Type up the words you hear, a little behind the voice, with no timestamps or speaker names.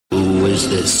is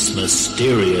this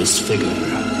mysterious figure?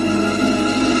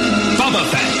 Boba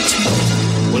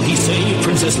Fett! Will he save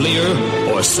Princess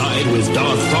Leia or side with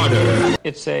Darth Vader?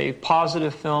 It's a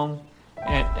positive film.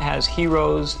 It has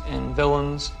heroes and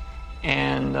villains,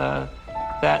 and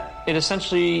that it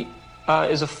essentially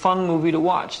is a fun movie to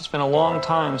watch. It's been a long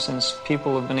time since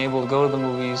people have been able to go to the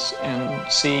movies and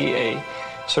see a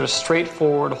sort of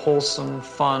straightforward, wholesome,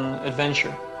 fun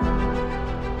adventure.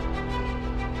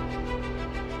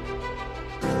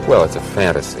 Well, it's a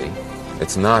fantasy.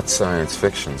 It's not science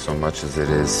fiction so much as it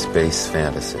is space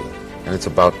fantasy. And it's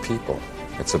about people.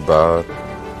 It's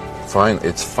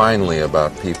finally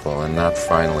about people and not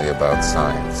finally about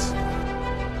science.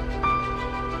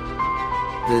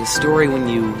 The story, when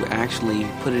you actually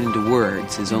put it into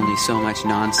words, is only so much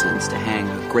nonsense to hang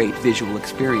a great visual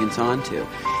experience onto.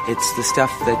 It's the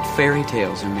stuff that fairy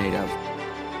tales are made of.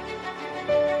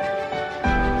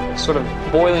 Sort of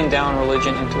boiling down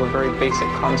religion into a very basic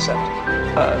concept.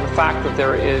 The fact that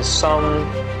there is some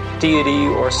deity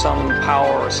or some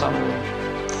power or some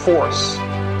force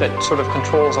that sort of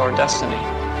controls our destiny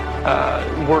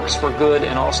works for good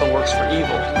and also works for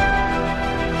evil.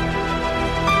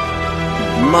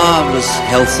 Marvelous,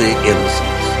 healthy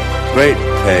innocence. Great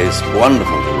pace,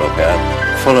 wonderful to look at,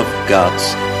 full of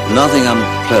guts, nothing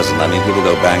unpleasant. I mean, people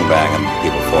go bang bang and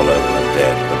people fall over and are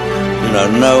dead, but,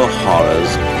 no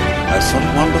horrors. A sort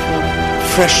of wonderful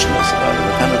freshness about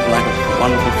it, kind of like a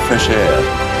wonderful fresh air.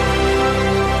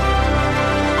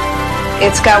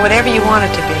 It's got whatever you want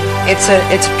it to be. It's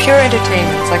pure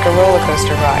entertainment. It's like a roller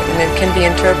coaster ride, and it can be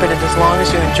interpreted as long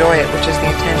as you enjoy it, which is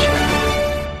the intention.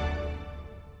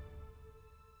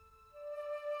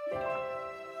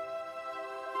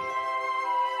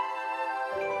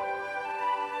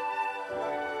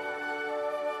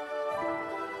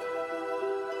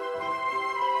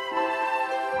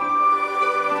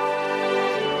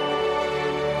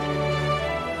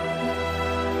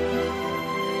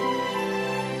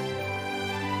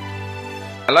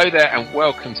 Hello there and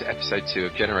welcome to episode 2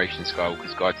 of Generation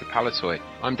Skywalker's Guide to Palitoy.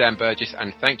 I'm Dan Burgess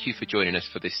and thank you for joining us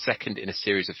for this second in a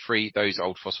series of 3 Those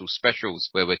Old Fossils specials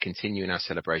where we're continuing our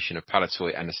celebration of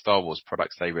Palitoy and the Star Wars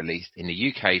products they released in the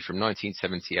UK from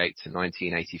 1978 to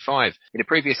 1985. In a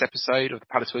previous episode of the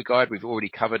Palitoy Guide we've already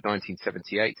covered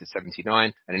 1978 to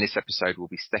 79 and in this episode we'll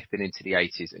be stepping into the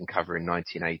 80s and covering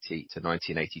 1980 to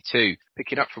 1982.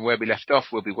 Picking up from where we left off,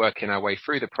 we'll be working our way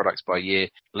through the products by year,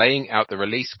 laying out the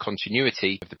release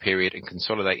continuity of the period and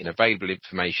consolidating available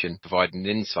information, providing an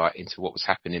insight into what was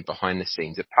happening behind the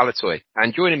scenes at Palitoy.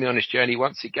 And joining me on this journey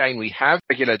once again we have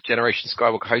regular Generation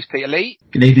Skywalker host Peter Lee.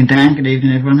 Good evening Dan, good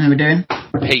evening everyone, how are we doing?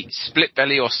 Pete, split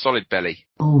belly or solid belly?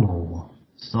 Oh,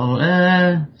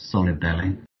 solid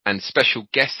belly. And special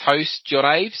guest host John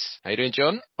Aves. How you doing,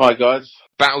 John? Hi guys.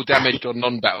 Battle damaged or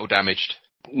non-battle damaged?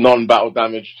 Non-battle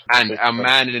damaged. And our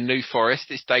man in the New Forest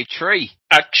is Dave Tree.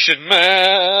 Action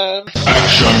Man!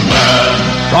 Action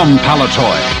Man! From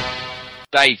Palitoy.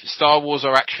 Dave, Star Wars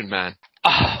or Action Man?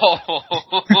 Oh,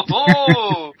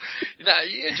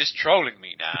 you're just trolling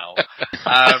me now.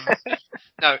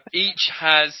 No, each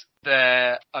has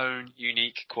their own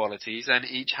unique qualities and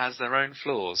each has their own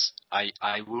flaws. I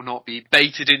will not be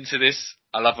baited into this.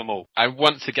 I love them all. And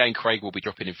once again, Craig will be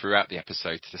dropping in throughout the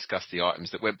episode to discuss the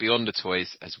items that went beyond the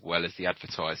toys as well as the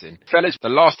advertising. Fellas, the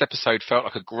last episode felt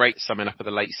like a great summing up of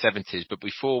the late 70s, but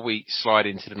before we slide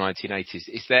into the 1980s,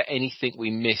 is there anything we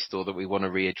missed or that we want to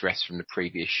readdress from the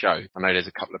previous show? I know there's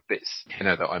a couple of bits,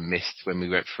 that I missed when we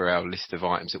went through our list of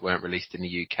items that weren't released in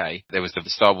the UK. There was the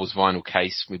Star Wars vinyl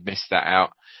case, we missed that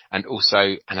out, and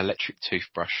also an electric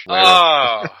toothbrush.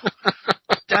 Oh,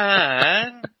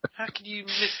 Dan, how can you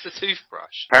miss the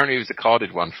toothbrush? Apparently it was a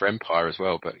carded one for Empire as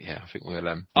well, but yeah, I think we'll...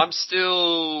 I'm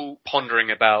still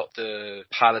pondering about the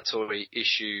Palitoy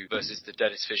issue versus the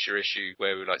Dennis Fisher issue,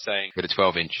 where we were saying... With a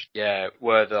 12-inch. Yeah,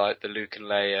 were the Luke and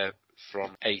Leia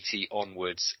from 80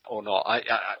 onwards or not.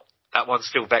 That one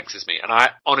still vexes me, and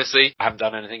I haven't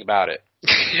done anything about it.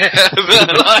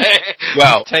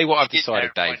 Well, tell you what I've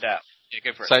decided, Dave. Yeah,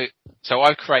 go for it. So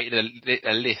I've created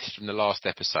a list from the last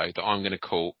episode that I'm going to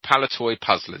call Palitoy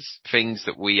Puzzlers, things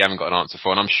that we haven't got an answer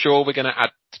for, and I'm sure we're going to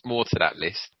add more to that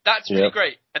list. That's really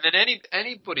great. And then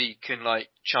anybody can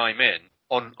chime in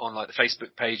on the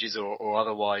Facebook pages or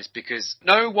otherwise, because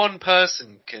no one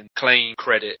person can claim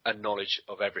credit and knowledge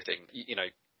of everything.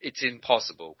 It's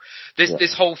impossible.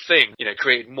 This whole thing,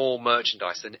 created more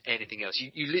merchandise than anything else.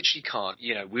 You literally can't.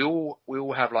 We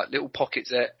all have little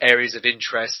pockets, areas of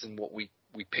interest, and what we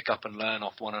pick up and learn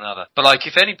off one another. But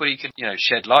if anybody can,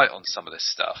 shed light on some of this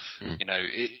stuff,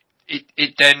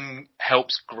 it then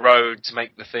helps grow to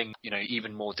make the thing,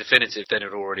 even more definitive than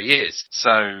it already is.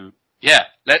 So Yeah,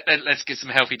 let's get some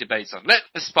healthy debates on.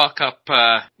 Let's spark up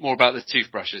more about the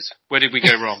toothbrushes. Where did we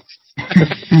go wrong?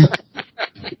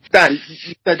 Dan,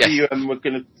 you said Yes. you were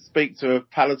going to speak to a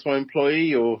Palitoy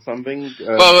employee or something.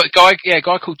 Well, a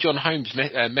guy called John Holmes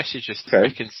messaged us. Okay.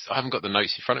 Reckons, I haven't got the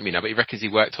notes in front of me now, but he reckons he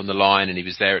worked on the line and he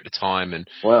was there at the time. And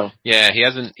Wow. yeah, he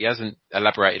hasn't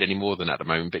elaborated any more than that at the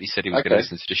moment. But he said he was going Okay. to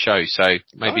listen to the show. So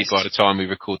maybe Nice. by the time we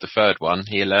record the third one,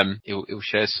 he'll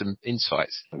share some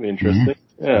insights. That'd be interesting.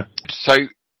 Yeah. So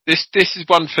this is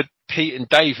one for Pete and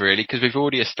Dave really, because we've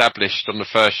already established on the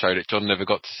first show that John never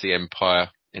got to see Empire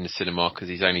in the cinema because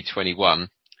he's only 21.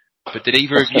 But did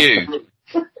either of you?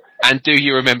 And do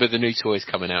you remember the new toys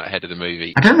coming out ahead of the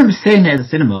movie? I don't remember seeing it at the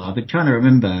cinema. I've been trying to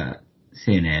remember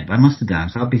seeing it, but I must have done.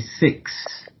 So I'll be six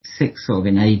sort of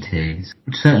in 80s.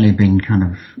 I've certainly been kind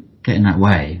of getting that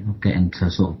way of getting to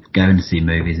sort of going to see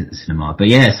movies at the cinema. But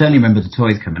yeah, I certainly remember the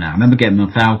toys coming out. I remember getting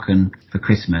my Falcon for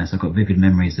Christmas. I've got vivid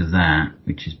memories of that,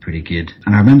 which is pretty good.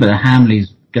 And I remember the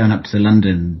Hamleys going up to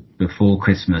London before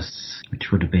Christmas,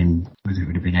 which would have been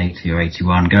 80 or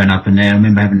 81, going up in there. I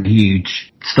remember having a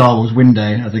huge Star Wars window,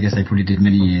 as I guess they probably did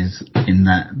many years in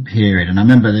that period. And I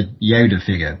remember the Yoda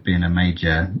figure being a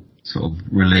major sort of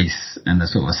release and a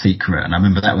sort of secret. And I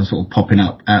remember that was sort of popping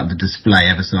up out of the display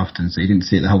ever so often, so you didn't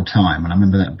see it the whole time. And I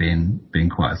remember that being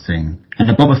quite a thing. And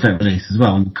the Boba Fett release as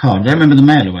well, and the card. I don't remember the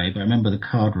mail away, but I remember the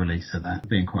card release of that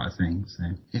being quite a thing. So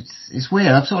it's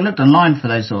weird. I've sort of looked online for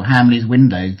those sort of Hamleys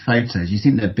window photos. You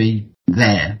think they'd be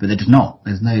there, but they're just not.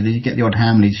 You get the odd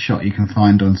Hamleys shot you can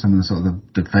find on some of the sort of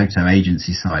the photo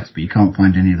agency sites, but you can't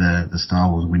find any of the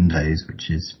Star Wars windows, which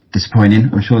is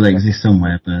disappointing. I'm sure they exist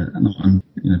somewhere, but not on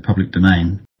public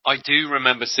domain. I do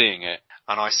remember seeing it,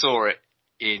 and I saw it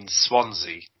in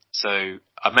Swansea. So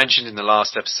I mentioned in the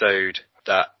last episode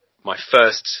that my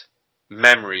first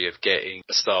memory of getting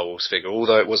a Star Wars figure,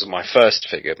 although it wasn't my first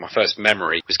figure, my first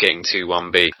memory was getting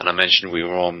 2-1B, and I mentioned we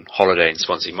were on holiday in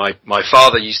Swansea. My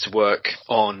father used to work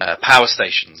on power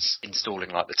stations, installing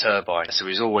like the turbine, so he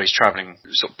was always travelling,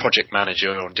 sort of project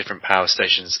manager on different power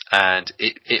stations, and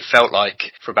it felt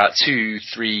like for about 2-3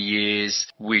 years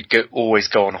we'd always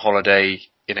go on holiday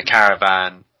in a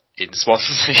caravan in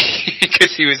Swansea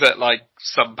because he was at like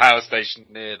some power station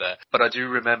near there. But I do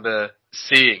remember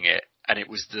seeing it, and it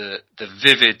was the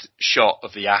vivid shot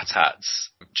of the AT-ATs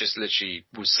just literally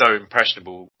was so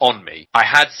impressionable on me. I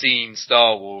had seen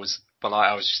Star Wars, but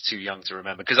I was just too young to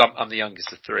remember because I'm the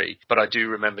youngest of three. But I do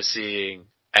remember seeing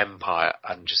Empire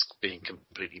and just being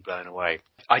completely blown away.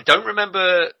 I don't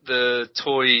remember the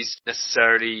toys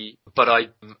necessarily, but I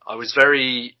was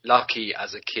very lucky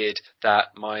as a kid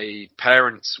that my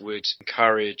parents would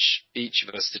encourage each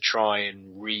of us to try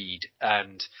and read,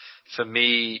 and for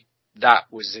me that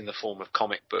was in the form of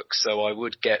comic books. So I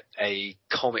would get a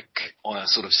comic on a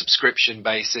sort of subscription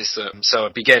basis. So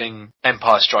I'd be getting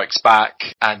Empire Strikes Back,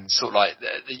 and sort of like,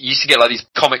 you used to get like these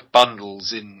comic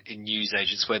bundles in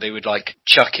newsagents where they would like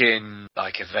chuck in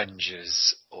like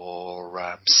Avengers or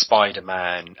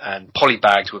Spider-Man, and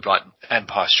polybagged with like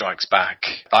Empire Strikes Back,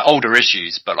 like older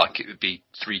issues, but like it would be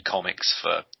 3 comics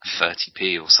for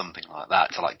 30p or something like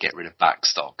that to like get rid of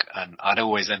backstock. And I'd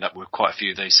always end up with quite a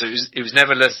few of those. So it was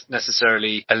never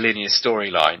necessarily a linear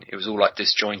storyline. It was all like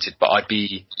disjointed, but I'd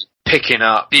be picking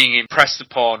up, being impressed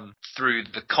upon through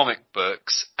the comic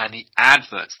books and the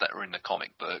adverts that were in the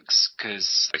comic books,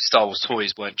 because Star Wars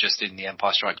toys weren't just in the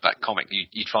Empire Strikes Back comic.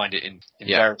 You'd find it in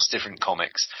various different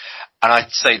comics. And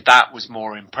I'd say that was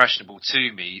more impressionable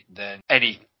to me than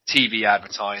any TV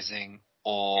advertising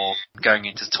or going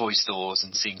into toy stores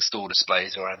and seeing store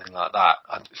displays or anything like that.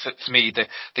 For me,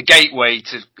 the gateway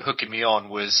to hooking me on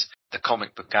was the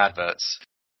comic book adverts.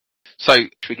 So,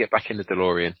 should we get back in the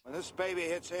DeLorean? When this baby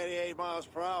hits 88 miles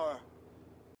per hour,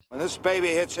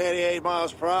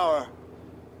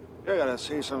 you're gonna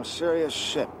see some serious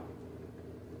shit.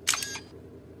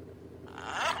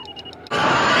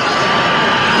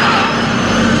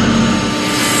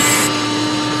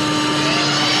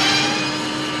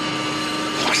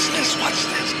 Watch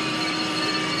this.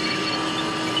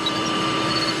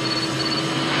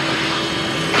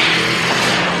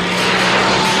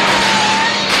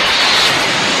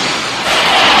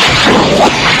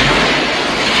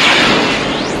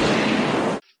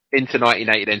 Into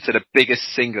 1980 then, so the biggest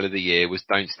single of the year was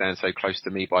Don't Stand So Close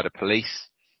to Me by the Police.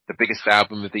 The biggest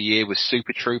album of the year was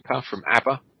Super Trooper from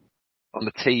ABBA. On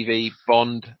the TV,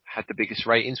 Bond had the biggest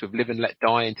ratings, with Live and Let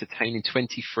Die entertaining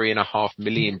 23.5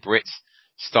 million Brits,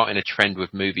 starting a trend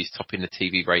with movies topping the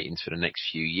TV ratings for the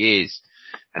next few years.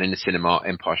 And in the cinema,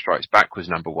 Empire Strikes Back was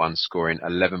number 1, scoring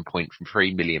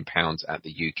 £11.3 million at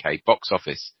the UK box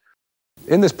office.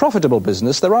 In this profitable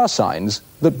business, there are signs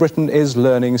that Britain is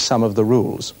learning some of the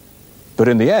rules. But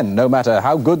in the end, no matter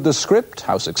how good the script,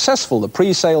 how successful the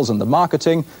pre-sales and the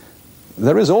marketing,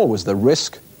 there is always the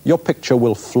risk your picture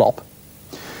will flop.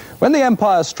 When The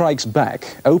Empire Strikes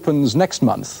Back opens next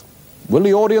month, will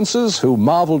the audiences who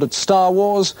marveled at Star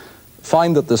Wars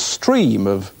find that the stream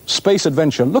of space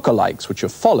adventure lookalikes which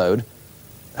have followed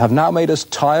have now made us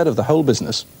tired of the whole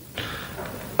business?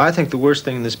 I think the worst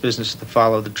thing in this business is to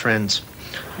follow the trends.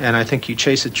 And I think you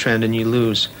chase a trend and you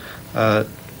lose.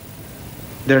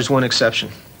 There's one exception,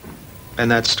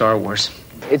 and that's Star Wars.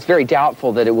 It's very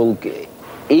doubtful that it will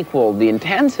equal the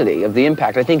intensity of the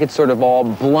impact. I think it's sort of all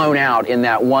blown out in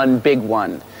that one big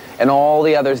one. And all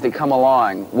the others that come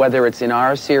along, whether it's in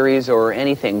our series or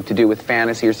anything to do with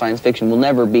fantasy or science fiction, will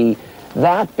never be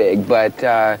that big. But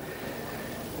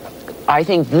I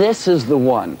think this is the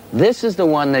one. This is the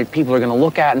one that people are going to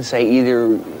look at and say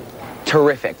either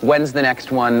terrific, when's the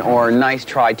next one, or nice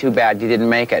try, too bad you didn't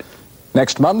make it.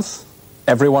 Next month,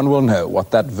 everyone will know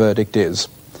what that verdict is.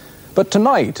 But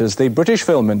tonight, as the British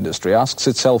film industry asks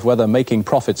itself whether making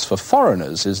profits for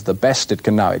foreigners is the best it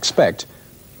can now expect,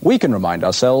 we can remind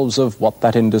ourselves of what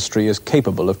that industry is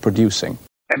capable of producing.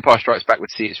 Empire Strikes Back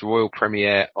would see its royal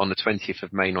premiere on the 20th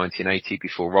of May 1980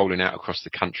 before rolling out across the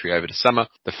country over the summer.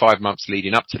 The 5 months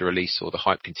leading up to the release saw the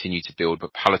hype continue to build,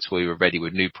 but Palitoy were ready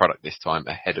with new product this time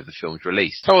ahead of the film's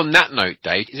release. So on that note,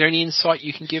 Dave, is there any insight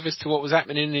you can give us to what was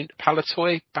happening in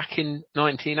Palitoy back in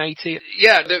 1980?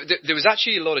 Yeah, there was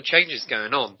actually a lot of changes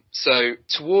going on. So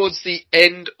towards the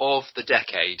end of the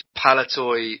decade,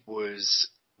 Palitoy was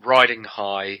riding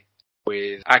high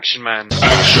with Action Man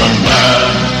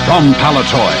from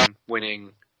Palitoy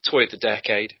winning Toy of the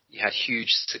Decade. You had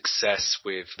huge success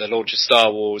with the launch of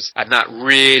Star Wars, and that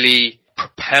really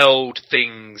propelled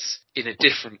things in a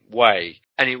different way.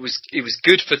 And it was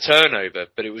good for turnover,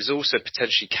 but it was also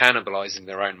potentially cannibalizing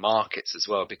their own markets as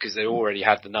well, because they already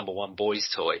had the number one boys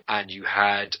toy, and you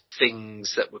had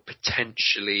things that were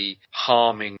potentially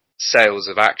harming sales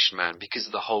of Action Man because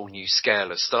of the whole new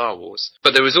scale of Star Wars.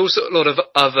 But there was also a lot of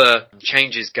other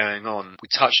changes going on. We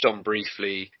touched on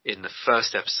briefly in the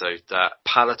first episode that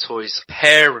Palitoy's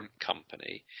parent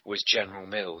company was General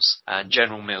Mills, and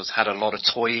General Mills had a lot of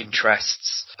toy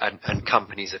interests and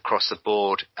companies across the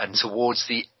board. And towards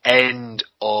the end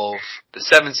of the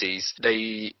 70s,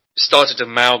 they started to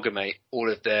amalgamate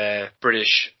all of their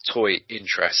British toy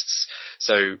interests.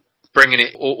 So bringing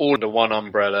it all under one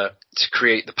umbrella to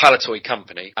create the Palitoy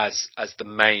Company as the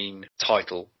main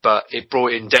title. But it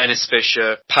brought in Dennis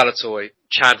Fisher, Palitoy,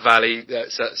 Chad Valley.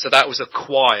 So that was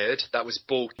acquired, that was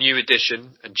bought, new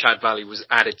edition, and Chad Valley was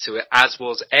added to it, as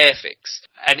was Airfix.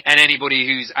 And anybody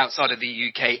who's outside of the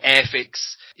UK,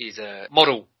 Airfix is a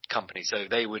model company, so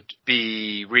they would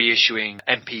be reissuing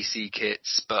NPC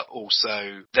kits, but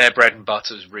also their bread and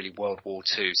butter was really World War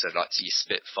II, so like your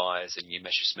Spitfires and your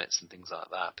Messerschmitts and things like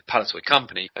that. The Palitoy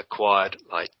Company acquired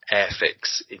like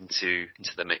Airfix into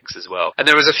the mix as well, and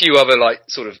there was a few other like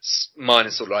sort of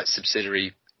minor sort of like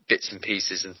subsidiary bits and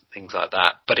pieces and things like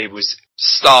that, but it was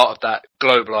start of that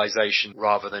globalization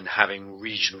rather than having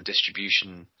regional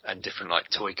distribution and different like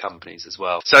toy companies as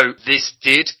well. So this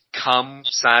did come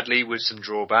sadly with some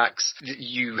drawbacks.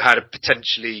 You had a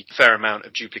potentially fair amount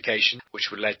of duplication, which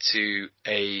would lead to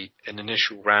an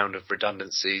initial round of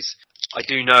redundancies. I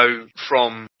do know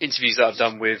from interviews that I've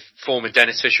done with former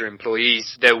Dennis Fisher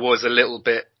employees, there was a little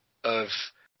bit of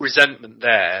resentment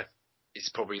there. It's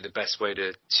probably the best way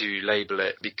to label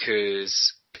it,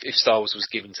 because if Star Wars was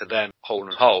given to them whole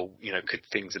and whole, you know, could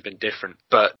things have been different?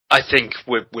 But I think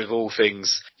with all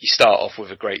things, you start off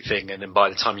with a great thing, and then by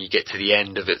the time you get to the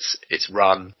end of its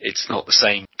run, it's not the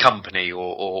same company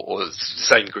or the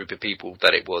same group of people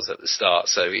that it was at the start.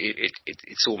 So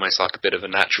it's almost like a bit of a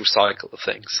natural cycle of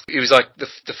things. It was like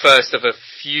the first of a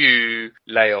few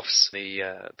layoffs,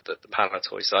 the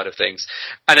Palitoy side of things.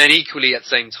 And then equally at the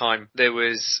same time, there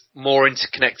was more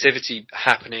interconnectivity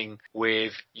happening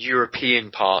with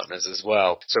European partners as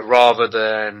well. So rather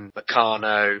than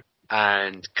Meccano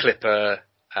and Clipper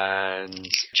and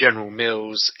General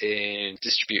Mills in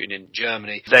distributing in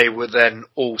Germany, they were then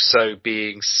also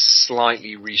being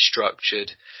slightly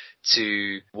restructured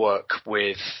to work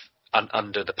with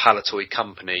under the Palitoy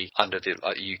Company, under the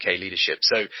UK leadership.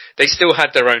 So they still had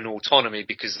their own autonomy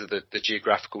because of the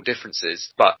geographical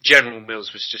differences, but General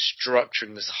Mills was just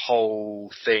structuring this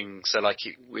whole thing. So like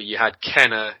where you had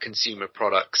Kenner Consumer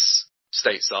Products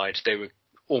stateside, they were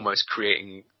almost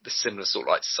creating the similar sort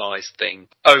of like size thing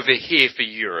over here for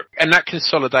Europe. And that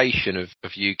consolidation of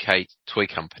UK toy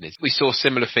companies, we saw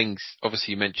similar things,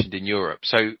 obviously you mentioned, in Europe.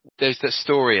 So there's that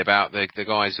story about the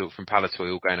guys from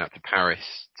Palitoy all going out to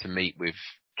Paris to meet with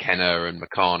Kenner and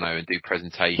Meccano and do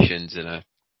presentations in a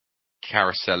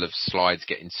carousel of slides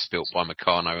getting spilt by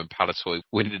Meccano and Palitoy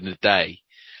winning the day.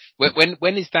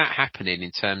 When is that happening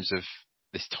in terms of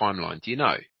this timeline? Do you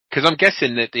know? Because I'm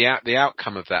guessing that the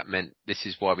outcome of that meant this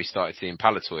is why we started seeing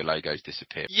Palitoy logos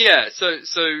disappear. Yeah, so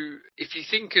if you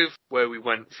think of where we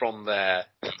went from there,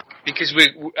 because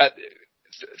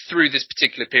through this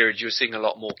particular period, you're seeing a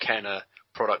lot more Kenner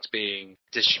products being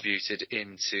distributed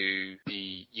into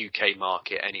the UK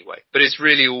market anyway. But it's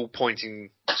really all pointing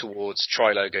towards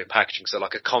tri-logo packaging, so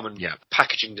like a common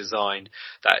packaging design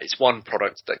that it's one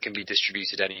product that can be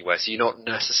distributed anywhere. So you're not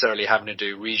necessarily having to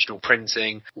do regional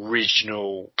printing,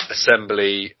 regional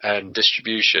assembly and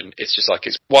distribution. It's just like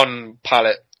it's one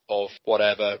pallet of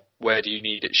whatever, where do you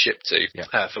need it shipped to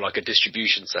for like a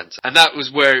distribution centre. And that was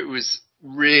where it was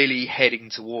really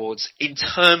heading towards in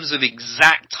terms of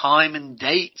exact time and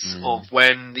dates of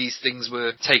when these things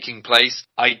were taking place.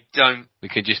 We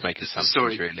could just make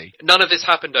assumptions, really. None of this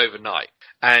happened overnight.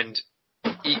 And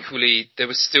equally, there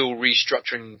was still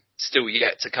restructuring still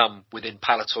yet to come within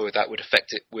Palitoy that would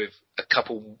affect it, with a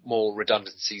couple more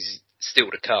redundancies still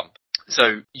to come.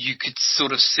 So you could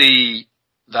sort of see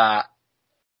that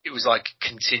it was like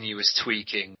continuous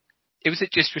tweaking. Was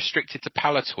it just restricted to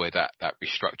Palitoy, that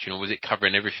restructuring, or was it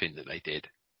covering everything that they did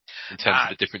in terms of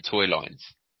the different toy lines?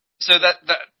 So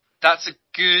that's a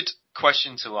good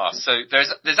question to ask. So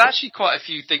there's actually quite a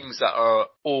few things that are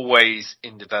always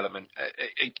in development.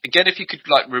 Again, if you could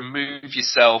like remove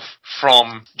yourself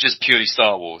from just purely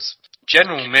Star Wars,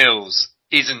 General Mills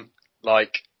isn't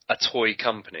like a toy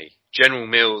company. General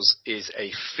Mills is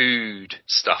a food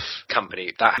stuff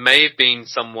company. That may have been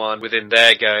someone within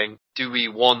there going, do we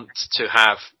want to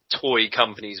have toy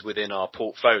companies within our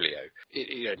portfolio?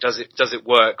 Does it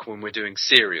work when we're doing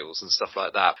cereals and stuff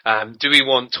like that? Do we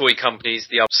want toy companies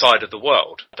the outside of the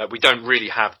world that we don't really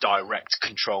have direct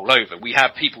control over? We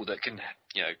have people that can,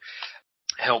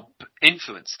 help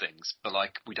influence things, but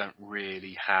like we don't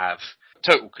really have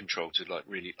total control to like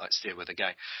really like steer where they're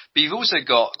going. But you've also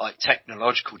got like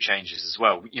technological changes as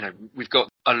well. We've got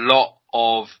a lot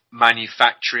of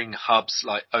manufacturing hubs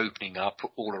like opening up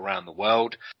all around the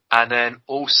world. And then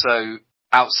also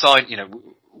outside,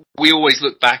 we always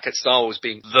look back at Star Wars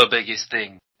being the biggest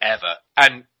thing ever.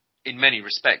 And in many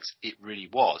respects, it really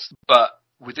was. But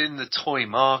within the toy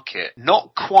market,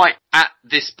 not quite at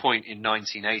this point in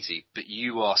 1980, but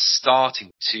you are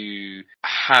starting to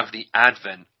have the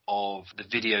advent of the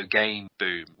video game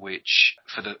boom, which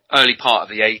for the early part of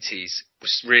the 80s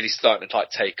was really starting to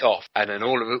like take off. And then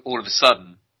all of a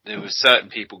sudden, there were certain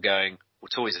people going, well,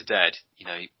 toys are dead.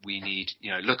 We need,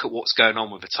 look at what's going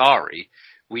on with Atari.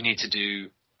 We need to do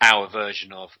our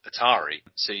version of Atari.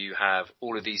 So you have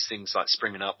all of these things like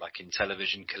springing up, like in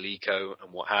television, Coleco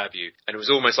and what have you. And it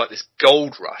was almost like this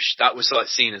gold rush that was like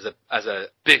seen as a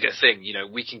bigger thing.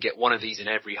 We can get one of these in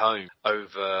every home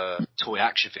over toy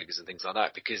action figures and things like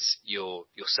that, because you're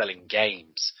selling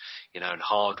games, and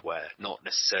hardware, not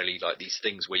necessarily like these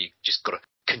things where you just got to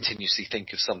continuously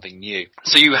think of something new.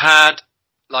 So you had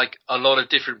like a lot of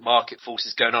different market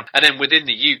forces going on. And then within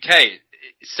the UK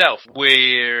itself,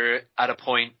 we're at a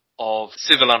point of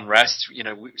civil unrest,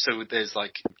 so there's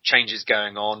like changes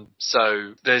going on.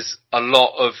 So there's a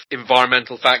lot of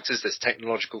environmental factors, there's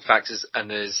technological factors, and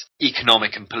there's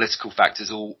economic and political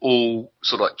factors all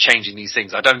sort of like changing these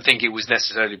things. I don't think it was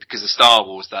necessarily because of Star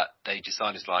Wars that they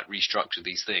decided to like restructure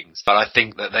these things, but I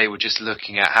think that they were just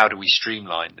looking at how do we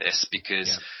streamline this,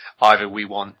 because either we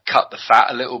want cut the fat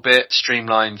a little bit,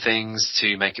 streamline things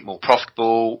to make it more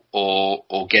profitable,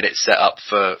 or get it set up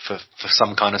for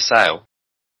some kind of sale.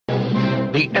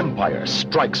 The Empire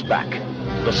strikes back.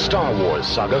 The Star Wars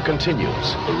saga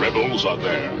continues. The rebels are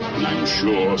there, and I'm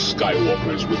sure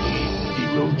Skywalker is with them.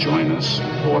 He will join us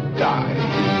or die.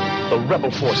 The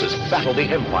rebel forces battle the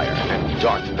Empire and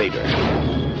Darth Vader.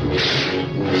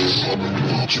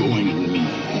 Join me.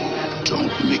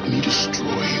 Don't make me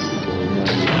destroy you.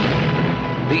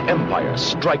 The Empire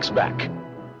strikes back.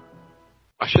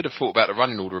 I should have thought about the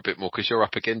running order a bit more, because you're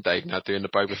up again, Dave, now doing the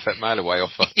Boba Fett mail away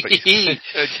offer.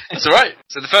 That's all right.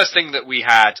 So the first thing that we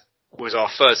had was our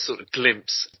first sort of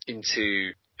glimpse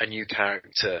into a new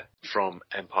character from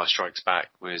Empire Strikes Back,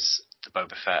 was the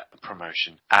Boba Fett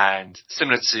promotion. And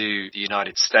similar to the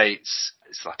United States,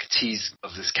 it's like a tease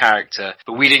of this character,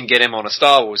 but we didn't get him on a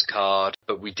Star Wars card,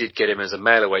 but we did get him as a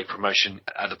mail-away promotion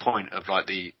at the point of like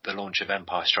the launch of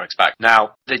Empire Strikes Back.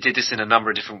 Now, they did this in a number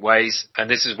of different ways, and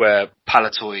this is where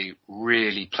Palitoy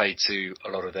really played to a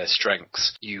lot of their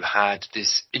strengths. You had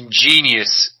this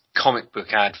ingenious comic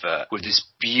book advert with this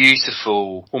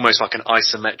beautiful, almost like an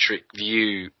isometric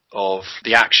view of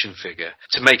the action figure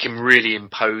to make him really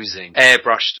imposing,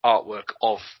 airbrushed artwork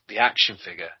of the action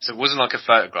figure. So it wasn't like a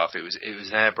photograph, it was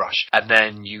an airbrush. And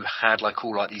then you had like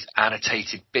all like these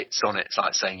annotated bits on it. It's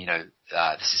like saying, you know,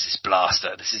 this is his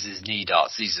blaster, this is his knee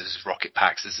darts, these are his rocket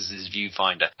packs, this is his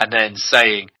viewfinder. And then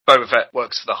saying, Boba Fett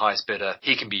works for the highest bidder,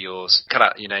 he can be yours, cut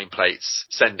out your nameplates,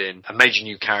 send in a major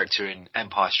new character in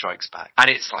Empire Strikes Back. And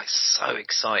it's like so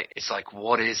exciting. It's like,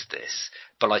 what is this?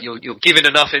 But like you're given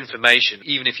enough information,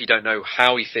 even if you don't know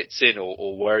how he fits in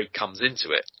or where he comes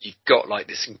into it. You've got like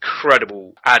this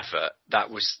incredible advert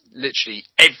that was literally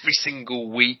every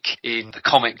single week in the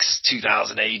comics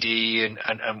 2000 AD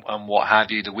and what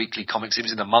have you, the weekly comics. It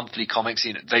was in the monthly comics.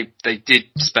 You know, they did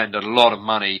spend a lot of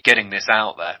money getting this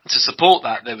out there. To support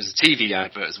that, there was a TV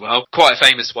advert as well, quite a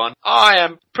famous one. I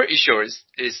am pretty sure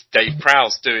it's Dave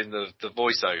Prowse doing the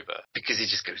voiceover, because he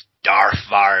just goes, Darth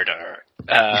Vader.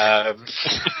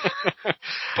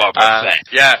 Boba Fett.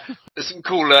 Yeah. There's some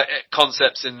cool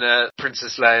concepts in there.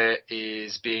 Princess Leia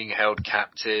is being held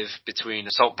captive between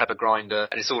a salt and pepper grinder,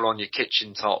 and it's all on your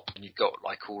kitchen top, and you've got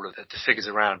like all of the figures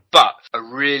around. But a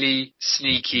really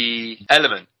sneaky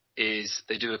element is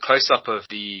they do a close-up of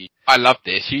the... I love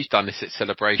this. You've done this at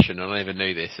Celebration, and I never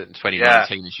knew this in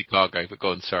 2019 in Chicago, but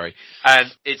go on, sorry.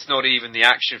 And it's not even the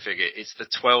action figure, it's the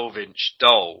 12-inch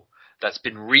doll that's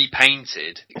been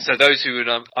repainted. So those who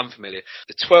are unfamiliar,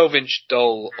 the 12-inch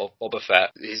doll of Boba Fett,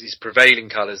 his prevailing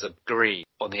colours are green.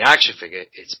 On the action figure,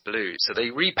 it's blue. So they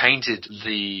repainted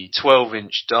the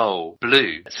 12-inch doll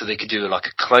blue so they could do like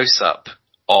a close-up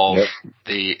of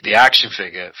the action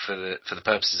figure for the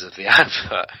purposes of the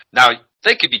advert. Now,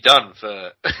 they could be done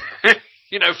for,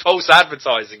 false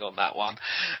advertising on that one,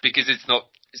 because it's not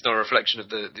a reflection of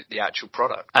the actual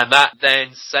product. And that then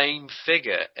same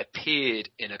figure appeared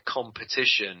in a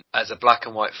competition as a black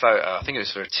and white photo. I think it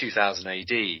was for a 2000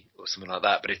 AD or something like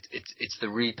that, but it's the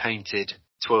repainted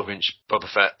 12-inch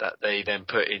Boba Fett that they then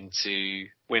put into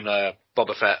win a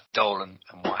Boba Fett doll and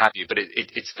what have you. But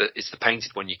it's the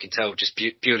painted one. You can tell just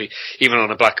purely, even on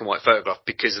a black and white photograph,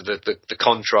 because of the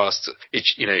contrast.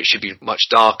 It should be much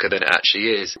darker than it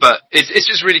actually is. But it's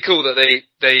just really cool that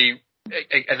they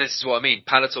and this is what I mean,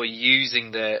 Palitoy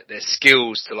using their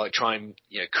skills to like try and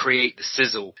create the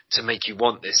sizzle to make you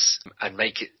want this and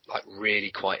make it like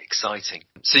really quite exciting.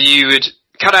 So you would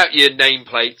cut out your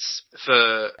nameplates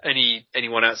for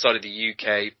anyone outside of the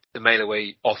UK. The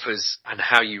mail-away offers and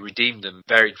how you redeem them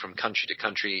varied from country to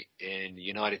country. In the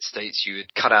United States, you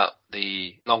would cut out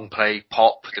the long play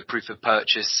pop, the proof of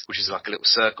purchase, which is like a little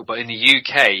circle. But in the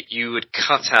UK, you would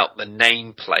cut out the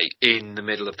nameplate in the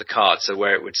middle of the card. So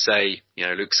where it would say,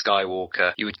 Luke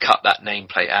Skywalker, you would cut that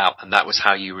nameplate out, and that was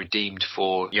how you redeemed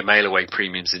for your mail-away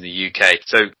premiums in the UK.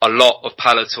 So a lot of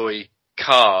Palitoy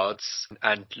cards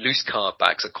and loose card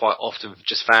backs are quite often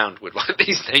just found with like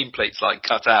these nameplates like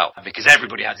cut out, because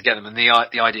everybody had to get them. And the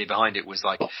idea behind it was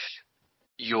like,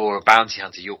 you're a bounty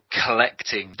hunter, you're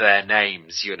collecting their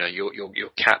names,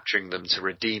 you're capturing them to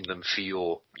redeem them for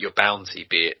your bounty,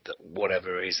 be it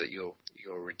whatever it is that you're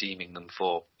redeeming them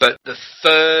for. But the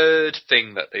third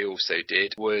thing that they also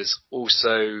did was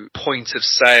also point of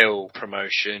sale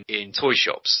promotion in toy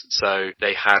shops. So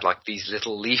they had like these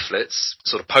little leaflets,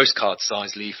 sort of postcard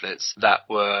sized leaflets, that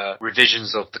were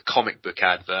revisions of the comic book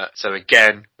advert. So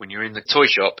again, when you're in the toy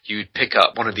shop, you'd pick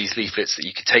up one of these leaflets that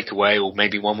you could take away, or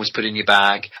maybe one was put in your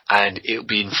bag, and it would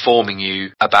be informing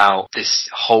you about this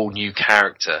whole new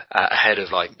character ahead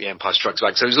of like the Empire Strikes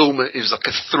Back. So it was like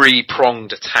a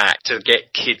 3-pronged attack to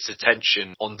get kids'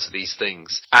 attention onto these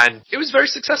things, and it was very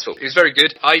successful. It was very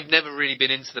good. I've never really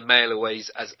been into the mail-aways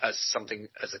as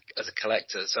a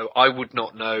collector, so I would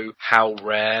not know how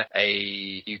rare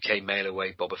a UK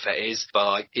mail-away Boba Fett is,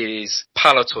 but it is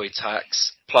Palitoy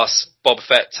tax plus Boba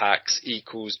Fett tax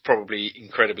equals probably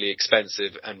incredibly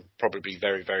expensive and probably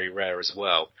very, very rare as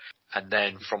well. And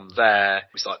then from there,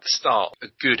 it was like the start of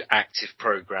a good active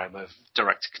program of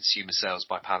direct-to-consumer sales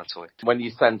by Palitoy. When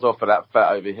you sent off for that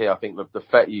Fett over here, I think the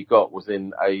Fett you got was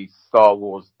in a Star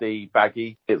Wars D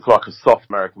baggie. It's like a soft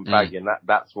American baggie, and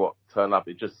that's what turned up.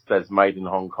 It just says made in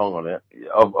Hong Kong on it.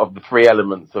 Of the 3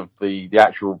 elements of the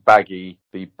actual baggie,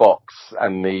 the box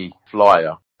and the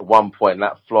flyer, at one point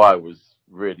that flyer was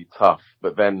really tough,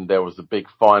 but then there was a big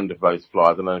find of those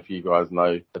flyers. I don't know if you guys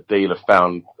know, a dealer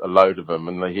found a load of them,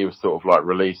 and he was sort of like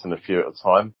releasing a few at a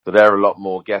time, so they're a lot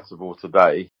more gettable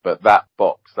today. But that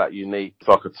box, that unique, it's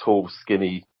like a tall,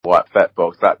 skinny white Fett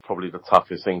box, that's probably the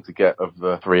toughest thing to get of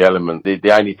the 3 elements.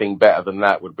 The only thing better than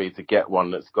that would be to get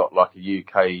one that's got like a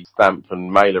UK stamp and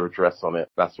mailer address on it.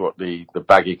 That's what the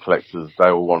baggy collectors, they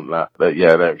all want that. But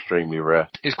yeah, they're extremely rare.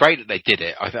 It's great that they did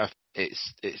it. I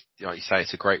it's like you say,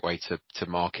 it's a great way to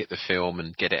market the film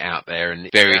and get it out there, and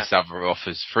various other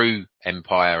offers through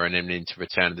Empire and then into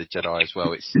Return of the Jedi as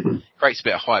well. It creates a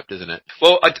bit of hype, doesn't it?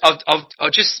 Well,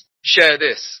 I'll just share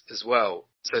this as well.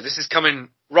 So this is coming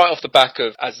right off the back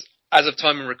of, as of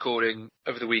time and recording,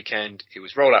 over the weekend, it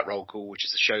was Roll Out Roll Call, which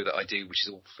is a show that I do, which is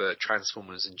all for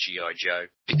Transformers and G.I. Joe.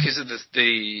 Because of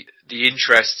the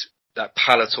interest that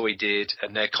Palitoy did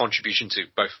and their contribution to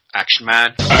both Action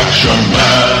Man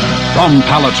From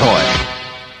Palitoy.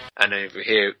 and over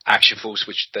here Action Force,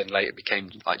 which then later became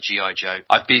like G.I. Joe.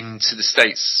 I've been to the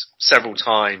States several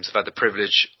times. I've had the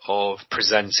privilege of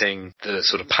presenting the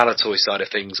sort of Palitoy side of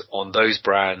things on those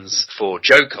brands for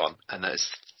JoeCon, and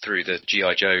that's through the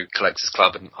G.I. Joe Collectors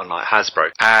Club and unlike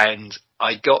Hasbro. And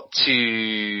I got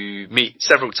to meet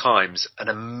several times an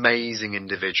amazing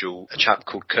individual, a chap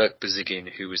called Kirk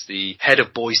Bazigin, who was the head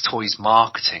of Boys Toys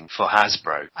marketing for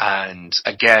Hasbro. And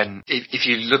again, if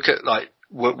you look at like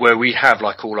where we have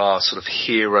like all our sort of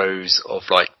heroes of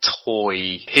like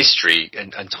toy history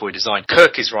and toy design,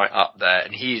 Kirk is right up there,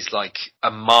 and he is like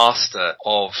a master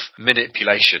of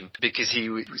manipulation, because he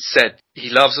said he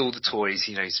loves all the toys,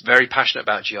 you know, he's very passionate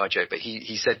about G.I. Joe, but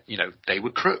he said, you know, they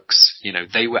were crooks, you know,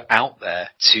 they were out there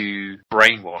to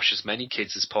brainwash as many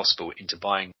kids as possible into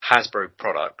buying Hasbro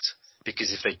product,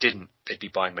 because if they didn't, they'd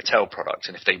be buying Mattel product,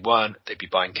 and if they weren't, they'd be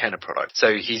buying Kenner product.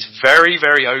 So he's very,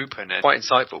 very open and quite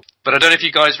insightful. But I don't know if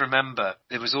you guys remember,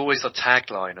 there was always a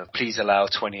tagline of please allow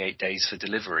 28 days for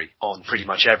delivery on pretty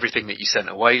much everything that you sent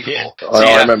away for.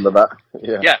 I remember that.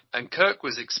 Yeah, and Kirk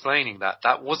was explaining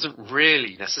that wasn't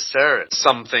really necessarily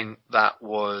something that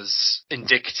was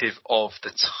indicative of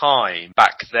the time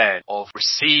back then of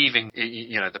receiving,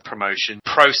 you know, the promotion,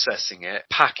 processing it,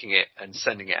 packing it, and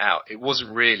sending it out. It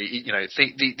wasn't really, you know,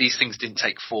 these things didn't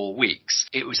take 4 weeks.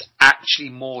 It was actually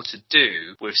more to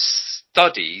do with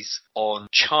studies on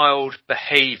child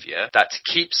behavior, that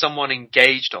to keep someone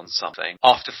engaged on something,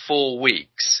 after 4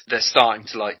 weeks, they're starting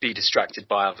to like be distracted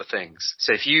by other things.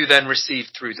 So if you then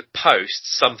received through the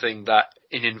post something that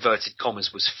in inverted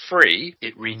commas was free,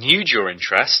 it renewed your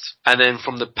interest. And then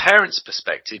from the parent's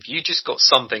perspective, you just got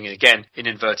something, again, in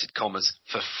inverted commas,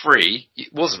 for free.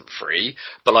 It wasn't free,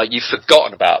 but like you've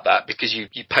forgotten about that because you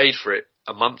paid for it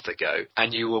a month ago,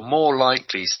 and you were more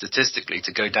likely statistically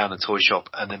to go down the toy shop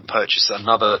and then purchase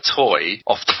another toy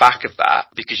off the back of that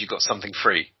because you got something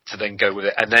free to then go with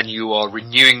it, and then you are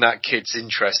renewing that kid's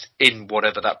interest in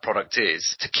whatever that product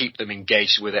is to keep them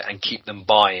engaged with it and keep them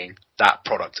buying that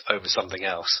product over something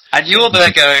else. And you're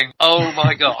there going, oh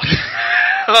my god.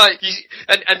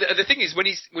 And the thing is, when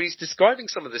he's describing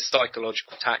some of the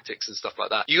psychological tactics and stuff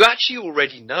like that, you actually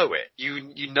already know it.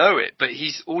 You know it, but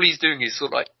all he's doing is sort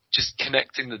of like just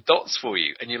connecting the dots for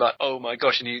you, and you're like, oh my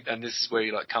gosh, and this is where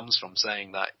he like comes from,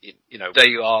 saying that you know they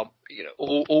are, you know,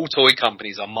 all toy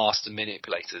companies are master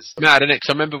manipulators. No, I don't know, 'cause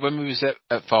I remember when we was at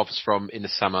Father's From in the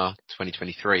summer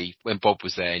 2023, when Bob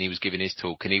was there and he was giving his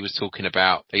talk, and he was talking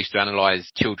about they used to analyse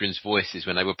children's voices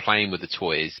when they were playing with the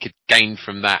toys, could gain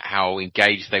from that how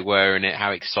engaged they were in it,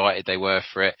 how excited they were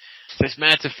for it. So it's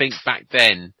mad to think back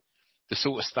then, the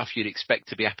sort of stuff you'd expect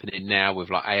to be happening now with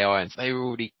like AI, and they were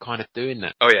already kind of doing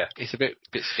that. Oh yeah. It's a bit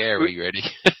scary, really.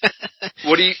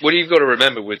 What you've got to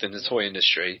remember within the toy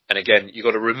industry, and again, you've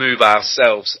got to remove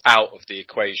ourselves out of the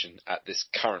equation at this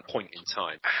current point in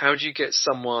time. How do you get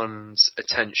someone's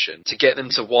attention to get them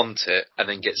to want it and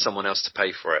then get someone else to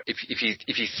pay for it? If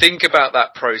you think about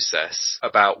that process,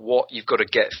 about what you've got to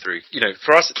get through, you know,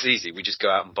 for us it's easy. We just go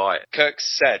out and buy it. Kirk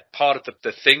said part of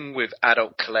the thing with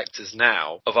adult collectors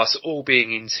now, of us all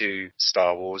being into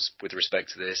Star Wars with respect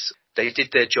to this, they did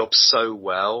their job so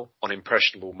well on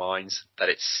impressionable minds that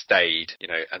it stayed, you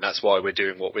know, and that's why we're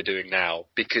doing what we're doing now,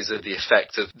 because of the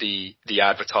effect of the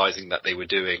advertising that they were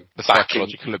doing. The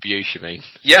psychological abuse, you mean?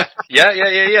 Yeah.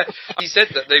 He said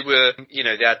that they were, you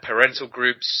know, they had parental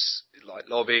groups like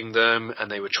lobbying them, and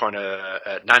they were trying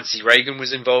to, Nancy Reagan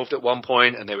was involved at one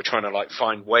point, and they were trying to like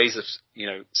find ways of, you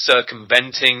know,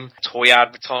 circumventing toy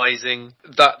advertising.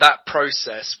 That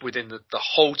process within the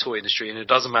whole toy industry, and it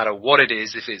doesn't matter what it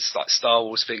is, if it's like Star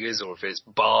Wars figures or if it's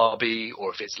Barbie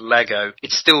or if it's Lego,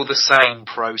 it's still the same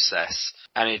process,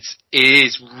 and it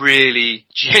is really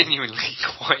genuinely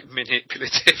quite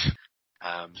manipulative.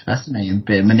 Fascinating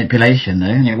bit of manipulation though,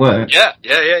 and it works. Yeah.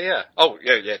 Oh,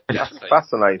 yeah. That's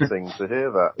fascinating to hear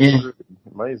that. Yeah. It's really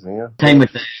amazing, yeah. Same with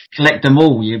collect them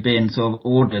all. You're being sort of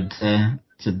ordered to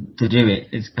do it.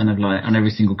 It's kind of like on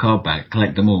every single card back,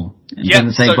 collect them all. It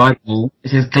doesn't say buy them all. It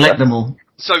says collect them all.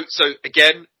 So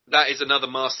again, that is another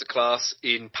masterclass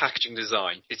in packaging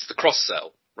design. It's the cross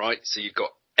sell, right? So you've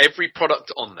got every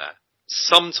product on there.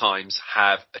 sometimes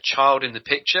have a child in the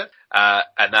picture,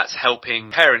 and that's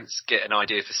helping parents get an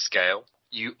idea for scale.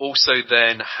 You also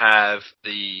then have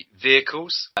the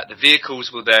vehicles. The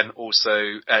vehicles will then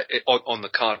also, on the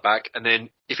card back, and then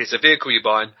if it's a vehicle you're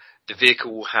buying, the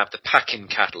vehicle will have the packing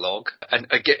catalogue. And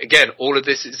again, all of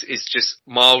this is just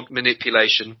mild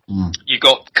manipulation. You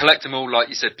got collect them all, like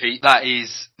you said, Pete. That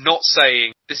is not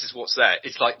saying this is what's there.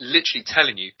 It's like literally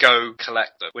telling you, go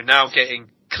collect them. We're now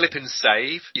getting clip and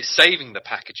save. You're saving the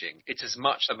packaging. It's as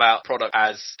much about product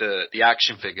as the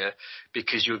action figure,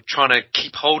 because you're trying to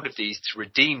keep hold of these to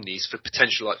redeem these for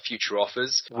potential like future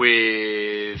offers.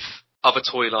 With other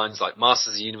toy lines like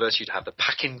Masters of the Universe, you'd have the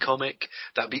packing comic.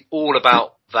 That would be all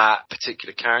about that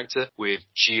particular character. With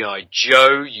G.I.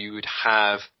 Joe, you would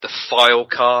have the file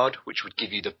card, which would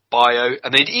give you the bio,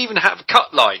 and they'd even have a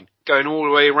cut line going all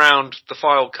the way around the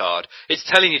file card. It's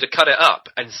telling you to cut it up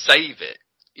and save it.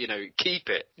 You know, keep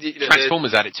it.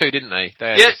 Transformers had it too, didn't they?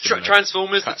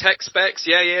 Transformers, the tech specs,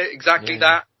 exactly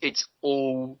that. It's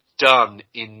all done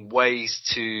in ways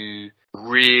to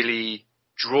really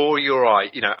draw your eye,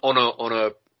 you know, on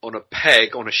a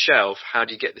peg, on a shelf. How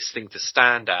do you get this thing to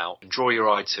stand out and draw your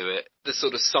eye to it? The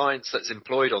sort of science that's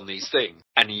employed on these things,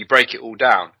 and you break it all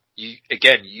down.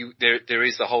 There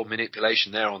is the whole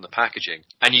manipulation there on the packaging,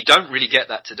 and you don't really get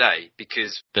that today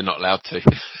because they're not allowed to.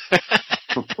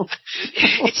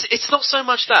 It's not so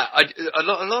much that. A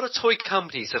lot of toy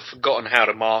companies have forgotten how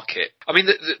to market. I mean,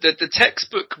 the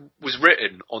textbook was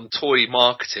written on toy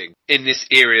marketing in this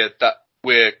area that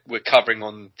we're covering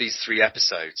on these 3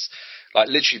 episodes. Like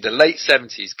literally the late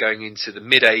 70s going into the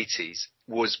mid 80s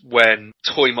was when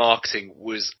toy marketing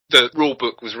the rule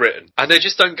book was written. And they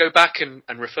just don't go back and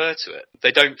refer to it.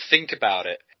 They don't think about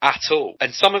it at all.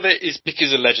 And some of it is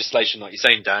because of legislation, like you're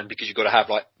saying, Dan, because you've got to have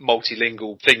like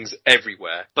multilingual things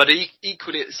everywhere. But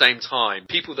equally at the same time,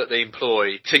 people that they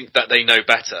employ think that they know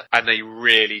better, and they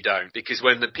really don't. Because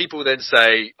when the people then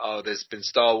say, oh, there's been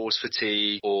Star Wars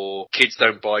fatigue, or kids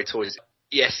don't buy toys,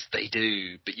 yes, they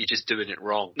do, but you're just doing it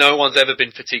wrong. No one's ever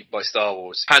been fatigued by Star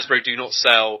Wars. Hasbro do not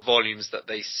sell volumes that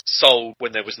they sold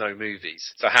when there was no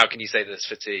movies. So how can you say there's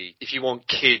fatigue? If you want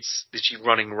kids literally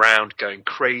running around going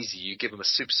crazy, you give them a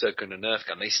Super Soaker and a Nerf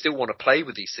gun. They still want to play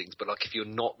with these things, but like if you're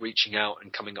not reaching out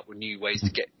and coming up with new ways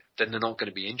to get, then they're not going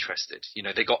to be interested. You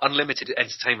know, they got unlimited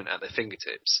entertainment at their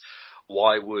fingertips.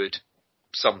 Why would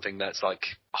something that's like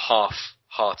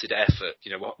half-hearted effort, you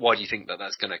know, why do you think that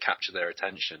that's going to capture their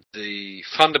attention? The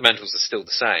fundamentals are still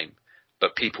the same,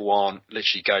 but people aren't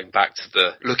literally going back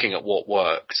to looking at what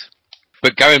worked.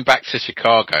 But going back to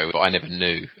Chicago, I never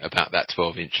knew about that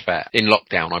 12-inch Fett. In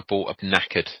lockdown, I bought a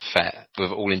knackered Fett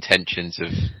with all intentions of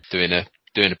doing a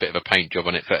bit of a paint job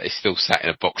on it, but it's still sat in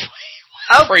a box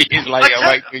 3 years later,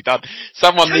 waiting to be done.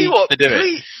 Someone needs to do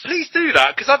it. Please do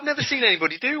that, because I've never seen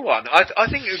anybody do one. I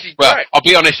think it would be well, great. I'll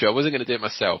be honest with you, I wasn't going to do it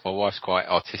myself. My wife's quite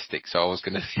artistic, so I was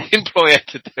going to employ her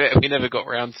to do it, and we never got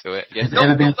round to it. Has it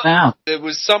ever been found? There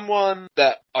was someone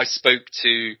that I spoke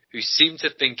to who seemed to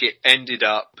think it ended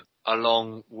up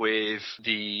along with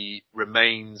the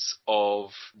remains of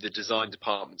the design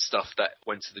department stuff that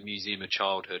went to the Museum of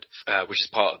Childhood, which is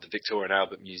part of the Victoria and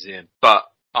Albert Museum. But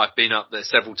I've been up there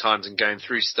several times and going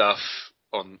through stuff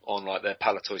on like their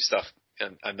Palitoy stuff,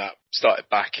 and that started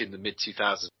back in the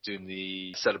mid-2000s doing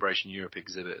the Celebration Europe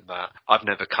exhibit and that. I've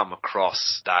never come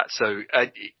across that. So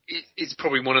it's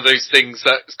probably one of those things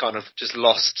that's kind of just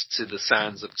lost to the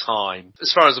sands of time.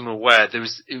 As far as I'm aware, it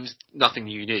was nothing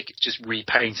unique. It's just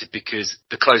repainted because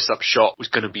the close-up shot was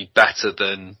going to be better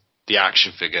than the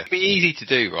action figure. It'd be easy to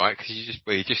do, right? Because you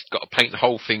just got to paint the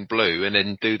whole thing blue and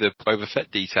then do the Boba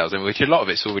Fett details, and which a lot of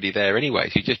it's already there anyway.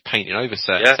 So you're just painting over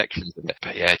certain sections of it.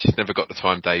 But yeah, just never got the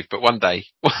time, Dave. But one day,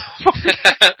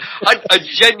 I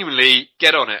genuinely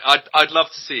get on it. I'd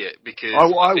love to see it because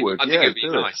I think it'd be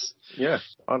nice. Yeah,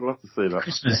 I'd love to see that.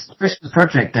 Christmas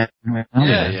project.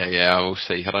 Yeah. We'll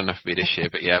see. I don't know if it'll be this year,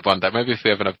 but yeah, one day. Maybe if we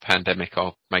have another pandemic,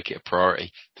 I'll make it a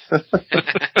priority.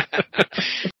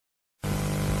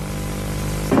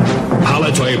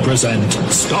 Palitoy present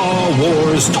Star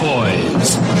Wars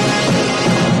Toys.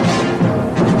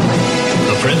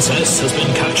 The princess has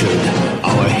been captured.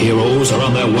 Our heroes are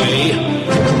on their way.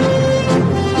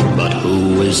 But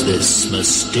who is this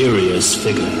mysterious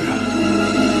figure?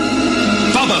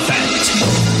 Boba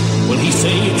Fett! Will he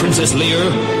save Princess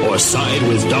Leia or side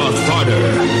with Darth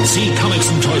Vader? See comics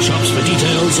and toy shops for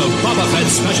details of Boba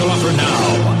Fett's special offer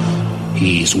now.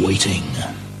 He's waiting.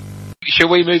 Shall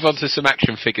we move on to some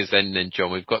action figures then,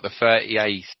 John? We've got the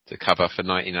 38 to cover for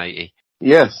 1980.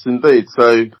 Yes, indeed.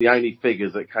 So the only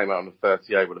figures that came out on the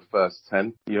 38 were the first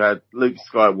 10. You had Luke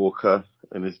Skywalker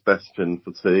in his Bespin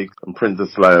fatigue, and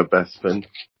Princess Leia Bespin.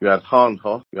 You had Han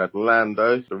Hoth, you had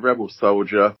Lando, the Rebel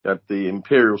Soldier, you had the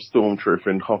Imperial Stormtrooper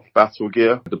in Hoth battle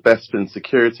gear, the Bespin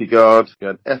security guard, you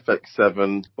had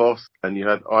FX7 Boss, and you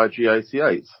had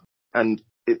IG-88. And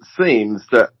it seems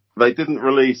that they didn't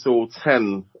release all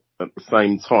 10 at the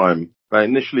same time. They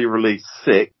initially released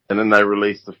 6, and then they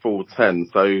released the full 10.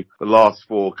 So the last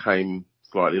 4 came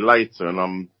slightly later, and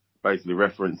I'm basically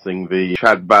referencing the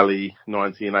Chad Valley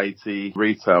 1980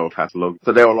 retail catalogue.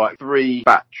 So there were like 3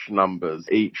 batch numbers.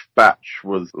 Each batch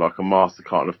was like a master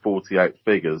carton of 48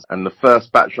 figures. And the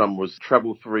first batch number was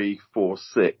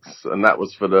 33346, and that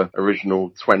was for the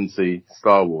original 20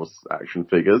 Star Wars action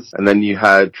figures. And then you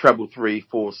had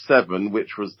 33347,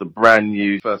 which was the brand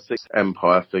new first 6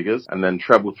 Empire figures. And then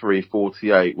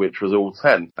 33348, which was all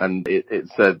 10. And it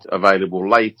said available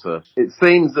later. It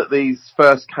seems that these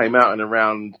first came out in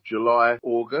around July,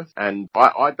 August, and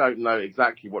I don't know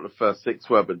exactly what the first 6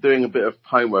 were, but doing a bit of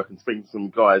homework and speaking to some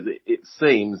guys, it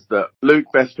seems that Luke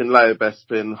Bespin, Leia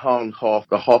Bespin, Han Hoth,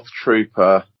 the Hoth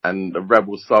Trooper, and the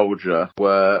Rebel Soldier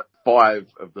were 5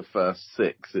 of the first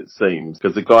 6, it seems,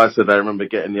 because the guy said they remember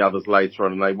getting the others later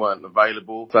on and they weren't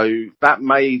available. So that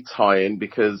may tie in,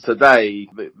 because today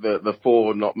the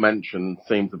 4 not mentioned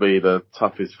seem to be the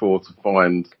toughest 4 to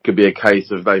find. Could be a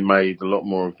case of they made a lot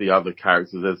more of the other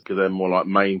characters because they're more like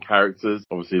main characters.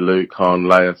 Obviously Luke, Han,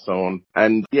 Leia, so on.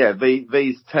 And yeah,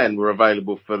 these 10 were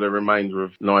available for the remainder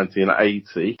of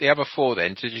 1980. The other 4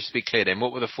 then, to just be clear then,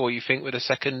 what were the 4 you think were the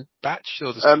second batch?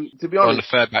 Or to be honest, on the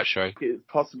third batch, sorry. It's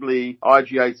possibly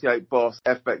IG-88 Boss,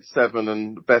 FX7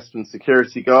 and Bespin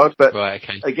security guard. But right,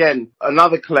 okay. Again,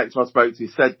 another collector I spoke to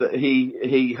said that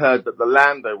he heard that the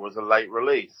Lando was a late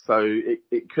release. So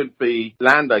it could be,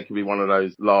 Lando could be one of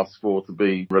those last 4 to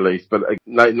be released, but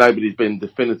nobody's been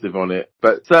definitive on it.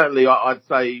 But certainly I'd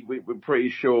say we're pretty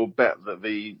sure bet that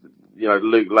the,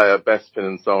 Luke, Leia, Bespin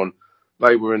and so on,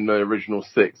 they were in the original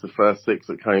 6, the first 6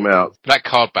 that came out. That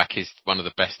card back is one of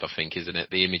the best, I think, isn't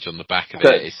it? The image on the back of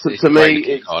it. To me,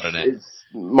 it's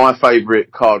my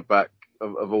favourite card back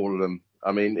of all of them.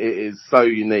 I mean, it is so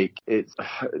unique.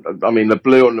 The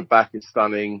blue on the back is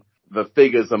stunning. The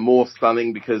figures are more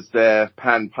stunning because they're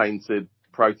hand-painted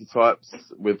prototypes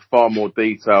with far more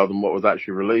detail than what was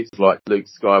actually released. Like Luke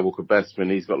Skywalker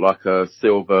Bespin, he's got like a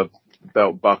silver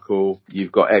belt buckle.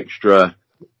 You've got extra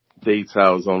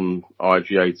details on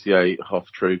IG-88, Hoth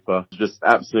Trooper. Just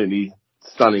absolutely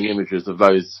stunning images of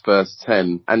those first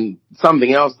 10. And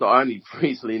something else that I only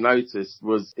recently noticed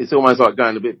was it's almost like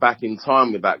going a bit back in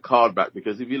time with that card back,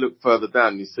 because if you look further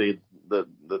down, you see the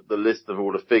list of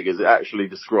all the figures. It actually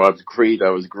describes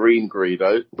Greedo as Green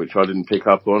Greedo, which I didn't pick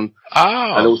up on.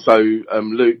 Oh. And also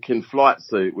Luke in flight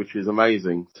suit, which is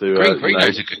amazing. Green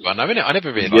Greedo's a good one, isn't it? I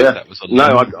never realised that was on there.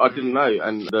 No, I didn't know.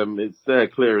 And it's there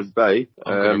clear as day.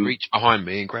 I'm going to reach behind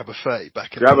me and grab a 30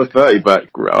 back. Grab a 30 back.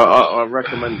 I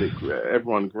recommend it.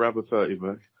 Everyone grab a 30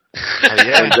 back.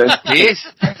 It is.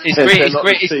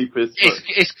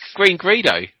 It's Green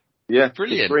Greedo. Yeah,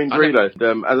 brilliant. Green Greedo.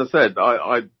 As I said,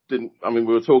 we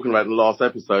were talking about in the last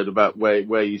episode about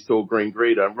where you saw Green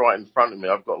Greedo, and right in front of me,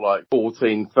 I've got like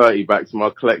 14 30 backs in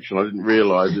my collection. I didn't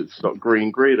realise it's got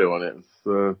Green Greedo on it.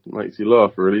 It makes you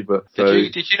laugh, really. But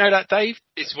did you know that, Dave?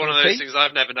 It's one of those things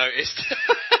I've never noticed.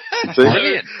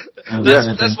 Brilliant.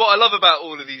 That's what I love about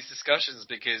all of these discussions,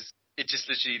 because it just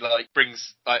literally like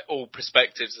brings like all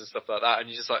perspectives and stuff like that, and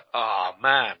you're just like, oh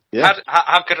man, yeah.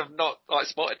 How could I have not like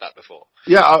spotted that before?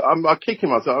 Yeah, I'm kicking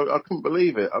myself. I couldn't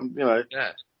believe it. Yeah.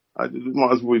 I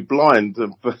might as well be blind.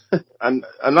 And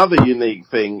another unique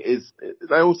thing is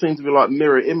they all seem to be like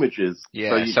mirror images.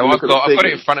 Yeah, so I've got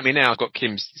it in front of me now. I've got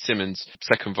Kim Simmons'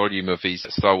 second volume of his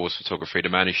Star Wars photography, The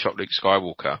Man Who Shot Luke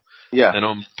Skywalker. Yeah. And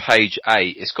on page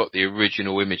 8, it's got the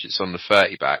original image that's on the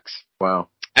 30 backs. Wow.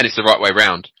 And it's the right way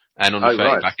round. And on the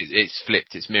 30 back, it's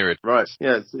flipped, it's mirrored. Right.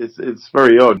 Yeah, it's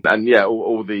very odd. And yeah,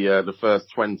 all the first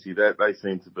 20, they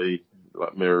seem to be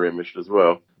like mirror imaged as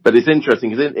well. But it's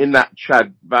interesting because in that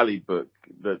Chad Valley book,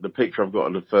 the picture I've got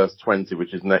of the first 20,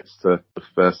 which is next to the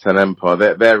first 10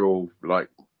 Empire, they're all like,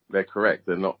 they're correct.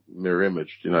 They're not mirror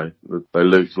imaged,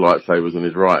 Luke's lightsabers in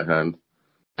his right hand.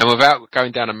 And without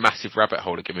going down a massive rabbit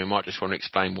hole again, we might just want to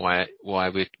explain why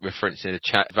we're referencing a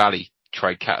Chad Valley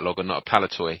trade catalogue and not a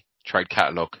Palitoy trade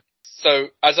catalogue. So,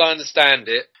 as I understand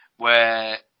it,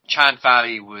 where Chad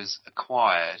Valley was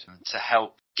acquired to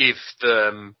help give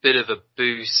them a bit of a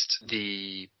boost,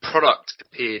 the product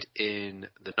appeared in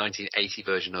the 1980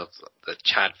 version of the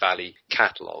Chad Valley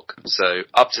catalogue. So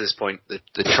up to this point, the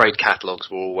trade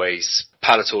catalogues were always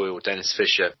Palitoy or Dennis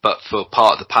Fisher, but for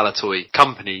part of the Palitoy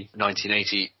company,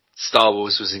 1980, Star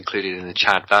Wars was included in the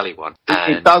Chad Valley one.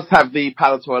 It does have the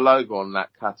Palitoy logo on that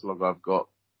catalogue I've got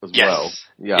as well.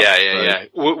 Yeah.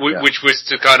 Which was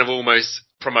to kind of almost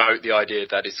promote the idea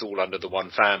that it's all under the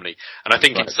one family. And I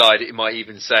think inside it might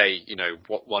even say, you know,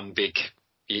 what one big,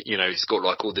 you know, it's got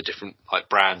like all the different like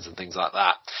brands and things like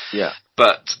that. Yeah.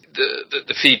 But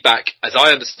the feedback, as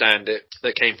I understand it,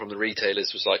 that came from the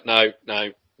retailers was like, no,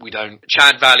 we don't.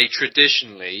 Chad Valley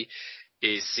traditionally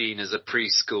is seen as a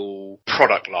preschool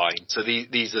product line. So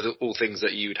these are all things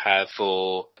that you'd have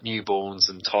for newborns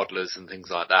and toddlers and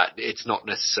things like that. It's not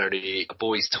necessarily a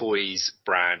boys' toys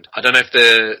brand. I don't know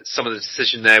if some of the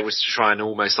decision there was to try and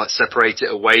almost like separate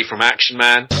it away from Action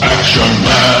Man. Action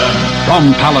Man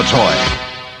from Palitoy.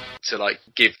 To like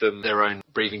give them their own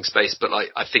breathing space, but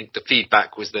like I think the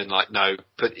feedback was then like, no,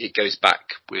 but it goes back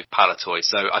with Palitoy.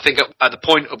 So I think at the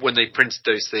point of when they printed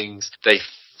those things, they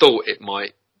thought it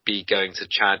might be going to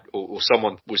Chad, or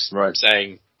someone was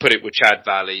saying put it with Chad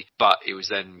Valley, but it was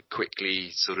then quickly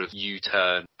sort of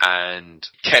U-turn and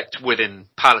kept within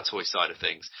Palitoy side of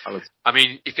things. I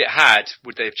mean, if it had,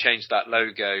 would they have changed that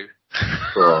logo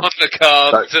on the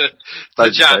card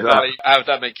to Chad Valley? How would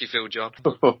that make you feel, John?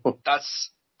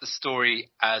 That's the story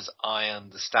as I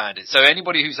understand it. So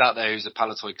anybody who's out there who's a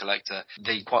Palitoy collector,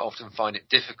 they quite often find it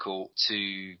difficult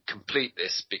to complete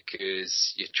this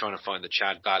because you're trying to find the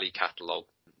Chad Valley catalogue,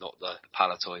 not the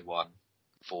Palitoy one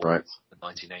for the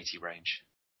 1980 range.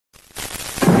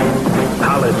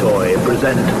 Palitoy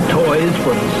present toys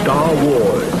from Star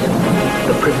Wars.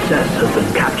 The princess has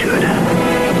been captured.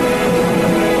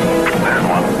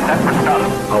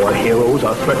 Our heroes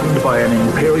are threatened by an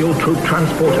Imperial troop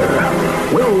transporter.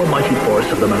 Will the mighty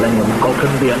force of the Millennium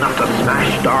Falcon be enough to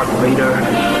smash Darth Vader?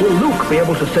 Will Luke be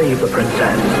able to save the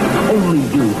princess? Only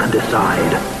you can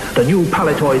decide. The new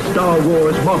Palitoy Star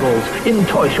Wars models in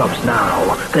toy shops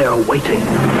now. They're waiting.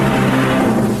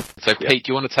 So Pete,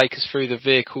 do you want to take us through the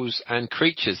vehicles and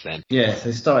creatures then? Yeah,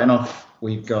 so starting off,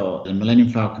 we've got the Millennium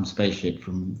Falcon spaceship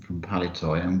from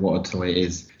Palitoy, and what a toy it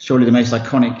is. Surely the most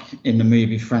iconic in the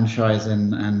movie franchise,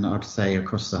 and I'd say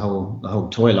across the whole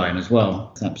toy line as well.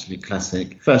 It's an absolute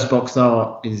classic. First box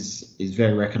art is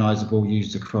very recognisable,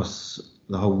 used across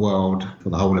the whole world for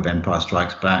the whole of Empire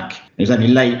Strikes Back. It was only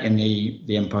late in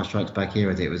the Empire Strikes Back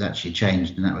era that it was actually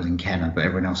changed, and that was in Kenner, but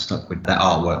everyone else stuck with that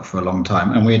artwork for a long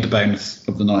time. And we had the bonus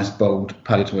of the nice bold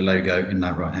Palitoy logo in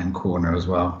that right-hand corner as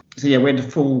well. So yeah, we had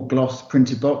the full gloss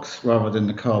printed box rather than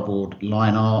the cardboard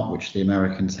line art, which the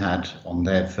Americans had on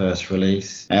their first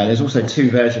release. There's also two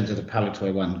versions of the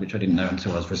Palitoy one, which I didn't know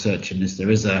until I was researching this.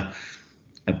 There is a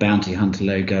bounty hunter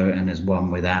logo, and there's one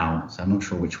without, so I'm not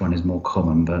sure which one is more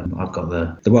common, but I've got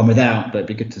the one without, but it'd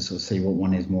be good to sort of see what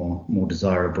one is more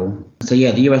desirable. So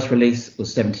yeah, the US release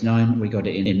was 79, we got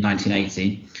it in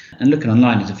 1980, and looking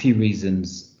online there's a few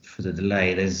reasons for the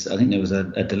delay. I think there was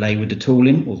a delay with the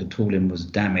tooling, or the tooling was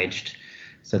damaged,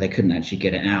 so they couldn't actually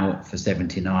get it out for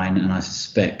 79, and I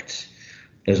suspect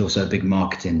there's also a big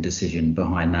marketing decision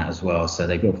behind that as well, so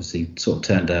they obviously sort of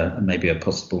turned maybe a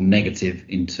possible negative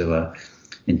into a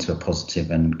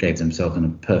positive, and gave themselves a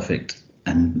perfect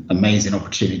and amazing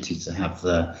opportunity to have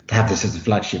this as a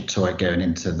flagship toy going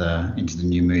into the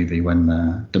new movie, when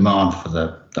the demand for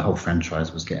the whole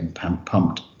franchise was getting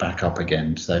pumped back up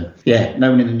again. So yeah,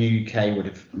 no one in the new UK would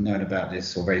have known about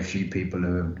this, or very few people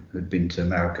who had been to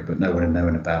America, but no one had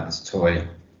known about this toy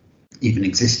even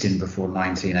existing before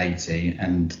 1980,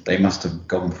 and they must have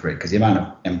gone for it, because the amount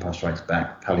of Empire Strikes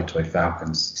Back Palitoy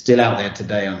Falcons still out there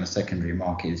today on the secondary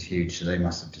market is huge, so they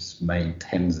must have just made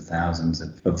tens of thousands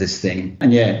of this thing.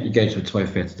 And yeah, you go to a toy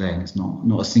fair today and it's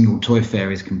not a single toy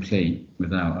fair is complete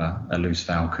without a loose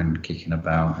Falcon kicking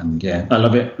about. And yeah, I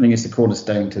love it. I think it's the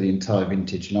cornerstone to the entire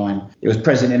vintage line. It was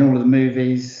present in all of the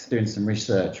movies. Doing some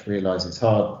research, realised it's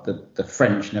hard that the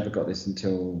French never got this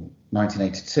until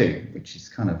 1982, which is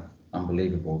kind of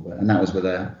unbelievable, and that was with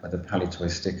a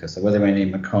Palitoy sticker. So whether any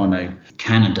Meccano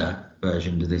Canada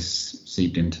version of this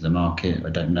seeped into the market, I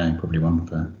don't know. Probably one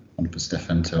for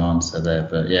Stefan to answer there.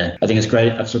 But yeah, I think it's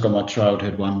great. I've still got my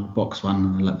childhood box one,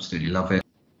 and I absolutely love it.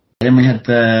 Then we had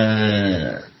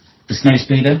the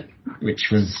Snowspeeder, which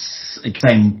was a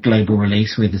same global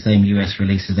release with the same US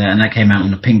release as that, and that came out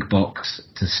in a pink box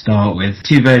to start with.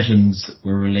 Two versions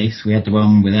were released. We had the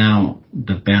one without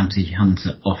the bounty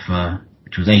hunter offer,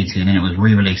 which was 80, and then it was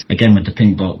re-released again with the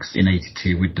pink box in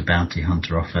 82 with the bounty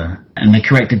hunter offer. And they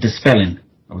corrected the spelling.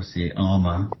 Obviously,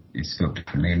 armour is spelled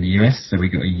differently in the US, so we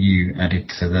got a U added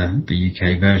to the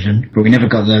UK version. But we never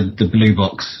got the blue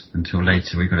box until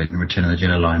later. We got it in Return of the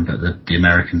Jedi line, but the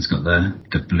Americans got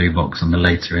the blue box on the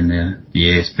later in the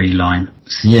ESB line.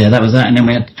 So yeah, that was that. And then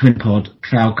we had the twin pod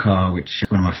Cloud Car, which is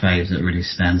one of my faves that really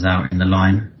stands out in the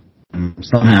line.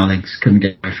 Somehow they just couldn't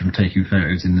get away from taking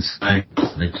photos in the snow.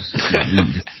 So they just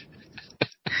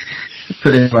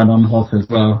put everyone on hot as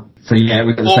well. So yeah,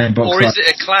 we got the same box. Or is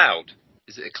it a cloud?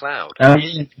 Is it a cloud? Oh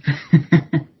yeah.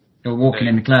 They're walking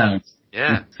in the clouds.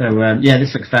 Yeah. So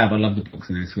this looks fab. I love the box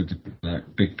of this with the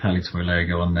big Palitoy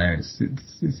logo on there. It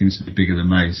seems to be bigger than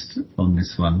most on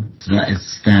this one. So that is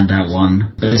a standout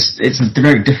one. But it's a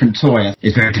very different toy.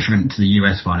 It's very different to the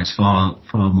US one. It's far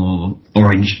more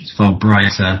orange. It's far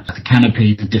brighter. The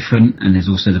canopy is different, and there's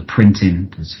also the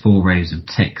printing. There's 4 rows of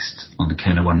text on the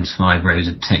Kenner one. There's 5 rows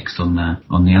of text on the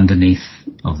underneath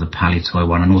of the Palitoy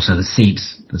one, and also the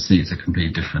seats. The seats are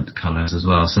completely different colours as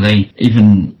well. So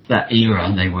even that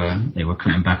era, they were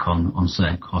cutting back on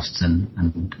certain costs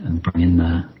and bringing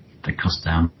the cost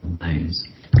down on those.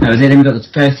 Then we got the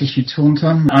first issue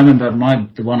Tauntaun. I remember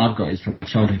the one I've got is from the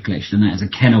childhood collection, and that is a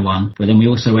Kenner one. But then we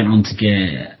also went on to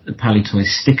get the Palitoy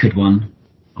stickered one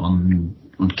on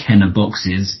Kenner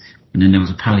boxes, and then there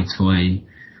was a Palitoy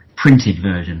printed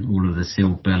version, all of the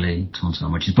sealed belly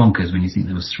Tauntaun, which is bonkers when you think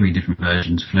there was 3 different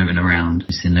versions floating around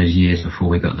just in those years before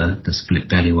we got the split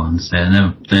belly ones. So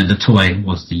the toy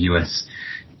was the US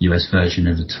version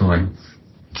of the toy.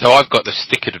 So I've got the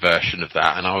stickered version of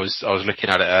that, and I was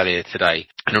looking at it earlier today,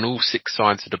 and on all 6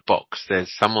 sides of the box,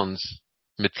 there's someone's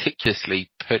meticulously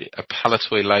put a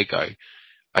Palitoy logo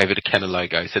over the Kenner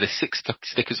logo. So there's 6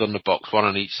 stickers on the box, 1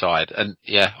 on each side, and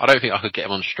yeah, I don't think I could get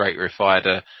them on straighter if I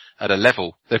had at a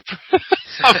level. that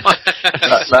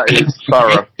is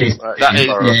thorough.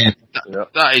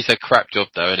 That is a crap job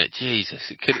though, isn't it?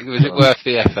 Jesus, was it worth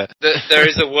the effort? There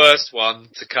is a worse one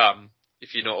to come.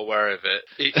 If you're not aware of it,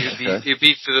 it'll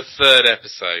be for the 3rd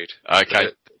episode.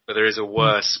 Okay. But there is a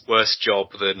worse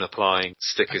job than applying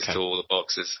stickers to all the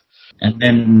boxes. And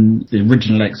then the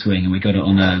original X-Wing, and we got it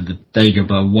on the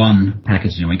Dagobah 1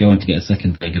 packaging. We go on to get a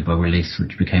second Dagobah release,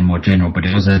 which became more general, but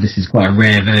this is quite a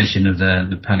rare version of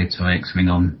the Palitoy X-Wing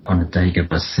on the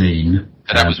Dagobah scene.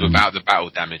 And that was without the battle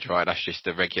damage, right? That's just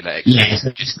the regular X-Wing. Yeah, so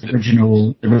just the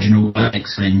original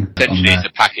X-Wing. Essentially, it's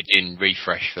a packaging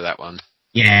refresh for that one.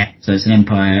 Yeah, so it's an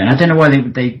Empire, and I don't know why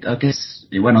they I guess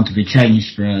it went on to be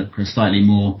changed for a slightly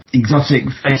more exotic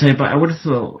photo, but I would have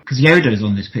thought, because Yoda is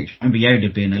on this picture, I remember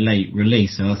Yoda being a late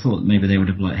release, so I thought maybe they would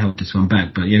have held this one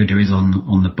back, but Yoda is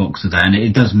on the box of that, and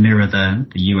it does mirror the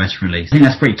US release. I think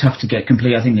that's pretty tough to get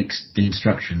complete. I think the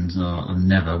instructions are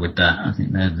never with that. I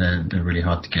think they're really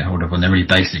hard to get hold of, and they're really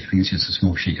basic. I think it's just a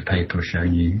small sheet of paper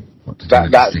showing you what to do.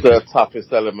 That's the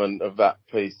toughest element of that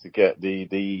piece, to get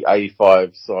the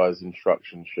A5 size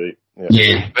instruction sheet.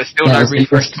 Yeah. But still no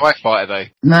refresh TIE fighter though.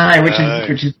 No,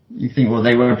 which is you think, well,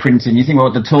 they were printing, you think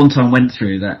what the Tauntaun went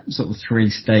through, that sort of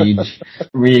 3-stage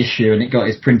reissue, and it got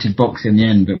its printed box in the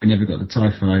end, but we never got the TIE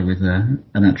fighter with an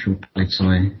actual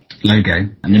Palitoy logo.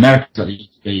 And the Americans got the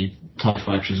TIE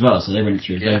fighter as well, so they went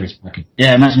through various package.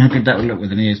 Yeah, imagine how good that would look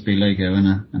with an ESB logo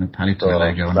and a Palitoy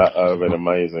logo on it. That would have been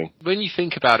amazing. When you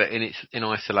think about it in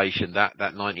isolation, that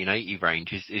 1980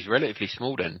 range is relatively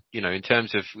small then. You know, in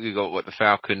terms of, we've got the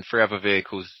Falcon, 3 other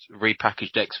vehicles,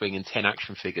 repackaged X-Wing and 10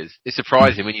 action figures. It's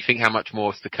surprising when you think how much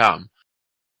more is to come.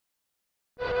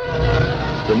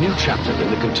 The new chapter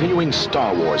in the continuing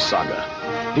Star Wars saga.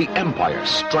 The Empire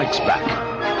Strikes Back.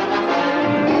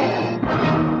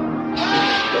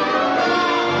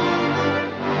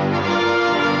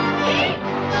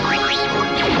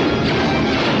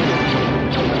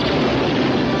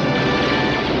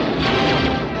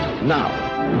 Now,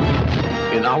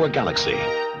 in our galaxy,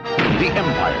 the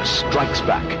Empire Strikes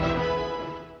Back.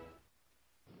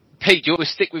 Pete, we'll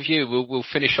stick with you. We'll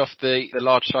finish off the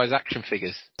large size action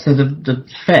figures. So the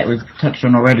Fett we've touched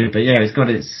on already, but yeah, it got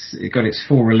its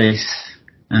full release,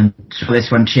 and for this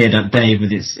one cheered up Dave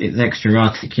with its extra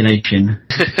articulation.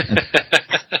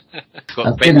 It's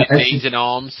got bended knees and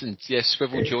arms and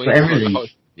swivel joints. Everything.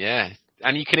 Yeah.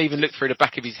 And you can even look through the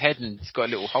back of his head, and it's got a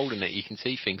little hole in it. You can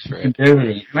see things through it.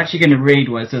 I'm actually going to read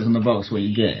what it says on the box, what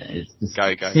you get. It's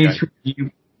the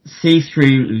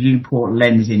see-through viewport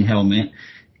lens in helmet,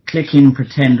 click-in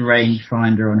pretend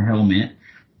rangefinder on helmet,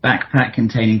 backpack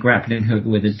containing grappling hook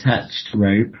with attached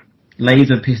rope,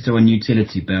 laser pistol and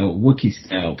utility belt, Wookiee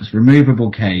scalps,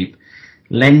 removable cape,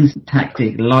 lens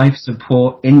tactic life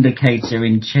support indicator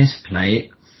in chest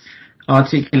plate,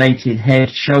 articulated head,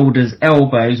 shoulders,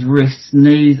 elbows, wrists,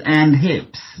 knees, and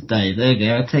hips. Dave, there you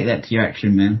go. I'll take that to your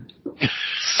action, man.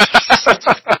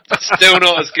 Still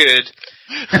not as good.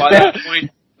 By that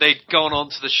point, they'd gone on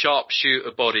to the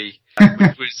sharpshooter body,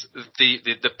 which was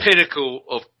the pinnacle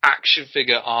of action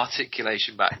figure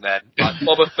articulation back then. Like,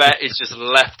 Boba Fett is just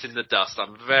left in the dust.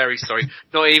 I'm very sorry.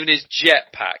 Not even his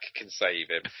jetpack can save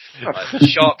him. Like,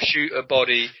 sharpshooter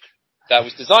body, that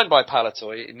was designed by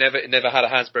Palitoy. It never had a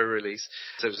Hasbro release,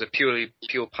 so it was a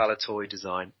pure Palitoy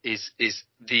design. Is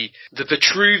the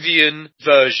Vitruvian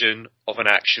version of an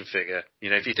action figure.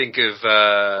 You know, if you think of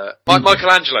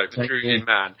Michelangelo, Vitruvian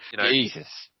Man. You know, Jesus.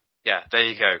 Yeah, there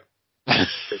you go.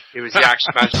 It was the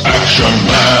Action Man. Action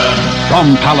Man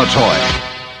from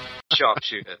Palitoy.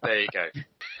 Sharpshooter. There you go.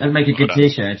 That'd make a good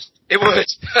T-shirt. It would.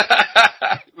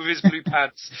 With his blue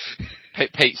pants.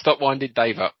 Pete, stop winding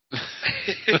Dave up.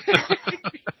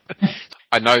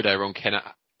 I know they're on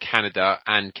Canada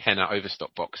and Kenner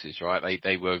Overstock boxes, right?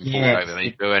 They were Yeah. over.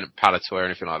 They weren't Palitoy or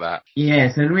anything like that. Yeah,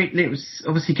 so it was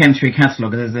obviously came through a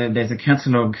catalogue. There's a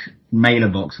catalogue mailer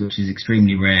box which is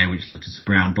extremely rare, which is just a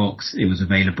brown box. It was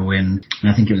available in,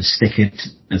 and I think it was stickered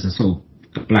as a sort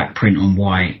of black print on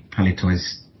white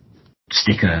Palitoy's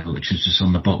sticker, which was just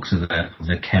on the box of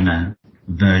the Kenner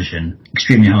version.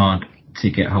 Extremely hard to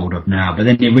get hold of now, but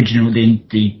then the original,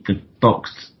 the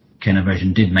boxed Kenner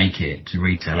version did make it to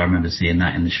retail. I remember seeing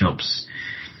that in the shops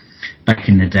back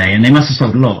in the day, and they must have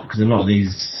sold a lot, because a lot of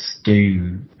these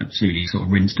do absolutely sort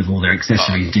of rinsed of all their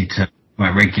accessories due to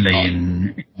quite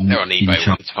regularly they're on eBay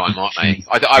all the time, aren't they?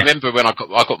 I remember when I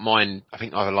got mine, I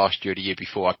think either last year or the year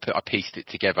before, I pieced it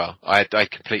together. I had a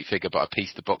complete figure, but I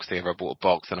pieced the box together. I bought a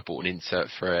box and I bought an insert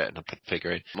for it and I put the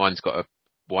figure in. Mine's got a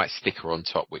white sticker on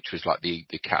top, which was like the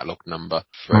catalogue number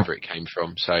for wherever it came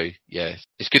from. So yeah,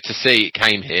 it's good to see it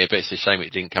came here, but it's a shame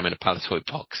it didn't come in a Palitoy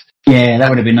box. Yeah, that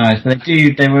would have been nice. But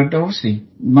they were obviously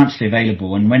muchly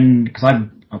available, and because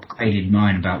I upgraded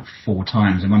mine about 4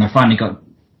 times, and when I finally got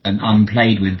an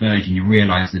unplayed with version, you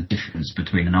realise the difference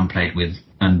between an unplayed with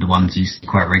and the ones you see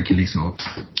quite regularly sort of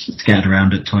scattered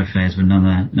around at toy fairs with none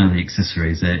of the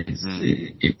accessories.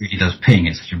 It really does ping.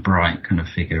 It's such a bright kind of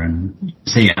figure, and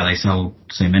see how they sold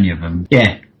so many of them.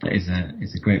 Yeah, that is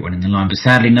a great one in the line. But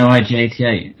sadly, no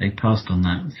IG-88. They passed on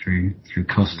that through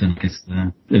cost and I guess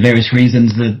the various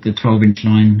reasons the 12-inch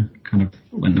line kind of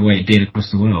went the way it did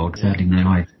across the world. Sadly, no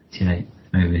IG-88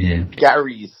 over here.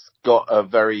 Gary's got a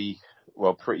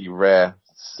pretty rare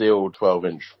sealed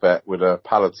 12-inch Fett with a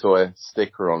Palitoy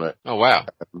sticker on it. Oh, wow.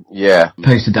 Yeah.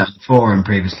 Posted that forum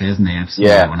previously, hasn't he? I've seen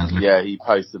that when I was looking. Yeah, he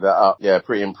posted that up. Yeah,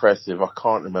 pretty impressive. I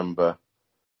can't remember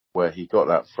where he got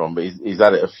that from, but he's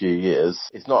had it a few years.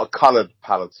 It's not a coloured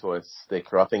Palitoy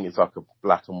sticker. I think it's like a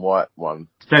black and white one.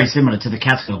 It's very similar to the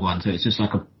catalogue one, so it's just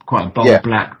like quite a bold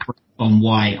black on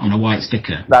a white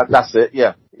sticker. That's it,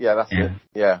 yeah. Yeah, that's it.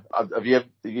 Yeah. Have you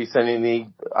seen any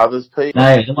others, Pete?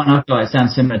 No, the one I've got, it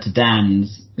sounds similar to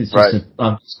Dan's. It's just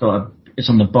it's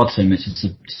on the bottom, it's just a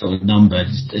sort of number.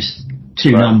 It's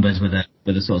 2 numbers with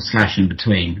a sort of slash in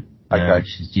between.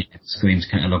 Which is, screams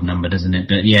catalogue number, doesn't it?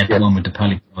 But the one with the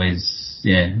Palitoy is,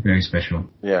 very special.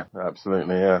 Yeah,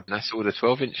 absolutely, yeah. And that's all the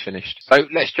 12-inch finished. So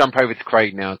let's jump over to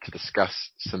Craig now to discuss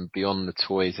some Beyond the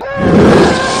Toys.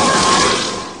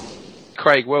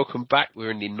 Craig, welcome back.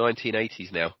 We're in the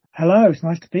 1980s now. Hello, it's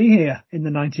nice to be here in the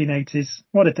 1980s.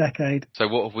 What a decade. So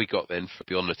what have we got then for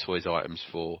Beyond the Toys items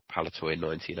for Palitoy in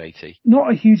 1980?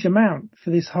 Not a huge amount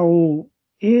for this whole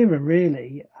era,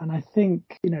 really. And I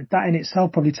think, that in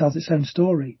itself probably tells its own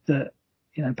story, that,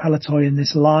 Palitoy in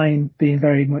this line being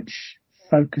very much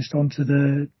focused onto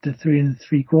the 3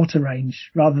 3/4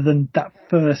 range, rather than that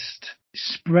first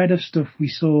spread of stuff we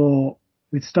saw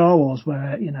with Star Wars,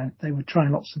 where, they were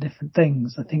trying lots of different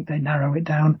things. I think they narrow it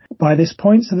down by this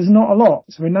point, so there's not a lot.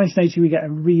 So in 1980, we get a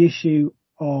reissue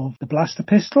of the blaster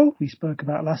pistol we spoke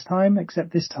about last time,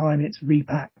 except this time it's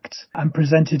repacked and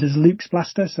presented as Luke's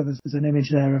blaster. So there's an image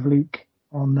there of Luke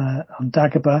on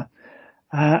Dagobah.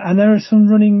 And there are some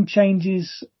running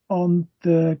changes on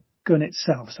the gun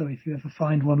itself. So if you ever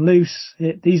find one loose,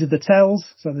 these are the tells.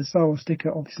 So the Star Wars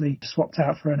sticker obviously swapped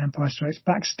out for an Empire Strikes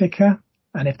Back sticker.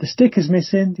 And if the sticker's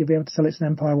missing, you'll be able to tell it's an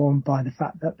Empire one by the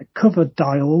fact that the cover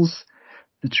dials,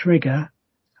 the trigger,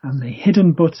 and the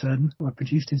hidden button were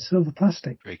produced in silver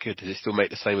plastic. Very good. Does it still make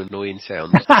the same annoying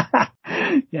sounds?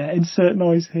 Yeah, insert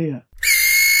noise here.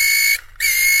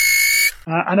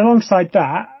 And alongside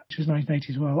that, which was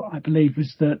 1980 as well, I believe,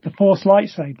 was the Force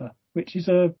lightsaber, which is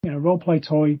a role-play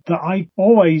toy that I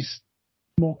always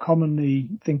more commonly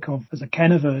think of as a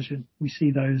Kenner version. We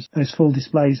see those full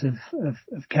displays of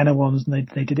Kenner ones, and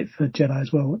they did it for Jedi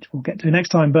as well, which we'll get to next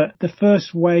time. But the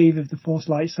first wave of the Force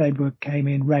lightsaber came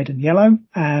in red and yellow,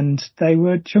 and they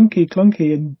were chunky,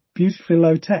 clunky, and beautifully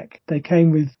low tech. They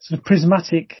came with sort of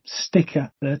prismatic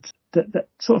sticker that that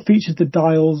sort of featured the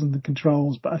dials and the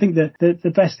controls. But I think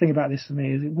the best thing about this for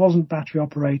me is it wasn't battery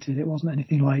operated. It wasn't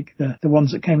anything like the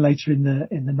ones that came later in the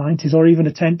 90s, or even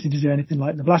attempted to do anything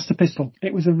like the blaster pistol.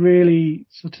 It was a really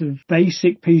sort of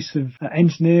basic piece of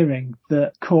engineering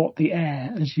that caught the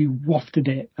air as you wafted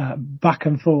it back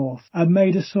and forth, and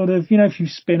made a sort of, if you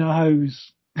spin a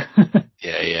hose.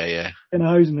 Yeah. Spin a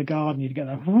hose in the garden, you'd get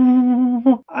that.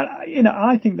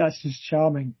 I think that's just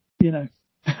charming. Did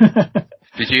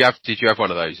you have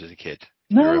one of those as a kid?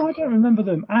 No, I don't remember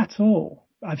them at all.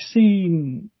 I've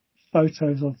seen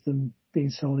photos of them being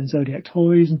sold in Zodiac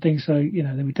Toys and things, so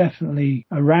they were definitely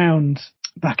around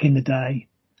back in the day.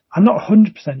 I'm not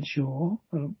 100% sure.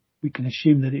 We can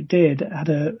assume that it did. It had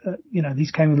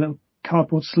these came with a little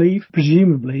cardboard sleeve.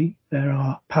 Presumably there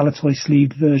are Palitoy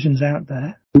sleeved versions out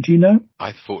there. Would you know?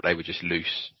 I thought they were just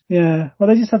loose. Yeah, well,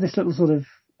 they just had this little sort of,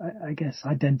 I guess,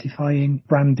 identifying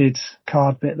branded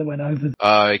card bit that went over.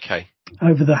 Okay.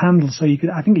 Over the handle, so you could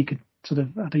sort of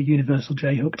had a universal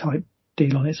J-hook type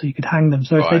deal on it, so you could hang them.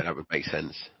 So right, that would make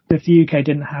sense. If the UK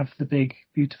didn't have the big,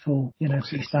 beautiful,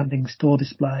 freestanding store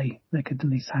display, they could at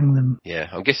least hang them. Yeah,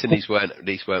 I'm guessing these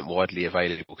weren't widely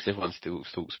available, because everyone still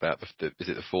talks about is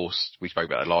it the Force? We spoke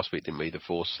about it last week, didn't we? The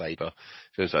Force Saber.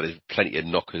 Feels like there's plenty of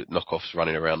knockoffs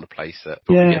running around the place that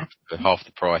probably get for half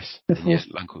the price in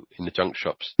the junk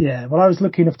shops. Yeah, well, I was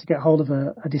lucky enough to get hold of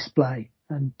a display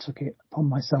and took it upon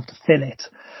myself to fill it,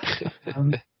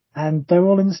 and they were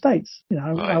all in the States.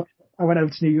 Right. I went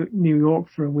over to New York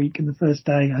for a week, and the first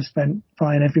day I spent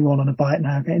buying everyone on a bite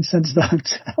now, getting sent to the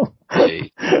hotel.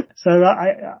 Hey. So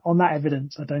on that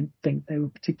evidence, I don't think they were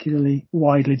particularly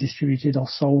widely distributed or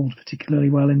sold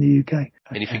particularly well in the UK.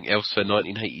 Anything else for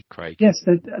 1980, Craig? Yes,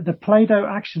 the Play-Doh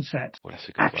action set. Well, that's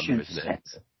a good one, isn't it?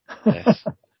 Yes.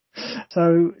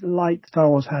 So, like Star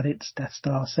Wars had its Death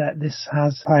Star set, this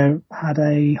has had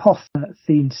a Hoth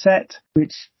themed set, which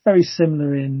is very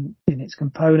similar in its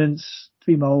components.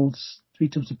 3 molds, 3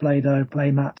 tubs of Play-Doh,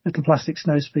 playmat, little plastic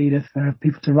snowspeeder for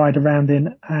people to ride around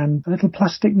in, and a little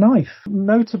plastic knife.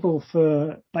 Notable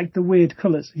for like the weird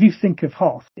colours. If you think of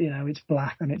Hoth, it's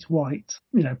black and it's white.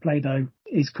 Play-Doh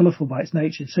is colourful by its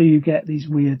nature, so you get these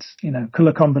weird,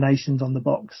 colour combinations on the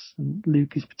box. And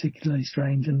Luke is particularly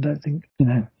strange, and don't think,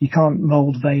 you can't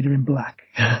mould Vader in black.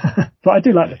 But I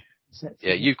do like the set.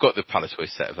 Yeah, you've got the Palitoy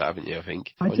set of that, haven't you? I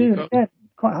think I do. Yeah,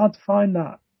 quite hard to find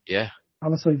that. Yeah.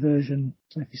 Palitoy version.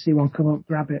 So if you see one come up,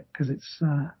 grab it, because it's.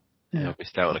 I've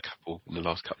missed out on a couple in the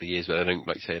last couple of years, but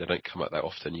they don't come up that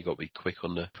often. You've got to be quick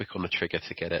on the trigger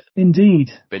to get it. Indeed.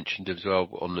 Mentioned as well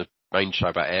on the main show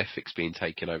about Airfix being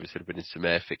taken over, so there have been some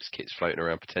Airfix kits floating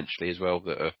around potentially as well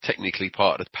that are technically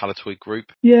part of the Palitoy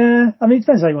group. Yeah, I mean, it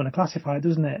depends how you want to classify it,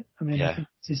 doesn't it? I mean, yeah. I think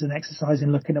this is an exercise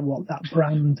in looking at what that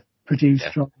brand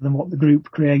produced rather than what the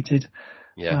group created.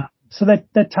 Yeah. So they're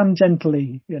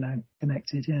tangentially,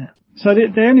 connected, yeah. So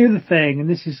the only other thing, and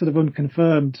this is sort of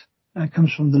unconfirmed,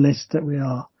 comes from the list that we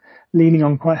are leaning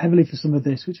on quite heavily for some of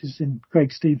this, which is in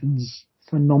Craig Stevens'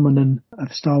 phenomenon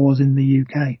of Star Wars in the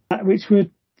UK, which were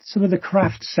some of the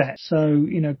craft sets. So,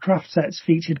 craft sets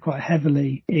featured quite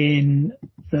heavily in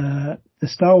the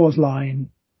Star Wars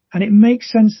line. And it makes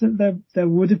sense that there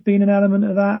would have been an element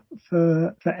of that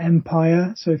for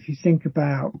Empire. So if you think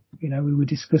about, we were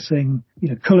discussing,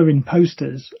 colouring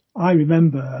posters. I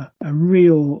remember a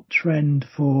real trend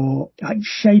for like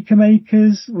shaker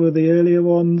makers were the earlier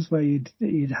ones where you'd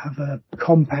have a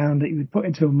compound that you would put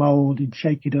into a mould, you'd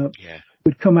shake it up. Yeah. It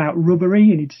would come out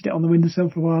rubbery and you'd sit it on the windowsill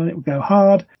for a while and it would go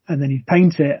hard and then you'd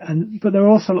paint it. But there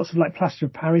were also lots of like plaster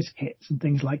of Paris kits and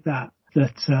things like that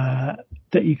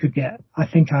you could get. I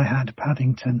think I had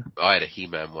Paddington. I had a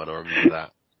He-Man one. I remember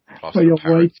that. Well, you're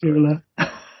way cooler.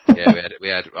 Yeah, we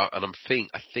had, and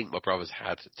I think my brothers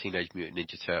had Teenage Mutant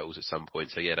Ninja Turtles at some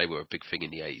point. So yeah, they were a big thing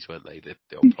in the 80s, weren't they? The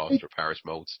old plaster of Paris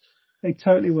molds. They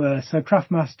totally were. So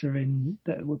Craftmaster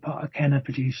that were part of Kenner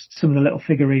produced some of the little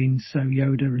figurines. So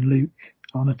Yoda and Luke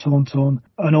on a Tauntaun,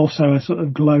 and also a sort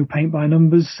of glow paint by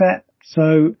numbers set.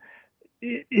 So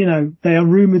they are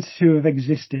rumoured to have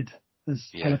existed as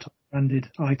Palitoy branded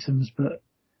items, but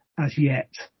as yet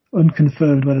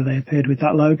unconfirmed whether they appeared with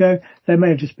that logo. They may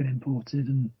have just been imported.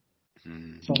 And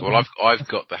well, I've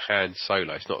got the Han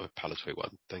Solo. It's not a Palitoy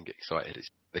one. Don't get excited.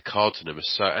 The cards in them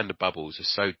and the bubbles are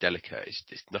so delicate.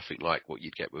 It's nothing like what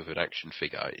you'd get with an action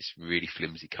figure. It's really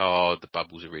flimsy card. The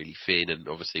bubbles are really thin, and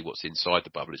obviously what's inside the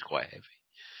bubble is quite heavy.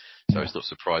 So it's not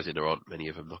surprising there aren't many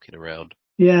of them knocking around.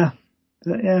 Yeah,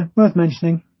 worth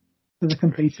mentioning for the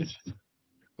completers.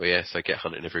 Well, yeah, so get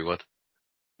hunting, everyone.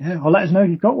 Yeah, or let us know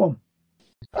if you've got one.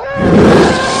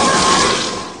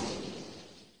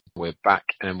 We're back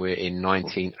and we're in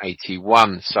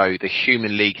 1981. So the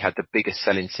Human League had the biggest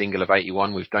selling single of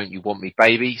 81 with Don't You Want Me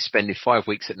Baby, spending 5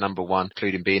 weeks at number 1,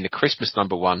 including being the Christmas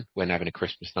number 1 when having a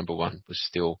Christmas number 1 was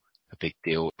still a big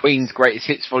deal. Queen's Greatest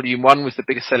Hits Volume 1 was the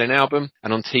biggest selling album,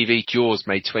 and on TV, Jaws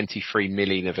made 23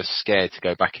 million of us scared to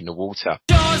go back in the water.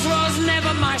 Jaws was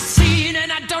never my scene,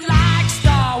 and I don't like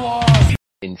Star Wars.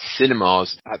 In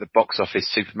cinemas, at the box office,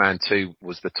 Superman 2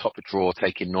 was the top draw,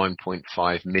 taking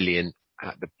 9.5 million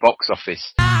at the box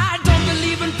office. I don't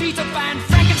believe in Peter Pan,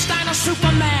 Frankenstein or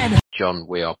Superman. John,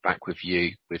 we are back with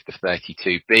you with the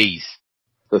 32 Bs.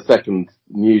 The second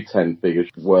new 10 figures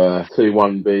were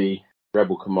 2-1B,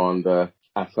 Rebel Commander,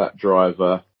 Assat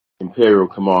Driver, Imperial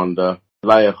Commander,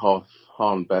 Leia Hoth,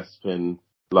 Han Bespin,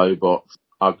 Lobot,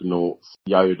 Ugnaughts,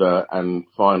 Yoda, and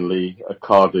finally a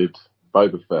carded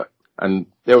Boba Fett. And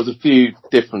there was a few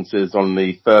differences on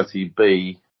the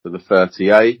 30B to the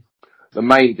 30A. The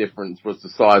main difference was the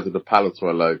size of the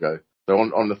Palitoy logo. So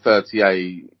on the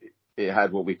 30A, it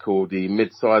had what we call the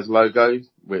mid-size logo,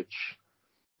 which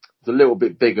is a little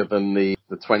bit bigger than the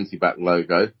 20-back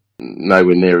logo.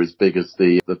 Nowhere near as big as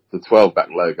the 12-back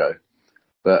logo.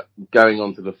 But going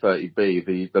on to the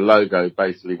 30B, the logo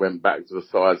basically went back to the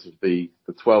size of the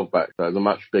 12-back, so it's a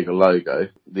much bigger logo.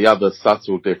 The other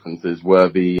subtle differences were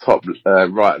the top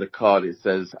right of the card, it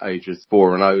says ages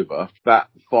 4 and over. That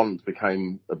font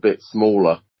became a bit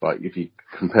smaller. Like if you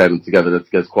compare them together,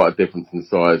 there's quite a difference in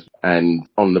size. And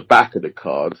on the back of the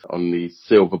card, on the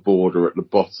silver border at the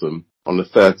bottom, on the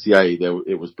 30A,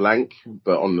 it was blank,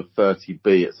 but on the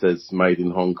 30B, it says made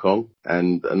in Hong Kong.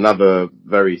 And another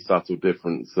very subtle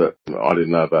difference that I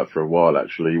didn't know about for a while,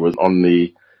 actually, was on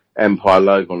the Empire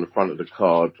logo on the front of the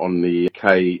card, on the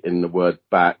K in the word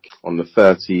back. On the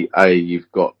 30A,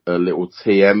 you've got a little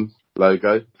TM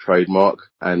logo, trademark.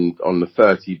 And on the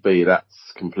 30B,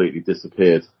 that's completely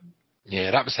disappeared. Yeah,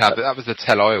 that was the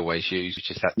tell I always use, which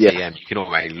is that TM. You can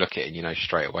already look at it and you know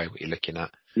straight away what you're looking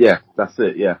at. Yeah, that's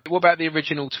it, yeah. What about the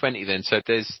original 20 then? So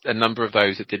there's a number of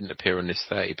those that didn't appear on this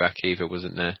 30 back either,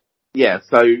 wasn't there? Yeah,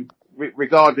 so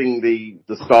regarding the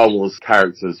Star Wars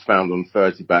characters found on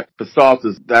 30 back, for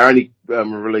starters, they're only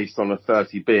released on a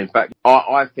 30B. In fact,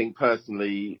 I think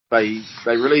personally, they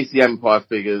released the Empire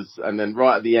figures and then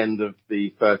right at the end of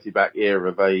the 30 back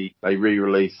era, they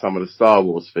re-released some of the Star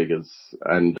Wars figures.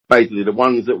 And basically the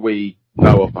ones that we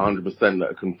know of 100% that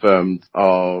are confirmed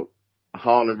are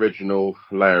Han original,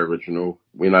 Leia original.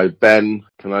 We know Ben,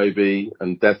 Kenobi,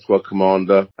 and Death Squad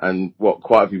Commander. And what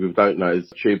quite a few people don't know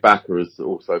is Chewbacca has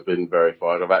also been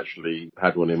verified. I've actually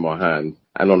had one in my hand.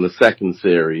 And on the second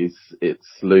series, it's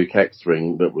Luke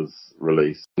X-Wing that was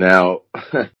released. Now,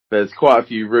 there's quite a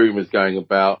few rumours going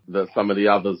about that some of the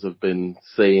others have been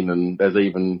seen, and there's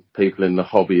even people in the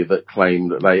hobby that claim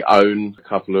that they own a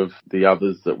couple of the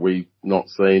others that we've not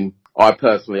seen. I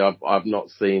personally, I've not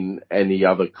seen any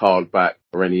other card back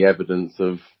or any evidence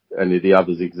of any of the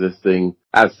others existing.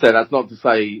 As said, that's not to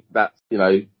say that,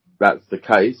 that's the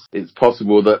case. It's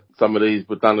possible that some of these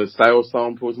were done as sales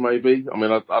samples, maybe. I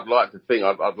mean, I'd like to think,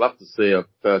 I'd love to see a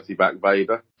 30-back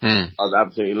Vader. I'd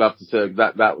absolutely love to see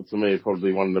that. That to me is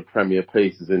probably one of the premier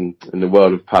pieces in the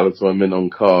world of Palitoy mint on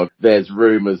card. There's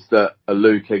rumours that a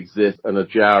Luke exists and a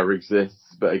Jawa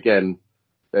exists, but again,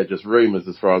 they're just rumours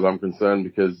as far as I'm concerned,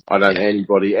 because I don't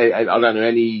know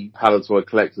any Palitoy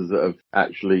collectors that have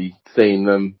actually seen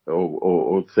them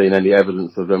or seen any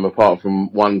evidence of them, apart from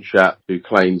one chap who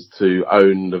claims to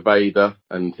own the Vader,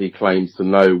 and he claims to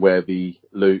know where the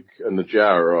Luke and the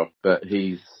Jawa are, but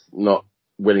he's not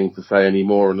willing to say any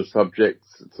more on the subject,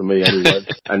 to me anyway.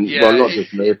 And well, not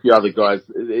just me, a few other guys.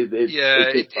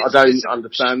 I don't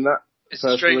understand that. It's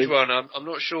a strange one. I'm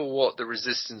not sure what the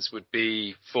resistance would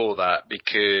be for that,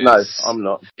 because no, I'm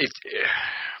not.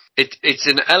 It's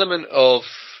an element of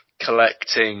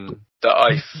collecting that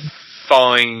I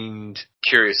find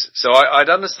curious. So I'd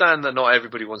understand that not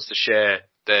everybody wants to share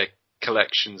their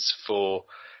collections for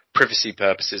privacy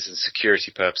purposes and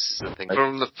security purposes and things.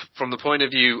 From the point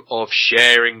of view of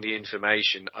sharing the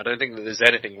information, I don't think that there's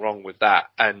anything wrong with that.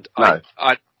 And no.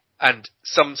 And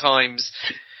sometimes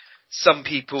some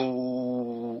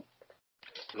people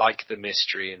like the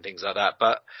mystery and things like that,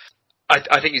 but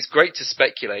I think it's great to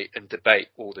speculate and debate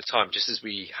all the time, just as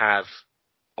we have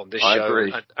on this show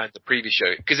and the previous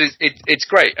show, because it's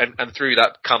great, and through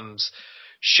that comes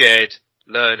shared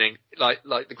learning, like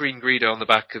the green greedo on the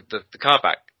back of the car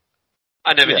back.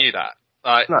 I never knew that.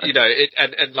 No.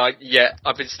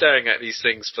 I've been staring at these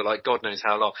things for God knows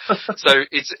how long. So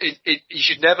you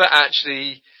should never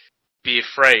actually be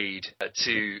afraid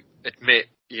to admit,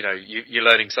 you're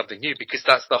learning something new, because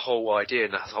that's the whole idea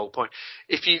and that's the whole point.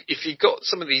 If you got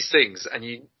some of these things, and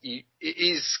it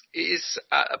is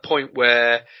at a point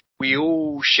where we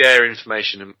all share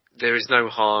information, and there is no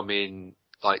harm in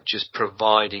like just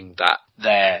providing that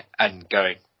there and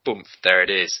going, boom, there it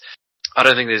is. I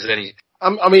don't think there's any.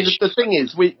 I mean, the thing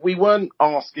is, we weren't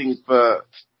asking for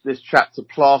this chap to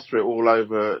plaster it all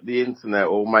over the internet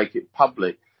or make it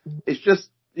public. It's just,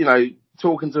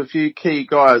 talking to a few key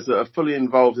guys that are fully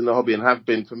involved in the hobby and have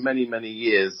been for many, many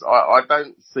years. I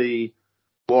don't see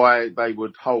why they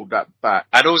would hold that back.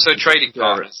 And also trading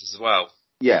partners as well.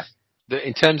 Yeah.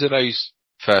 In terms of those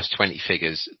first 20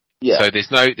 figures, yeah. So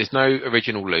there's no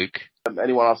original Luke.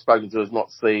 Anyone I've spoken to has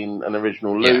not seen an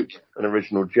original Luke, an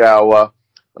original Jawa,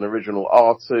 an original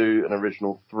R2, an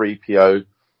original 3PO.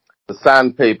 The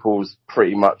Sand People's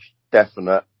pretty much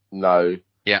definite no.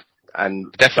 Yeah.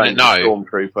 And definite no.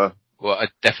 Stormtrooper. Well, a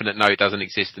definite no, it doesn't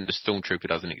exist, and the Stormtrooper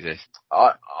doesn't exist.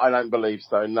 I don't believe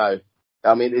so, no.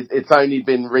 I mean, it's only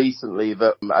been recently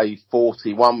that a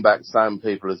 41-back Sand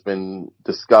People has been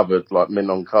discovered, like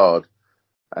mint on card.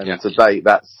 And to date,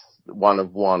 that's one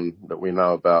of one that we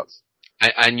know about.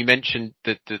 And you mentioned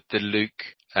the Luke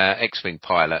X-Wing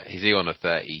pilot. Is he on a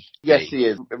 30? Yes, he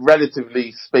is.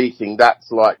 Relatively speaking,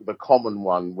 that's like the common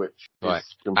one, which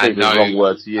is completely the wrong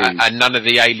word to use. And none of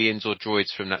the aliens or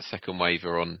droids from that second wave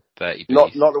are on 30.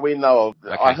 Not that we know of.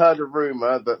 Okay. I heard a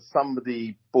rumour that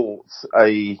somebody bought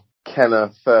a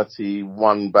Kenner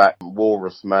 31-back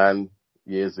Walrus Man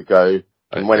years ago.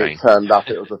 And when it turned up,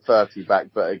 it was a 30-back.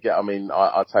 But again, I mean,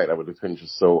 I take that with a pinch of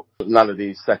salt. None of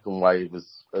these second wave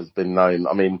has been known.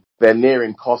 I mean, they're near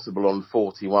impossible on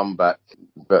 41-back,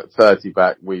 but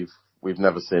 30-back, we've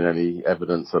never seen any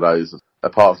evidence of those,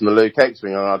 apart from the Luke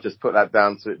X-Wing. And I'll just put that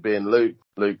down to it being Luke.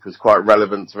 Luke was quite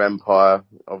relevant to Empire,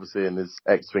 obviously in his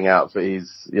X-Wing outfit.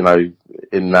 He's,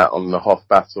 in that on the Hoth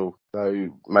battle. So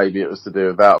maybe it was to do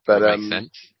with that. But, that makes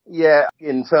sense. Yeah,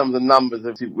 in terms of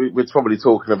numbers, we're probably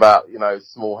talking about,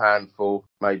 small handful,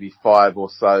 maybe 5 or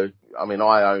so. I mean,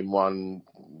 I own one,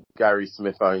 Gary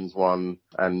Smith owns one,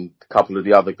 and a couple of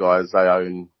the other guys, they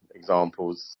own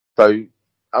examples. So,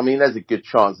 I mean, there's a good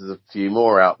chance there's a few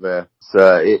more out there.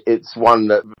 So it's one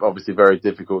that obviously very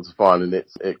difficult to find, and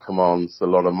it commands a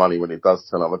lot of money when it does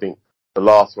turn up. I think the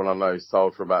last one I know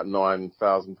sold for about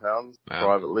 £9,000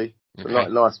 privately. Okay.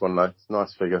 But nice one though, it's a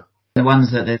nice figure. The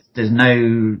ones that there's no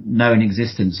known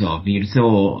existence of, you'd have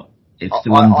thought it's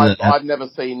the ones that... I've never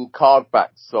seen card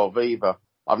backs of either.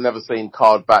 I've never seen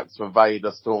card backs for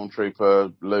Vader,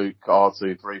 Stormtrooper, Luke,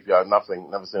 R2, 3PO, nothing.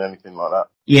 Never seen anything like that.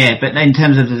 Yeah, but in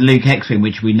terms of the Luke X-Wing,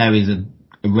 which we know is a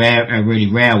really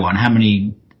rare one, how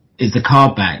many is the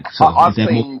card back? I've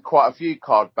seen quite a few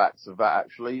card backs of that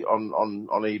actually on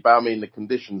eBay. I mean, the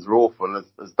conditions are awful, and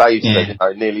as Dave said,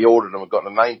 nearly all of them have got the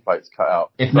nameplates cut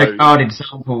out. If no card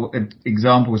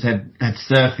examples had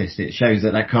surfaced, it shows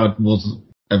that card was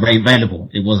available.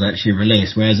 It was actually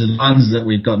released, whereas the ones that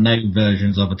we've got no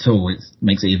versions of at all, it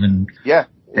makes it even... Yeah.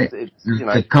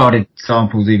 The carded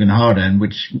samples even harder, and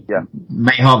which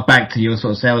may hark back to your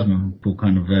sort of salesman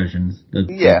kind of versions.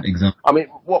 I mean,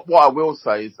 what I will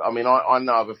say is, I mean, I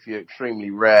know of a few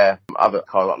extremely rare other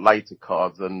cards, like later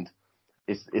cards, and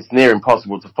it's near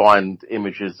impossible to find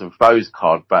images of those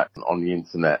card backs on the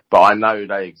internet. But I know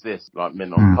they exist, like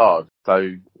mint on card. So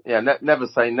yeah, never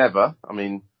say never. I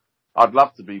mean, I'd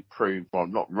love to be proved, well,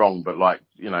 not wrong, but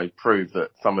prove that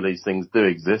some of these things do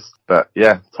exist. But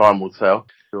yeah, time will tell.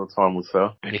 Sure, time will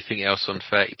tell. Anything else on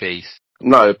 30Bs?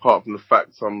 No, apart from the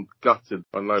fact I'm gutted.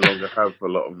 I no longer have a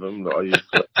lot of them that I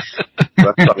used to.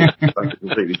 That's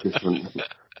completely different.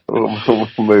 We'll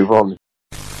move on.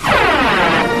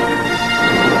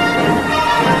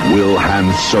 Will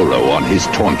Han Solo on his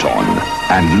Tauntaun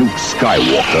and Luke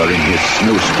Skywalker in his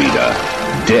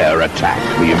Snowspeeder dare attack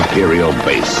the Imperial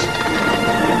base?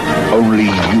 Only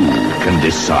you can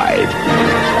decide.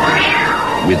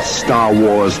 With Star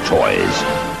Wars toys.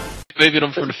 Moving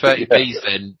on from the 30Bs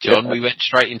then, John, we went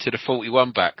straight into the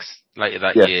 41 backs later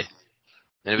that year.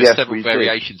 And there were several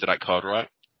variations of that card, right?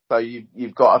 So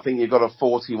you've got a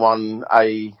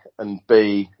 41A and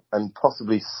B and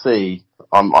possibly C.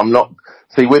 I'm not,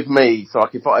 see with me, so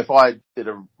like if I did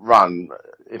a run,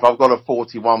 if I've got a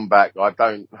 41 back, I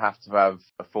don't have to have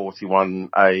a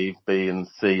 41A, B and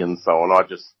C and so on.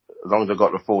 As long as I've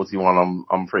got the 41,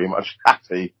 I'm pretty much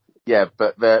happy. Yeah,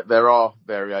 but there are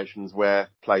variations where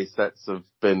play sets have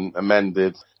been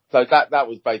amended. So that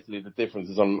was basically the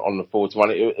differences on the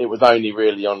 41. It was only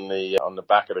really on the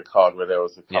back of the card where there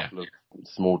was a couple of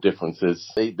small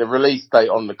differences. The release date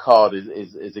on the card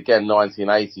is again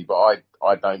 1980, but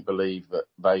I don't believe that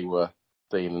they were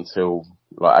seen until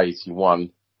like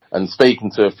 81. And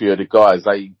speaking to a few of the guys,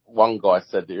 one guy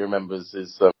said that he remembers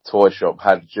his toy shop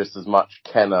had just as much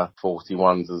Kenner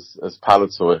 41s as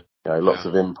Palitoy. You know, lots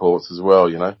of imports as well,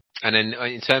 you know. And then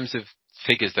in terms of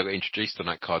figures that were introduced on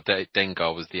that card,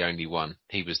 Dengar was the only one.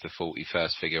 He was the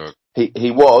 41st figure.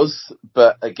 He was,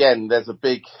 but again, there's a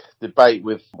big debate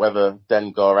with whether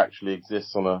Dengar actually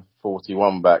exists on a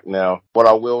 41 back now. What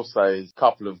I will say is a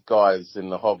couple of guys in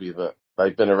the hobby that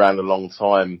they've been around a long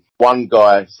time. One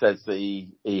guy says that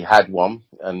he had one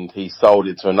and he sold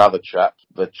it to another chap.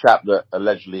 The chap that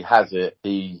allegedly has it,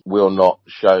 he will not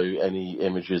show any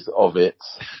images of it.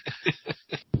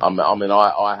 I mean,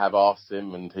 I have asked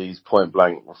him and he's point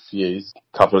blank refused.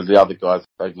 A couple of the other guys,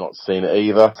 they've not seen it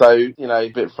either. So, you know,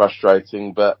 a bit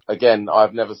frustrating, but again,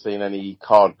 I've never seen any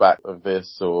card back of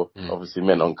this or obviously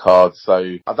mint on cards. So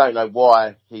I don't know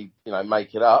why he, you know,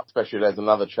 make it up, especially if there's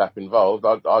another chap involved.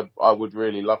 I would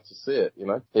really love to see it, you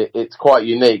know. It's quite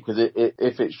unique because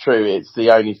if it's true, it's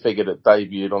the only figure that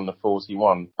debuted on the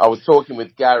 41. I was talking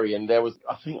with Gary and there was,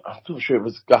 I'm not sure it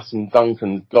was Gus and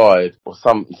Duncan's guide or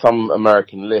some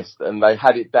American list, and they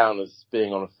had it down as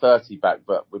being on a 30 back,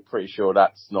 but we're pretty sure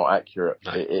that's not accurate.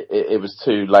 No. It was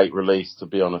too late release to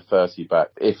be on a 30 back.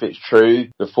 If it's true,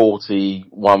 the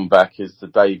 41 back is the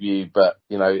debut, but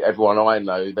you know, everyone I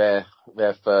know, their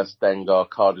first Dengar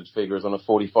carded figure is on a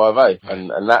 45A,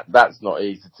 and that's not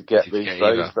easy to get these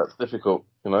days. That's difficult,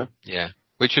 you know. Yeah,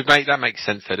 which would makes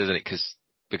sense, though, doesn't it? Because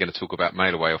we're going to talk about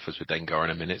mail away offers with Dengar in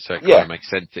a minute, so it kind of makes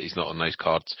sense that he's not on those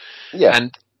cards. Yeah.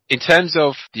 And in terms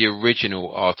of the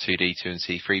original R2-D2 and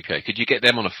C-3PO, could you get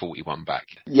them on a 41 back?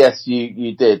 Yes,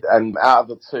 you did. And out of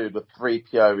the two, the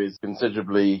 3PO is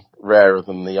considerably rarer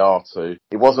than the R2.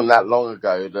 It wasn't that long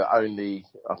ago that only,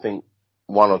 I think,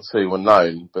 one or two were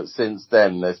known, but since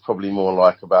then there's probably more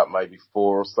like about maybe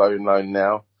 4 or so known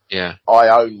now. Yeah. I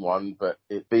own one, but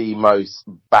it's the most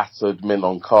battered mint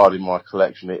on card in my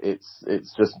collection.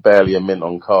 It's just barely a mint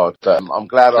on card. But I'm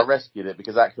glad I rescued it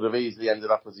because that could have easily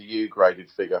ended up as a U-graded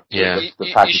figure. Yeah.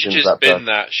 You should just bin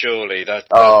that, surely. That's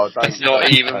not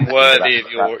even worthy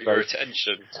of your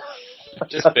attention.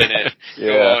 Just bin it.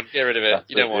 Go on, get rid of it.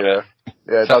 You don't want it.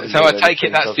 Yeah, so I take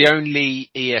it that's the only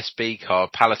ESB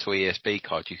card, Palitoy ESB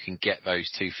card, you can get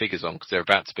those two figures on because they're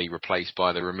about to be replaced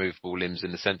by the removable limbs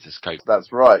in the census code.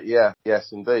 That's right, yeah.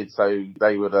 Yes, indeed. So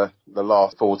they were the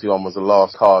last 41 was the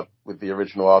last card with the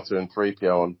original R2 and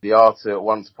 3PO on. The R2 at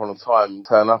once upon a time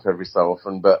turn up every so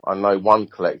often, but I know one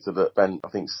collector that spent, I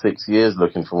think, 6 years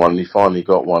looking for one. He finally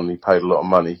got one. He paid a lot of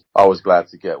money. I was glad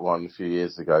to get one a few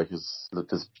years ago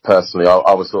because personally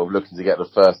I was sort of looking to get the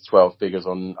first 12 figures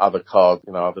on other cards,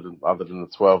 you know, other than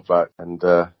the 12 back. And,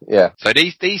 yeah. So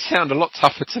these sound a lot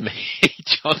tougher to me,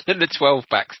 John, than the 12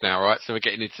 backs now, right? So we're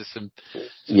getting into some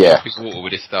water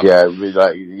with this stuff. Yeah,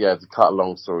 to cut a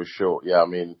long story short, I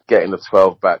mean, getting the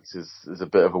 12 backs is a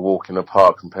bit of a walk in the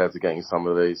park compared to getting some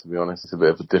of these, to be honest. It's a bit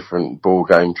of a different ball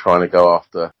game trying to go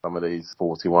after some of these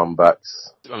 41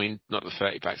 backs. I mean, not the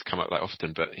 30 backs come up that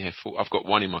often, but yeah, I've got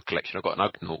one in my collection. I've got an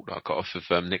Ugnaught that I got off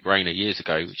of Nick Rayner years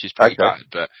ago, which is pretty bad,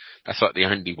 but that's like the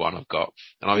only one I've got.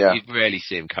 And you rarely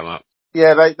see them come up.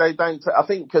 Yeah, they don't, I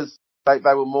think because they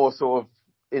were more sort of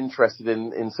interested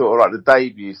in sort of like the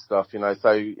debut stuff, you know,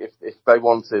 so if they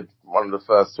wanted one of the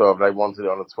first 12, they wanted it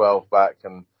on a 12 back,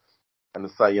 and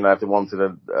say, you know, if they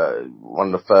wanted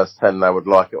one of the first 10, they would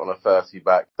like it on a 30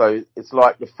 back. So it's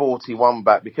like the 41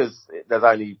 back, because there's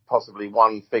only possibly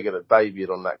one figure that debuted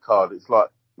on that card. It's like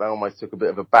they almost took a bit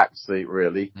of a back seat,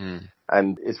 really.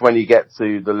 And it's when you get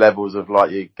to the levels of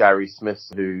like your Gary Smiths,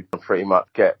 who pretty much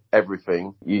get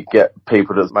everything, you get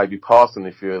people that maybe passing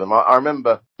a few of them. I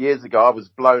remember years ago, I was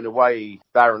blown away.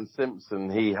 Darren Simpson,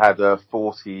 he had a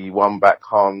 41 back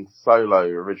Han Solo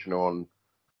original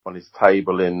on his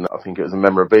table in, I think it was a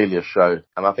memorabilia show.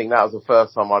 And I think that was the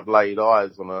first time I'd laid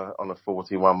eyes on a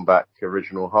 41 back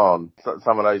original Han.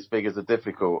 Some of those figures are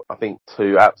difficult. I think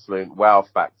two absolute wow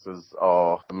factors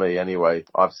are, for me anyway,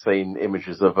 I've seen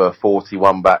images of a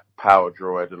 41 back Power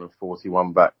Droid and a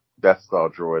 41 back Death Star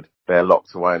droid. They're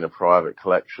locked away in a private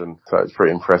collection, so it's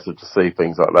pretty impressive to see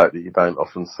things like that you don't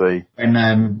often see.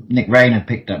 When Nick Rayner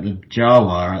picked up the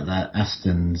Jawa at that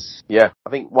Aston's, I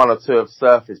think one or two have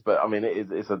surfaced, but I mean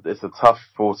it's a tough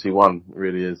 41, it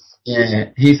really is.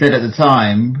 Yeah, he said at the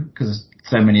time, because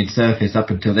so many had surfaced up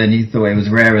until then, he thought it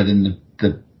was rarer than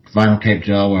the Vinyl Cape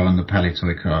Jawa on the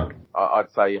Palitoy card.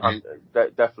 I'd say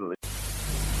definitely.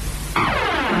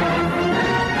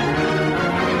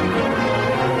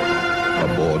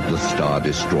 Aboard the Star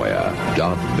Destroyer,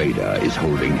 Darth Vader is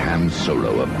holding Han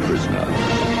Solo a prisoner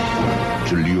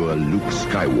to lure Luke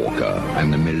Skywalker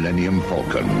and the Millennium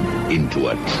Falcon into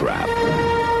a trap.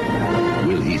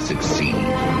 he succeed?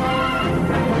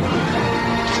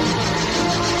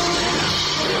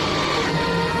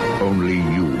 Only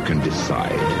you can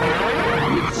decide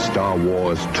with Star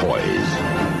Wars toys.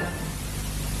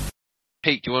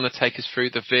 Pete, do you want to take us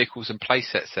through the vehicles and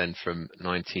playsets then from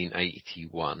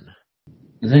 1981?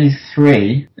 There's only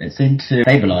 3. It seemed to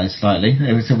stabilise slightly.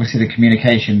 There was obviously the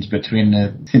communications between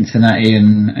Cincinnati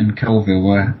and Colville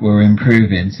were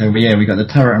improving. So we got the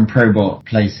Turret and Probot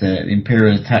playset, the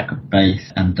Imperial Attack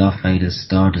base, and Darth Vader's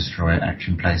Star Destroyer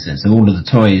action playset. So all of the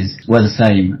toys were the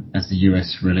same as the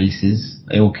US releases.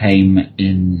 They all came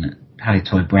in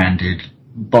Palitoy branded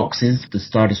boxes. The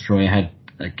Star Destroyer had,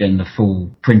 again, the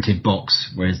full printed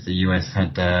box, whereas the US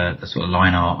had the sort of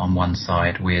line art on one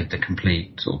side. We had the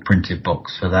complete sort of printed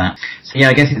box for that. So yeah,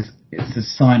 I guess it's a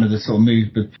sign of the sort of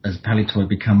move, but as Palitoy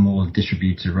become more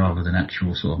distributor rather than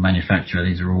actual sort of manufacturer,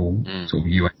 these are all sort of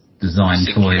US designed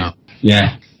toys.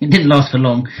 Yeah, it didn't last for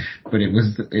long, but it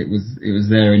was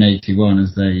there in 81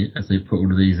 as they put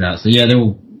all of these out. So yeah, they're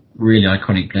all really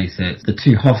iconic playsets. The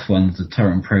 2 Hoth ones, the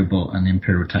Turret and Probot and the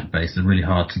Imperial Attack base, are really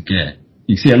hard to get.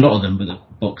 You see a lot of them, but the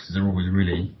boxes are always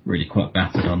really, really quite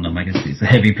battered on them. I guess it's a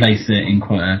heavy playset in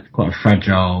quite a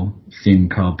fragile, thin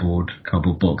cardboard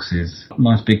boxes.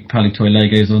 Nice big Palitoy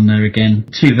logos on there again.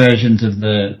 2 versions of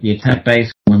the attack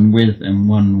base, one with and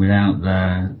one without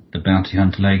the Bounty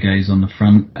Hunter logos on the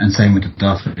front. And same with the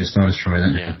Darth Vader Star Destroyer.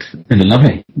 They look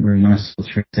lovely. Really nice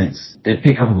 3 sets. They're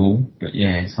pickupable, but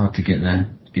yeah, it's hard to get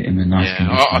in the nice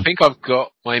condition. I think I've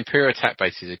got my Imperial Attack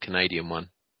base is a Canadian one.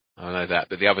 I know that,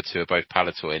 but the other 2 are both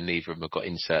Palitoy, and neither of them have got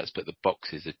inserts. But the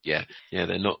boxes are,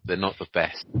 they're not the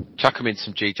best. Chuck them in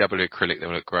some GW acrylic;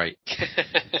 they'll look great. Had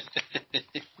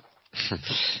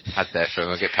that for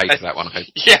them. I'll get paid for that one. I hope.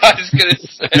 Yeah, I was going to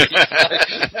say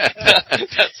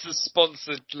that's the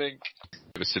sponsored link.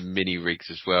 There were some mini rigs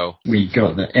as well. We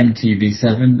got the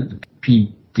MTV7, the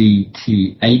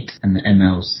PDT8, and the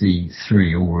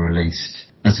MLC3 all were released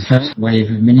as the first wave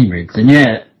of mini rigs, and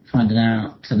finding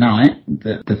out tonight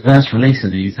that the first release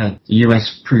of these had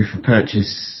US proof of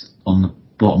purchase on the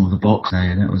bottom of the box. So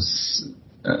that was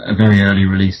a very early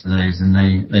release of those, and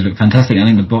they look fantastic. I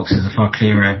think the boxes are far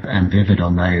clearer and vivid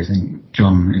on those. I think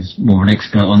John is more an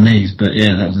expert on these, but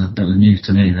yeah, that was news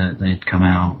to me that they'd come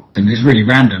out. And it's really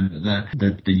random that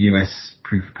the US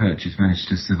proof of purchase managed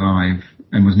to survive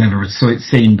and was never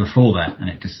seen before that, and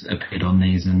it just appeared on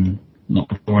these and not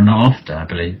before and not after, I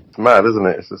believe. It's mad, isn't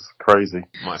it? It's just crazy.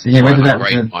 Might whether that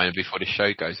was mine before the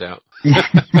show goes out.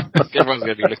 Everyone's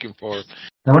going to be looking for it.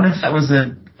 I wonder if that was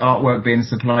an artwork being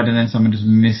supplied and then someone just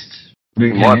missed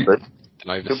moving it. An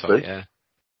oversight,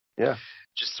 yeah.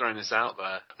 Just throwing this out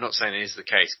there. I'm not saying it is the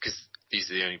case, because these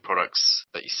are the only products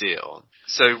that you see it on.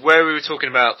 So where we were talking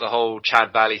about the whole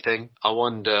Chad Valley thing, I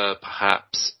wonder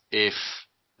perhaps if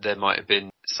there might have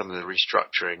been some of the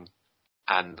restructuring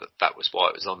and that was why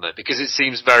it was on there. Because it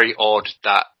seems very odd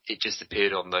that it just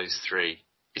appeared on those 3.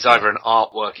 It's either an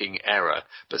artworking error,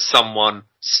 but someone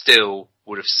still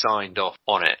would have signed off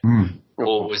on it.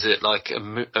 Or was it like a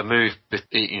move,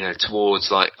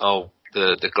 towards like,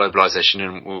 the globalization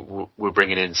and we're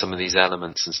bringing in some of these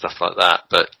elements and stuff like that.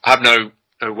 But I have no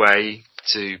way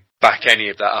to back any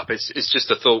of that up. It's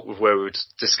just a thought with where we were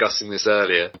discussing this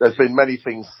earlier. There's been many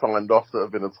things signed off that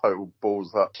have been a total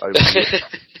balls up over the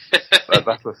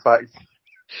that's a fact.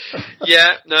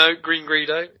 Yeah, no, Green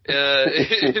Greedo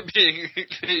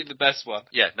being the best one.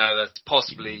 Yeah, no, that's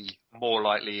possibly more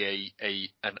likely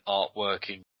an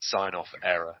artworking sign-off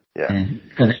error. Yeah.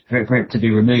 For it to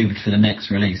be removed for the next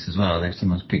release as well, if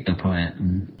someone's picked up on it,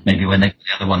 and maybe when they get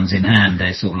the other ones in hand,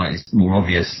 they're sort of like, it's more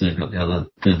obvious they've got the other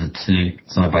 2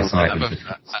 side by side.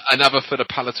 Another for the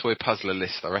Palitoy puzzler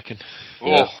list, I reckon.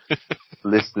 Yeah.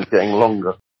 List is getting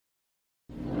longer.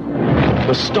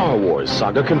 The Star Wars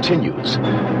saga continues.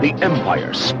 The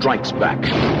Empire strikes back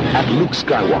at Luke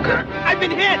Skywalker. I've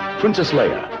been hit! Princess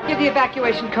Leia. Give the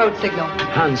evacuation code signal.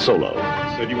 Han Solo.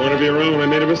 Said you want to be around when I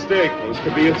made a mistake. Well, this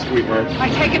could be it, sweetheart. I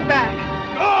take it back.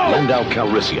 Oh! Landau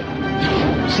Calrissian.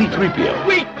 C-3PO.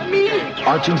 Wait, me?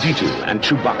 R2-D2 and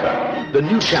Chewbacca. The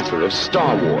new chapter of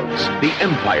Star Wars. The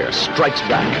Empire strikes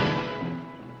back.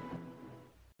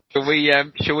 Shall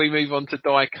we move on to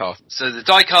diecast? So the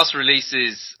diecast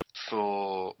releases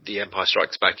for the Empire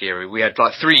Strikes Back era, we had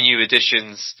like 3 new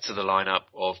additions to the lineup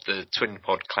of the Twin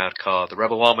Pod Cloud Car, the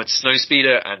Rebel Armored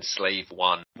Snowspeeder, and Slave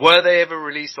One. Were they ever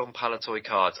released on Palitoy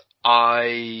cards?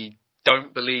 I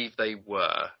don't believe they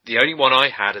were. The only one I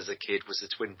had as a kid was the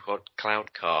Twin Pod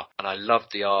Cloud Car, and I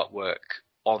loved the artwork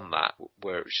on that,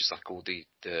 where it was just like all the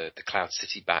Cloud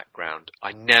City background.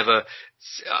 I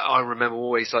remember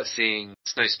always like seeing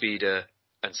Snowspeeder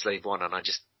and Slave One, and I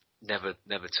just never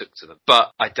took to them.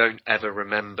 But I don't ever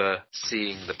remember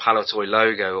seeing the Palitoy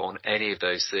logo on any of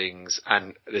those things,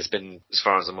 and there's been, as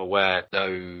far as I'm aware,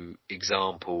 no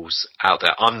examples out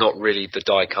there. I'm not really the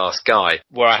die-cast guy.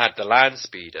 Where I had the land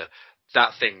speeder,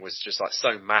 that thing was just like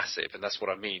so massive, and that's what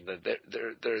I mean.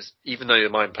 There's even though your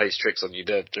mind plays tricks on you,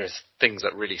 there's things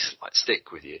that really like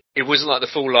stick with you. It wasn't like the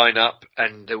full lineup,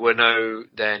 and there were no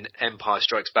then Empire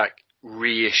Strikes Back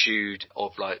reissued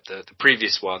of like the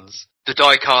previous ones. The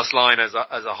die-cast line as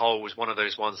a whole was one of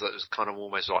those ones that was kind of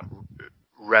almost like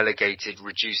relegated,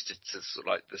 reduced to sort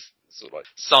of like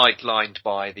sidelined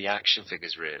by the action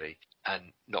figures really,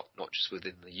 and not just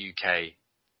within the UK.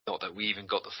 Not that we even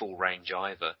got the full range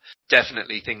either.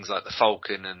 Definitely things like the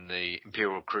Falcon and the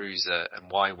Imperial Cruiser and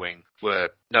Y-Wing were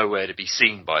nowhere to be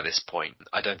seen by this point.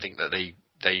 I don't think that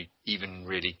they even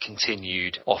really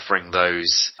continued offering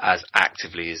those as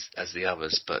actively as the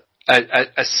others, but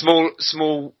a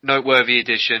small noteworthy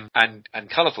addition and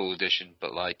colourful addition,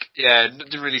 but like, yeah,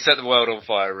 didn't really set the world on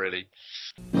fire really.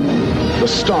 The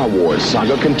Star Wars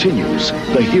saga continues.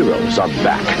 The heroes are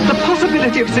back. The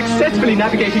possibility of successfully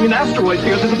navigating an asteroid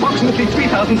field is approximately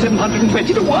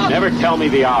 3,720 to 1. Never tell me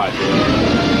the odds.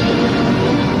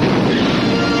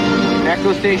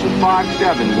 Echo Station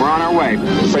 5-7, we're on our way.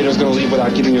 Freighter's gonna leave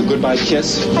without giving you a goodbye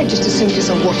kiss? I just assumed he's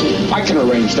a Wookiee. I can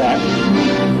arrange that.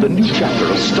 The new chapter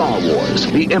of Star Wars,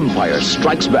 The Empire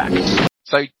Strikes Back.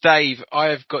 So, Dave, I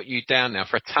have got you down now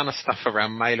for a ton of stuff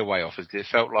around mail-away offers. It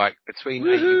felt like between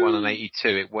 81 and 82,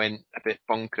 it went a bit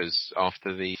bonkers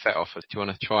after the Fett offer. Do you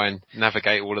want to try and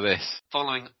navigate all of this?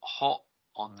 Following hot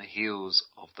on the heels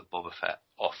of the Boba Fett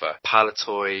offer,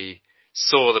 Palitoy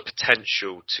saw the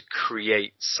potential to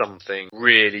create something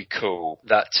really cool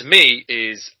that, to me,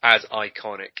 is as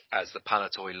iconic as the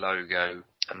Palitoy logo.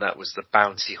 And that was the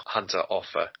Bounty Hunter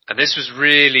offer. And this was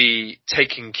really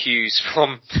taking cues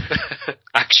from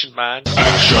Action Man.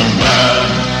 Action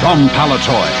Man! From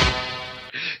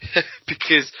Palitoy.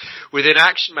 Because within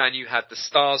Action Man you had the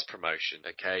Stars promotion,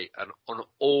 okay? And on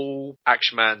all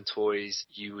Action Man toys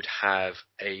you would have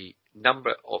a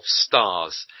number of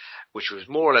stars, which was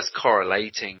more or less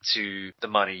correlating to the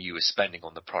money you were spending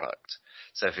on the product.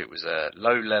 So if it was a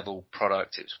low-level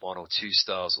product, it was 1 or 2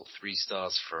 stars or 3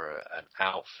 stars for an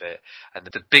outfit. And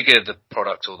the bigger the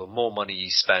product or the more money you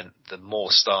spent, the more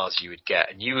stars you would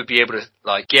get. And you would be able to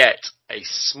like get a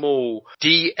small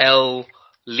DL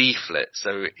leaflet.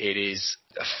 So it is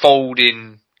a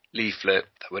fold-in leaflet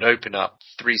that would open up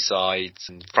 3 sides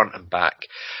and front and back,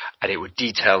 and it would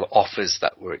detail offers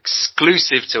that were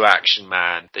exclusive to Action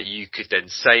Man that you could then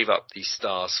save up these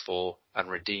stars for and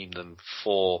redeem them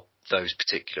for those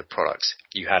particular products.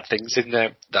 You had things in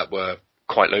there that were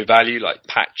quite low value, like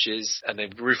patches, and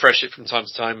they'd refresh it from time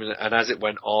to time, and as it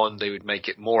went on, they would make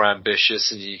it more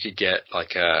ambitious, and you could get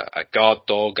like a guard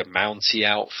dog, a Mountie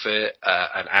outfit,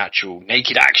 an actual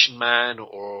naked Action Man,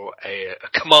 or a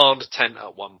command tent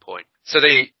at one point. So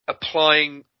they,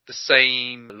 applying the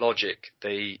same logic,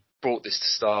 they brought this to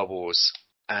Star Wars,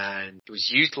 and it was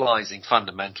utilizing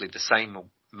fundamentally the same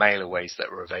mailaways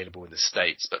that were available in the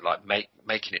States, but like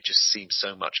making it just seem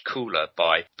so much cooler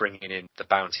by bringing in the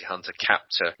Bounty Hunter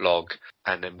capture log,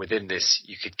 and then within this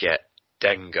you could get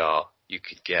Dengar, you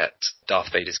could get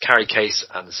Darth Vader's carry case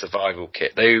and the survival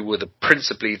kit. They were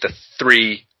principally the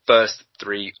first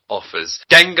three offers.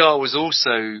 Dengar was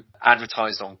also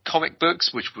advertised on comic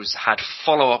books, which had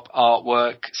follow-up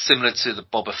artwork similar to the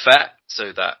Boba Fett,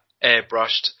 so that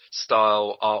airbrushed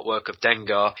style artwork of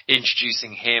Dengar,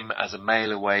 introducing him as a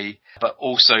mail-away, but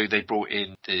also they brought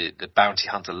in the Bounty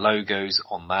Hunter logos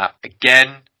on that.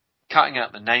 Again, cutting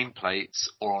out the nameplates,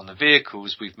 or on the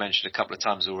vehicles, we've mentioned a couple of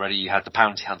times already, you had the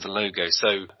Bounty Hunter logo.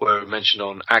 So where we mentioned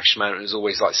on Action Man, it was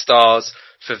always like stars.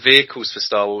 For vehicles for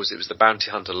Star Wars, it was the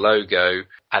Bounty Hunter logo,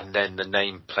 and then the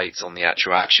nameplates on the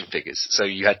actual action figures. So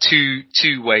you had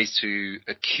two ways to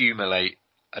accumulate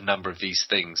a number of these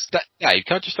things. Dave,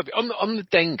 can I just stop you on the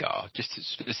Dengar, just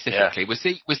specifically?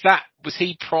 Yeah. Was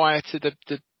he prior to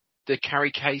the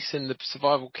carry case and the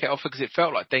survival kit offer? Because it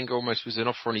felt like Dengar almost was an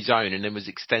offer on his own and then was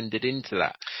extended into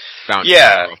that Bounty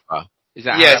offer. Is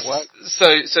that how that works?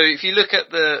 So if you look at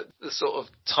the sort of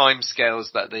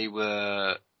timescales that they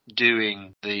were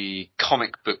doing the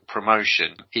comic book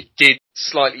promotion, it did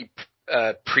slightly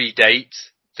predate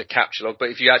the capture log, but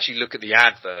if you actually look at the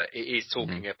advert, it is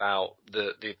talking about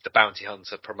the Bounty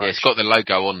Hunter promotion. Yeah, it's got the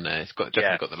logo on there. It's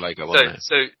definitely got the logo on there.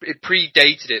 So it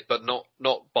predated it, but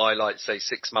not by like say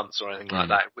 6 months or anything like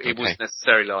that. It wasn't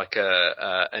necessarily like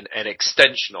an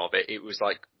extension of it. It was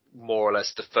like more or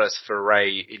less the first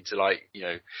foray into like, you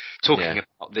know, talking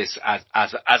about this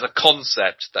as a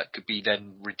concept that could be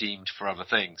then redeemed for other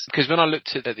things. Because when I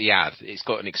looked at the ad, it's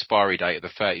got an expiry date of the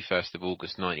 31st of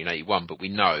August 1981, but we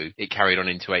know it carried on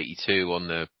into 82 on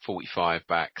the 45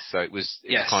 backs, so it was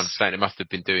kind of saying it must have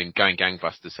been going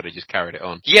gangbusters, so they just carried it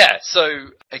on. Yeah, so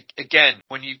again,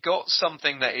 when you've got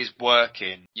something that is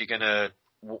working, you're gonna,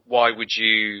 why would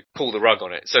you pull the rug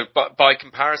on it? So by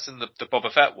comparison, the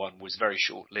Boba Fett one was very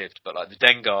short-lived, but like the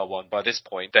Dengar one, by this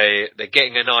point, they're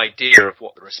getting an idea of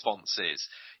what the response is.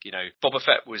 You know, Boba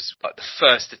Fett was like the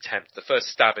first attempt, the first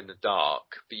stab in the dark,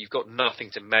 but you've got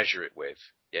nothing to measure it with.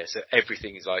 Yeah, so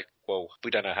everything is like, well, we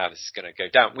don't know how this is going to go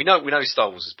down. We know Star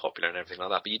Wars is popular and everything like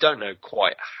that, but you don't know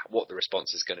quite what the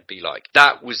response is going to be like.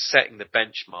 That was setting the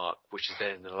benchmark, which is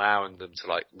then allowing them to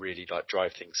like really like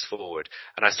drive things forward.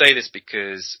 And I say this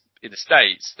because in the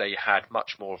States, they had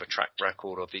much more of a track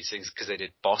record of these things because they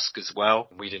did Bosk as well.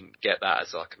 We didn't get that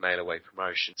as like a mail-away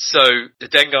promotion. So the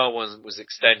Dengar one was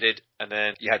extended, and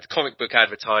then you had the comic book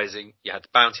advertising, you had the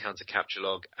Bounty Hunter capture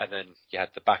log, and then you had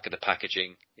the back of the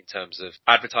packaging in terms of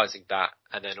advertising that,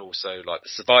 and then also like the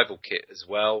survival kit as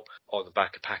well on the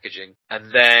back of packaging.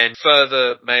 And then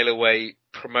further mail-away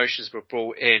promotions were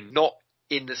brought in, not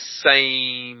in the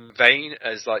same vein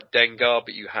as like Dengar,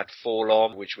 but you had Fall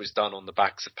On, which was done on the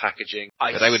backs of packaging.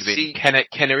 But they would have been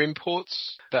Kenner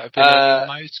imports that have been on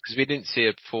those, because we didn't see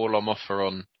a Fall On offer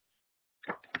on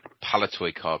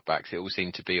Palitoy card backs. It all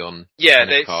seemed to be on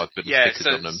Kenner cards with the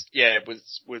stickers on them. Yeah,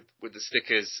 with the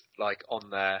stickers like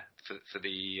on there for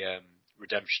the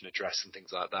redemption address and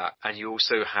things like that. And you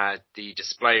also had the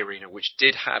display arena, which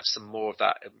did have some more of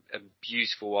that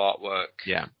beautiful artwork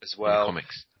as well.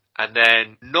 Comics. And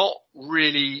then not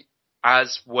really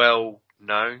as well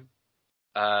known,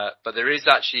 but there is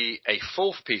actually a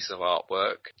fourth piece of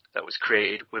artwork that was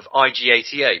created with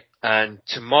IG-88. And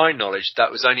to my knowledge,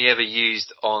 that was only ever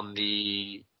used on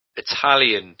the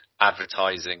Italian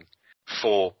advertising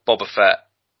for Boba Fett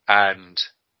and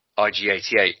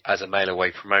IG-88 as a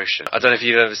mail-away promotion. I don't know if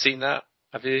you've ever seen that.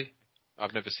 Have you?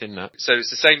 I've never seen that. So it's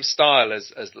the same style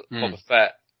as Boba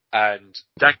Fett and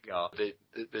Dengar.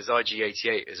 There's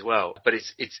IG-88 as well, but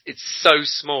it's so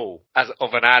small as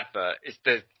of an advert.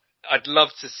 I'd love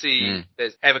to see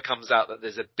there's ever comes out that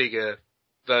there's a bigger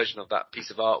version of that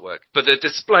piece of artwork. But the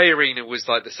display arena was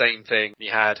like the same thing.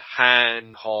 You had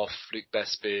Han, Hoth, Luke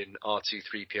Bespin,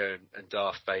 R2-3PO, and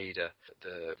Darth Vader.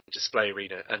 The display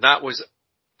arena, and that was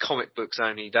comic books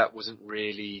only. That wasn't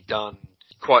really done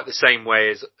quite the same way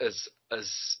as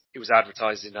it was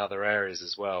advertised in other areas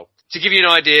as well. To give you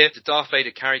an idea, the Darth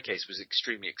Vader carry case was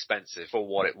extremely expensive for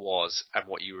what it was and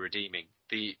what you were redeeming.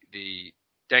 The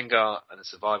Dengar and the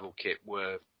survival kit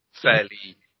were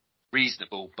fairly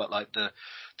reasonable, but like the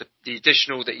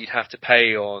additional that you'd have to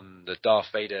pay on the Darth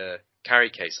Vader carry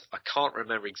case, I can't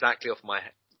remember exactly off my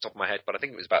top of my head, but I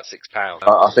think it was about £6.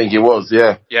 I think it was,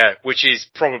 yeah. Yeah, which is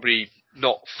probably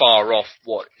not far off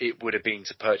what it would have been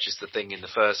to purchase the thing in the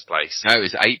first place. No, it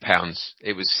was £8.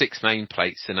 It was 6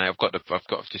 nameplates, and I've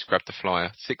just grabbed the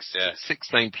flyer. Six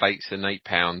nameplates and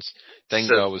 £8.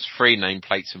 Dengar was 3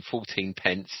 nameplates and 14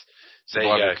 pence.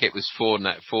 Survival kit was 4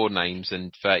 names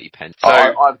and 30 pence. So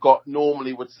I've got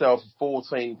normally would sell for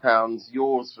 £14.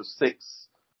 Yours for 6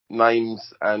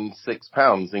 names and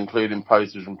 £6, including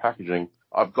postage and packaging.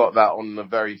 I've got that on the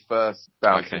very first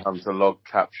Bounty Hunter log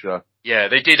capture. Yeah,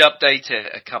 they did update it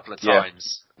a couple of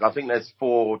times. I think there's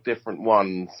 4 different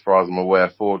ones, as far as I'm aware,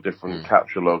 4 different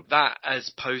capture logs. That as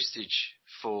postage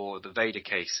for the Vader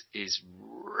case is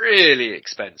really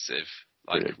expensive.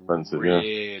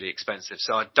 Really expensive.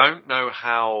 So I don't know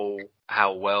how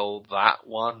well that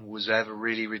one was ever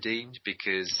really redeemed,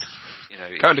 because, you know...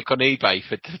 Go look on eBay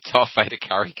for the Darth Vader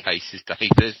carry cases,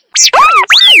 Dave. There's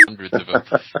hundreds of them.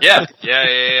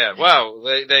 Yeah. Well,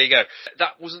 there you go.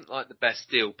 That wasn't like the best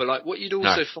deal, but like what you'd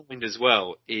also find as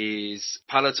well is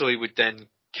Palitoy would then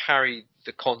carry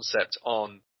the concept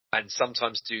on and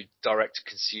sometimes do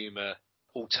direct-to-consumer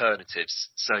alternatives.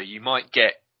 So you might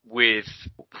get, with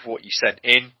what you sent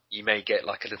in, you may get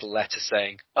like a little letter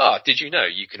saying, did you know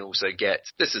you can also get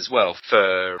this as well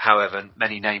for however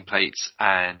many nameplates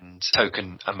and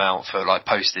token amount for like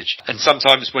postage. And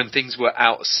sometimes when things were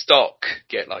out of stock,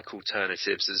 get like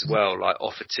alternatives as well, like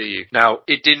offered to you. Now,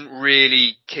 it didn't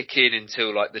really kick in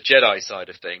until like the Jedi side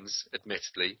of things,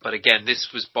 admittedly. But again, this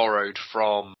was borrowed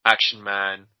from Action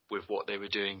Man with what they were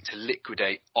doing to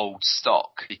liquidate old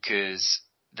stock, because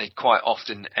they quite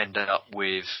often end up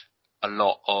with a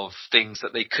lot of things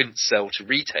that they couldn't sell to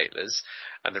retailers,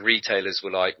 and the retailers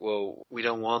were like, well, we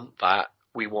don't want that.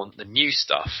 we want the new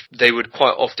stuff, they would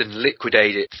quite often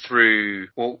liquidate it through,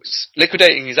 well,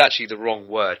 liquidating is actually the wrong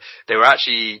word. They were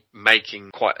actually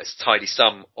making quite a tidy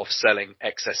sum of selling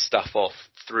excess stuff off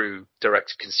through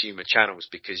direct-to-consumer channels,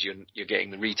 because you're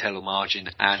getting the retailer margin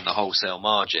and the wholesale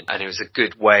margin. And it was a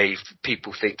good way.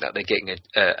 People think that they're getting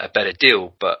a better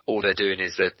deal, but all they're doing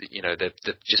is that, you know, they're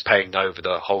just paying over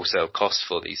the wholesale cost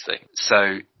for these things.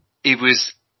 So it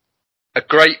was a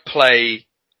great play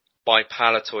by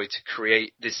Palitoy to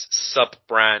create this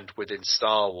sub-brand within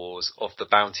Star Wars of the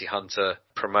Bounty Hunter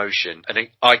promotion. An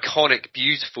iconic,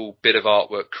 beautiful bit of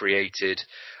artwork created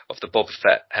of the Boba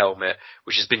Fett helmet,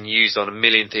 which has been used on a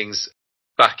million things.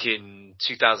 Back in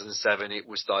 2007, it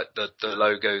was like the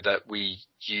logo that we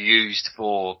used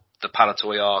for the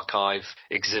Palitoy Archive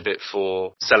exhibit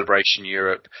for Celebration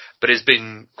Europe, but it's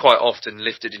been quite often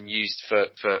lifted and used for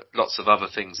lots of other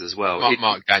things as well.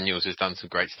 Mark Daniels has done some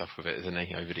great stuff with it, hasn't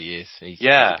he, over the years? He's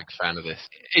a big fan of this.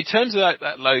 In terms of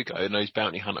that logo and those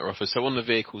Bounty Hunter offers, so on the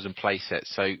vehicles and playsets,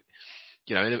 so,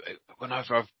 you know,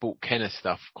 whenever I've bought Kenner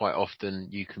stuff, quite often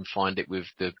you can find it with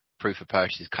the proof of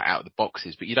purchase cut out of the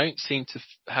boxes, but you don't seem to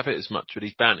have it as much with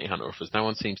these Bounty Hunter offers. No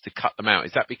one seems to cut them out.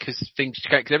 Is that because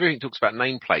because everything talks about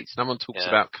nameplates? No one talks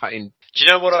about cutting. Do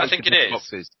you know what I think it is?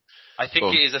 Boxes. I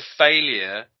think it is a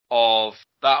failure of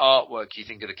that artwork. You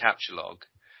think of the capture log,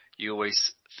 you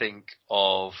always think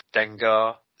of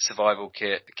Dengar, survival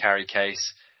kit, carry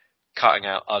case, cutting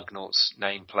out Ugnaughts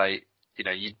nameplate. You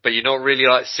know, but you're not really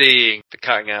like seeing the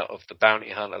cutting out of the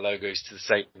Bounty Hunter logos to the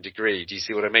same degree. Do you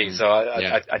see what I mean? So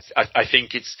I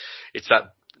think it's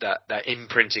that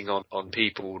imprinting on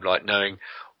people, like knowing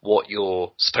what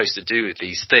you're supposed to do with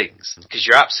these things. Because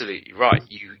you're absolutely right.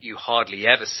 You hardly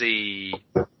ever see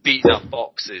beaten up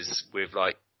boxes with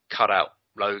like cut out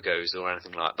logos or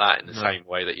anything like that in the same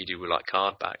way that you do with like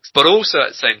card backs. But also at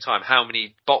the same time, how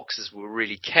many boxes were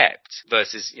really kept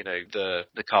versus, you know,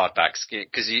 the card backs,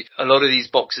 because a lot of these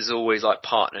boxes are always like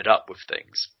partnered up with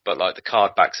things, but like the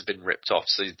card backs have been ripped off.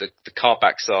 So the card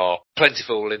backs are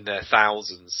plentiful in their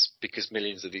thousands because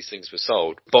millions of these things were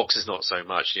sold. Boxes not so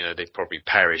much, you know, they've probably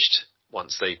perished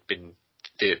once they've been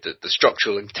the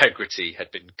structural integrity had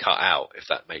been cut out, if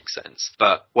that makes sense.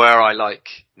 But where I like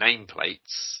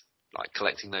nameplates, like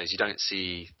collecting those, you don't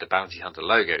see the Bounty Hunter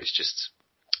logos just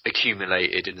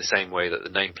accumulated in the same way that the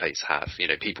nameplates have. You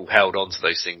know, people held on to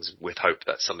those things with hope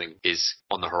that something is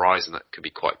on the horizon that could be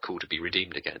quite cool to be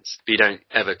redeemed against. But you don't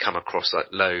ever come across like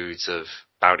loads of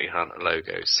Bounty Hunter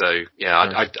logos. So yeah,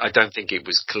 I don't think it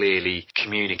was clearly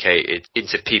communicated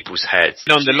into people's heads.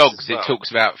 And on the logs, it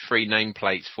talks about 3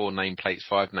 nameplates, 4 nameplates,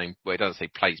 5 name. Well, it doesn't say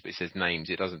plates, but it says names.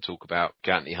 It doesn't talk about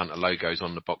Bounty Hunter logos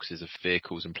on the boxes of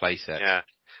vehicles and playsets. Yeah.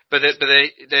 But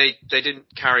they didn't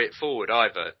carry it forward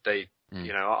either. They,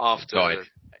 you know, after the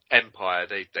Empire,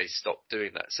 they stopped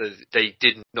doing that. So they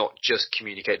did not just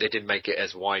communicate, they didn't make it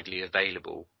as widely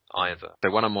available either.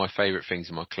 So one of my favourite things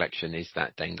in my collection is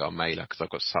that Dengar mailer, because I've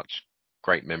got such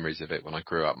great memories of it when I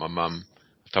grew up. My mum,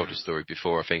 I've told the story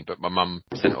before, I think, but my mum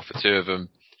sent off for 2 of them,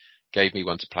 gave me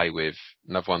one to play with,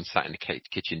 another one sat in the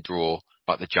kitchen drawer,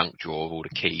 like the junk drawer of all the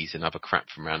keys and other crap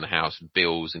from around the house and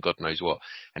bills and God knows what.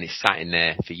 And it sat in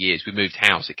there for years. We moved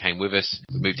house. It came with us.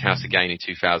 We moved house again in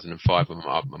 2005 when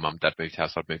my mum and dad moved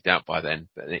house. I'd moved out by then.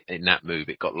 But in that move,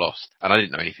 it got lost. And I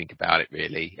didn't know anything about it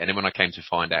really. And then when I came to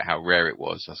find out how rare it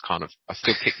was, I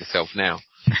still kick myself now.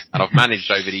 And I've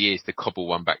managed over the years to cobble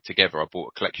one back together. I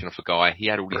bought a collection off a guy. He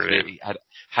had all these,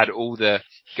 had all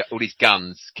these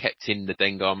guns kept in the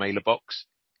Dengar mailer box.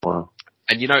 Wow.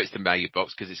 And you know it's the mailer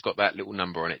box because it's got that little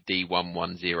number on it,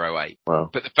 D1108. Wow.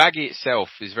 But the baggie itself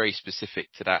is very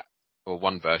specific to that, or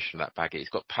one version of that baggie. It's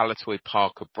got Palitoy,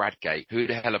 Parker, Bradgate. Who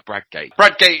the hell are Bradgate?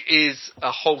 Bradgate is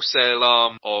a wholesale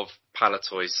arm of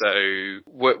Palitoy. So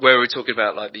where we're talking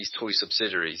about like these toy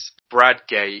subsidiaries,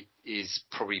 Bradgate is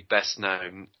probably best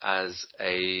known as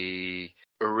a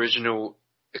original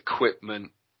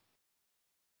equipment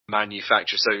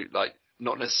manufacturer. So like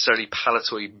not necessarily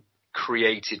Palitoy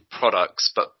created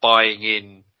products, but buying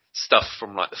in stuff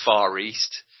from like the Far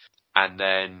East and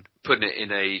then putting it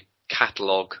in a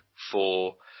catalogue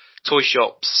for toy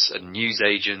shops and news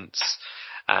agents,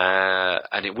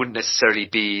 and it wouldn't necessarily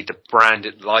be the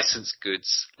branded licensed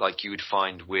goods like you would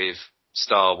find with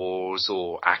Star Wars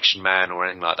or Action Man or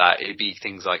anything like that. It'd be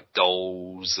things like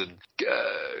dolls and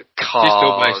cars. Just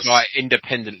almost like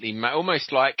independently,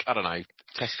 almost like, I don't know,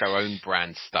 Tesco own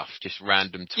brand stuff, just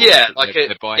random toys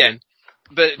they're buying. Yeah.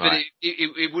 But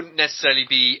it wouldn't necessarily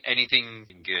be anything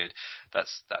good.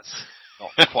 That's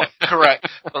not quite correct.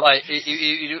 But like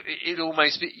it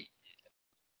almost be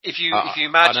if you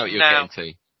imagine I know what you're now.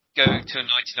 getting to. go to a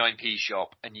 99p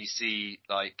shop and you see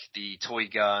like the toy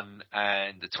gun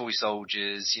and the toy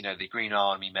soldiers, you know, the Green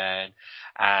Army men,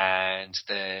 and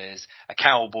there's a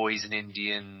Cowboys and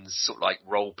Indians sort of like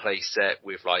role play set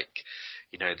with like,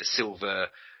 you know, the silver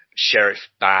sheriff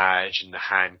badge and the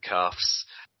handcuffs.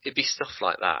 It'd be stuff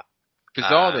like that.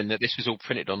 Bizarre then that this was all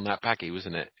printed on that baggie,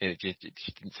 wasn't it? It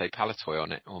didn't say Palitoy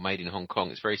on it or made in Hong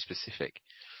Kong. It's very specific.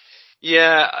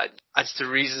 Yeah, as to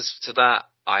reasons to that,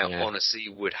 I honestly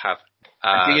would have.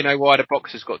 Do you know why the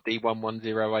box has got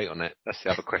D1108 on it? That's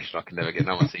the other question I can never get.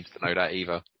 No one seems to know that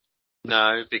either.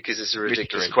 No, because it's a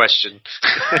ridiculous question.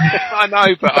 I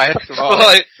know, but I have to ask.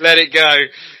 Well, let it go.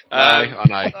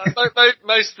 I know.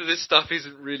 Most of this stuff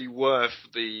isn't really worth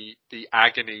the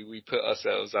agony we put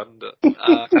ourselves under.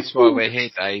 That's why we're here,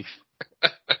 Dave.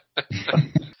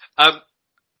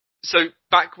 So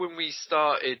back when we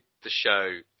started the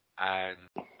show, and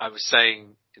I was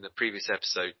saying in the previous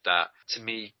episode that to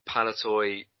me,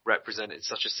 Palitoy represented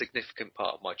such a significant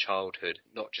part of my childhood,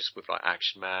 not just with like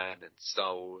Action Man and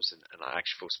Star Wars and like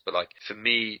Action Force, but like for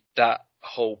me, that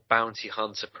whole bounty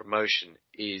hunter promotion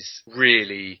is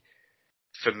really,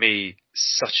 for me,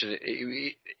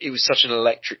 it was such an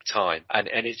electric time, and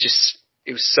it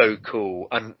was so cool.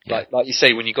 And like you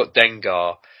say, when you got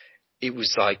Dengar, it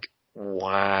was like,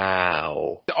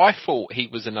 wow. I thought he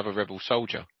was another rebel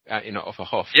soldier, off a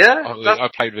Hoth. Yeah, I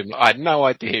played with him. I had no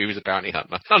idea he was a bounty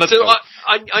hunter.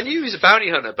 I knew he was a bounty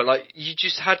hunter, but like you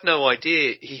just had no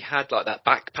idea he had like that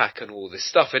backpack and all this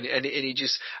stuff, and he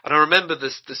just, and I remember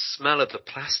the smell of the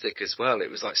plastic as well. It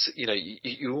was like, you know,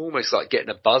 you were almost like getting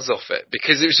a buzz off it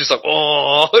because it was just like,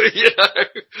 oh, you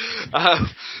know.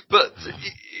 But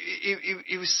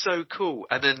it was so cool,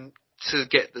 and then to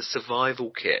get the survival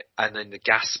kit and then the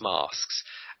gas masks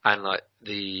and like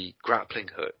the grappling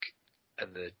hook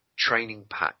and the training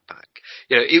backpack,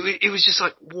 you know, it was just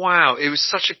like, wow, it was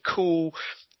such a cool,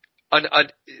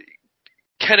 and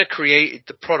Kenner created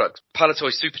the product,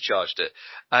 Palitoy supercharged it,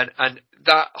 and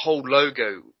that whole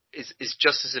logo is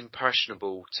just as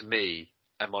impressionable to me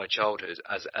and my childhood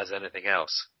as anything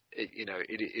else.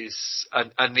 It is,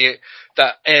 and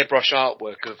that airbrush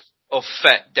artwork of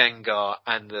Fett, Dengar,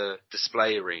 and the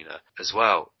display arena as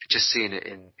well. Just seeing it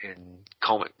in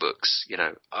comic books, you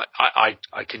know,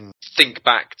 I can think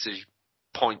back to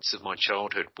points of my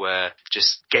childhood where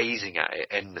just gazing at it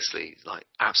endlessly is like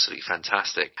absolutely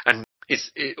fantastic. And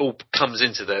it all comes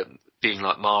into them being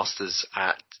like masters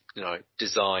at, you know,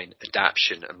 design,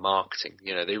 adaptation, and marketing.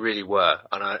 You know, they really were.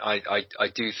 And I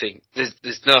do think there's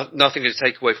nothing to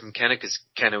take away from Kenner, because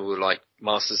Kenner were like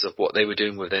masters of what they were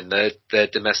doing within their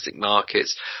domestic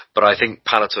markets. But I think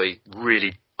Palitoy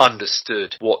really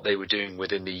understood what they were doing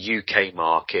within the UK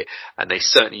market, and they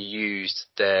certainly used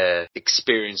their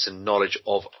experience and knowledge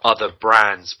of other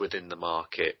brands within the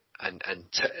market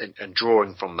and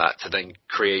drawing from that to then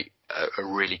create a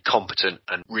really competent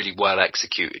and really well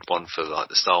executed one for like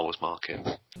the Star Wars market.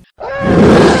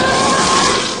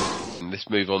 Let's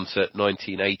move on to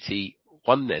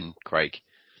 1981 then, Craig.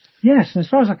 Yes, and as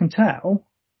far as I can tell,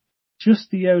 just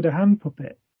the Yoda hand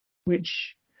puppet,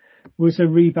 which was a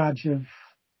rebadge of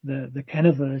the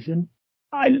Kenner version.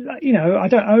 I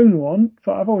don't own one,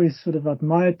 but I've always sort of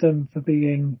admired them for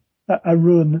being a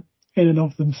run in and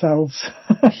of themselves.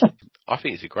 I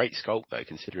think it's a great sculpt though,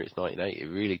 considering it's 1980. It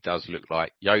really does look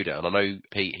like Yoda. And I know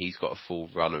Pete, he's got a full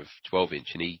run of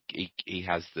 12-inch, and he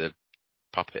has the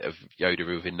puppet of Yoda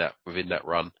within that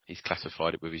run. He's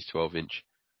classified it with his 12-inch.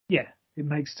 Yeah, it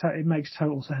makes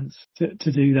total sense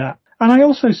to do that. And I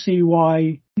also see why,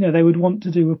 you know, they would want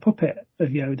to do a puppet of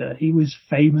Yoda. He was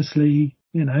famously,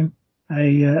 you know,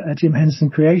 a Jim Henson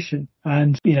creation,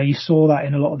 and you know, you saw that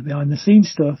in a lot of the behind the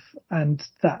scenes stuff, and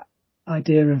that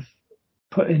idea of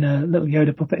putting a little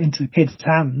Yoda puppet into kids'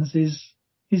 hands is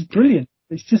brilliant.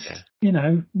 It's just, you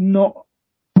know,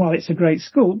 while it's a great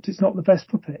sculpt, it's not the best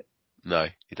puppet. No,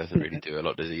 he doesn't really do a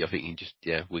lot, does he? I think he just,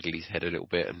 wiggle his head a little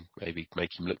bit and maybe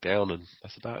make him look down, and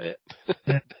that's about it.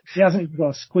 Yeah. He hasn't even got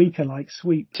a squeaker like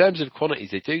Sweep. In terms of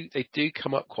quantities, they do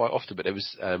come up quite often, but there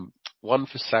was one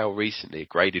for sale recently, a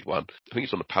graded one. I think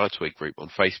it's on the Palitoy group on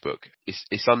Facebook.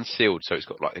 It's unsealed, so it's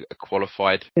got like a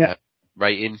qualified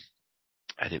rating.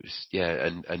 And it was,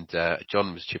 and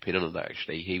John was chipping in on that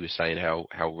actually. He was saying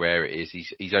how rare it is.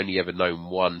 He's only ever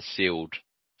known one sealed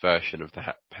version of the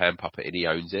hand puppet, and he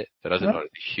owns it. So there's not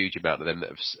a huge amount of them that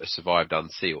have survived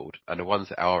unsealed. And the ones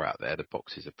that are out there, the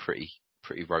boxes are pretty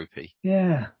ropey.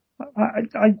 Yeah.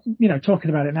 I you know,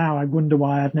 talking about it now, I wonder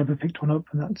why I've never picked one up,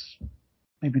 and that's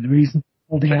maybe the reason.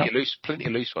 Plenty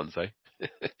of loose ones though.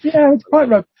 Yeah, it's quite a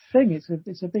ropey thing.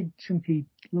 It's a big chunky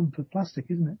lump of plastic,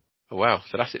 isn't it? Oh, wow.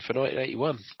 So that's it for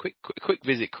 1981. Quick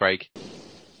visit, Craig.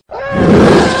 So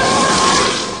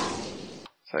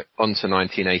on to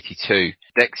 1982.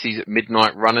 Dexy's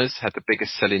Midnight Runners had the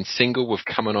biggest selling single with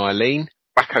Come On Eileen.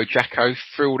 Wacko Jacko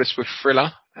thrilled us with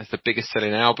Thriller as the biggest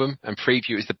selling album, and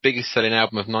Preview is the biggest selling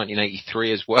album of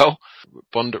 1983 as well.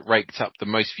 Bond raked up the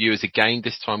most viewers again,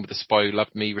 this time with The Spy Who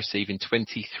Loved Me receiving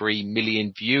 23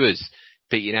 million viewers,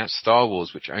 beating out Star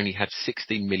Wars, which only had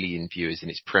 16 million viewers in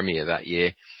its premiere that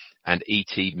year. And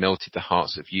E.T. melted the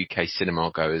hearts of UK cinema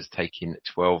goers, taking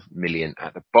 12 million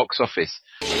at the box office.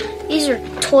 These are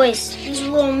toys. These are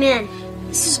little men.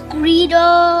 This is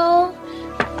Greedo.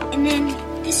 And then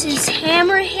this is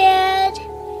Hammerhead.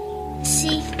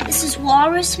 See, this is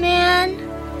Walrus Man.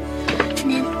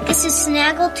 And then this is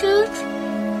Snaggletooth.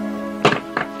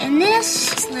 And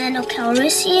this is Lando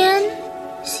Calrissian.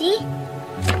 See?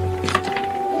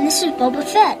 And this is Boba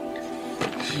Fett.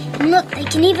 And look, they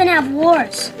can even have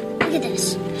wars. Look at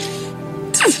this.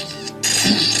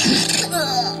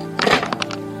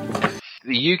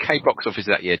 The UK box office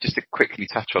that year, just to quickly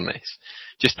touch on this,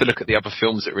 just to look at the other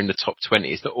films that were in the top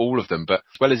 20, it's not all of them, but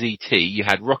as well as E.T., you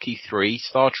had Rocky 3,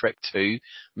 Star Trek 2,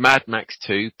 Mad Max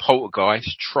 2,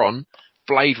 Poltergeist, Tron,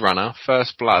 Blade Runner,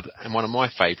 First Blood, and one of my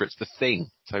favourites, The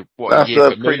Thing. So what That's a year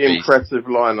a for pretty movies. impressive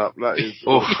lineup. That is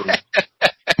awesome.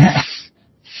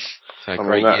 So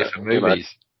great year for movies.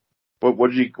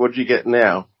 What do you get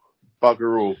now?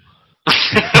 Bugger all.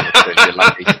 You're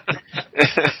lucky.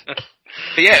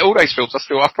 But yeah, all those films,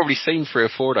 I've probably seen 3 or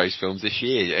 4 of those films this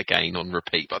year again on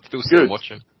repeat, but I still sit and watch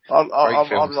them. I'd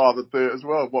rather do it as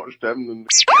well, watch them than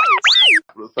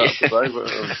Saturday, but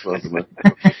I don't know.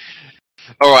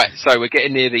 Alright, so we're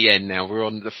getting near the end now. We're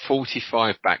on the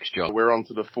 45 backs, John. We're on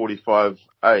to the 45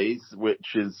 A's,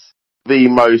 which is the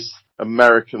most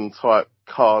American type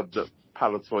card that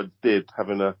Palitoy did,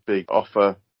 having a big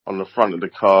offer on the front of the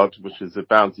card, which is a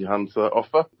bounty hunter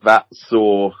offer. That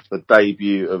saw the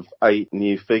debut of 8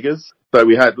 new figures. So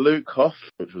we had Luke Hoth,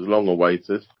 which was long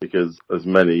awaited, because as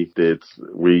many did,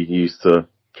 we used to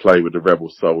play with the Rebel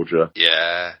Soldier.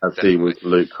 Yeah. As he was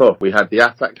Luke Hoth. We had the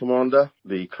Attack Commander,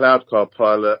 the Cloud Car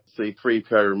Pilot,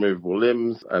 C-3PO removable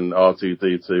limbs, and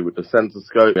R2-D2 with the sensor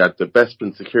scope. We had the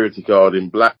Bespin security guard in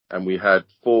black, and we had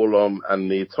Forlom and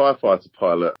the TIE Fighter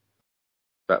pilot.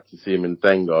 That to see him in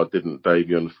Dengar didn't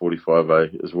debut on the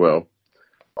 45A as well.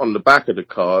 On the back of the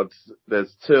cards,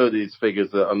 there's 2 of these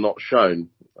figures that are not shown,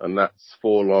 and that's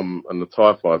Forlom and the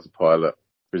TIE Fighter pilot,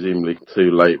 presumably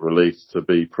too late release to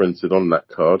be printed on that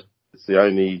card. It's the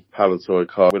only Palitoy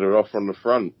card with an offer on the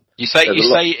front. You say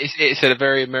it's a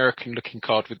very American looking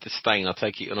card with the stain. I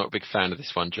take it you're not a big fan of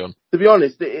this one, John. To be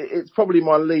honest, it's probably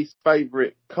my least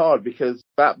favourite card, because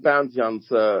that Bounty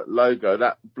Hunter logo,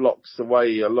 that blocks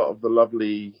away a lot of the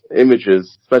lovely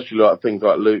images, especially like things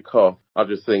like Luke Hoth. I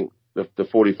just think the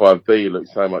 45B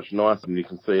looks so much nicer, and you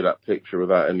can see that picture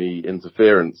without any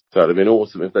interference. So it'd have been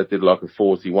awesome if they did like a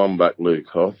 41 back Luke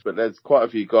Hoth. But there's quite a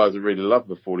few guys who really love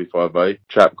the 45A. A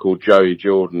chap called Joey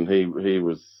Jordan, he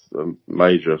was a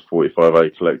major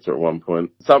 45A collector at one point.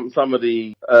 Some of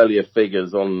the earlier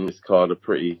figures on this card are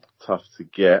pretty tough to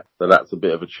get, so that's a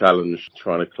bit of a challenge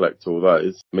trying to collect all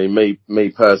those. I mean, me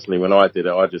personally, when I did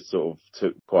it, I just sort of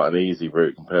took quite an easy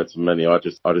route compared to many. I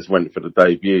just went for the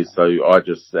debut, so I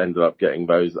just ended up getting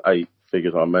those 8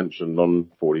 figures I mentioned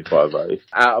on 45A.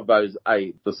 Out of those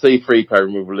 8, the C-3PO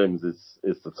removable limbs is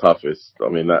the toughest. I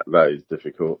mean, that is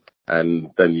difficult.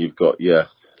 And then you've got,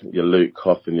 your Luke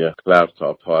Hoth and your Cloud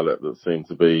Car Pilot that seem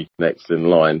to be next in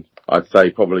line. I'd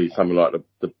say probably something like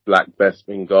the Black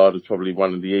Bespin Guard is probably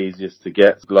one of the easiest to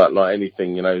get. Like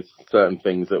anything, certain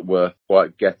things that were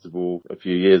quite gettable a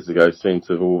few years ago seem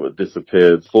to have all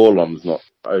disappeared. Forlom's not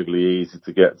overly easy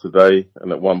to get today,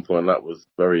 and at one point that was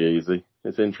very easy.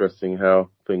 It's interesting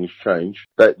how things change.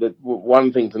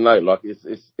 One thing to note,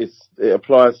 it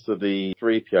applies to the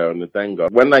 3PO and the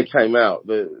Dengar. When they came out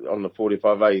on the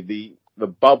 45A, the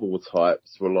bubble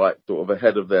types were like sort of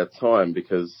ahead of their time,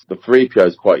 because the 3PO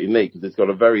is quite unique because it's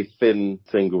got a very thin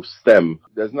single stem.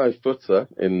 There's no footer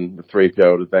in the 3PO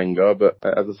or the Dengar, but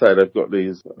as I say, they've got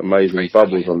these amazing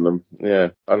bubbles on them. Yeah,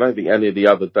 I don't think any of the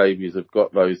other debuts have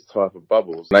got those type of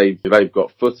bubbles. They've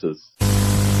got footers.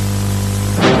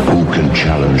 Who can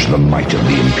challenge the might of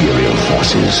the Imperial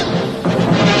forces?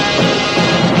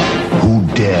 Who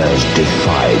dares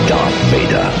defy Darth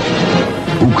Vader?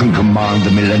 Who can command the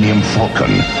Millennium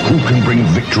Falcon? Who can bring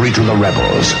victory to the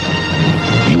rebels?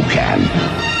 You can,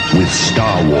 with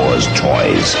Star Wars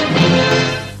toys.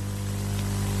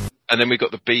 And then we got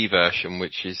the B version,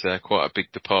 which is quite a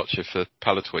big departure for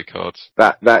Palitoy cards.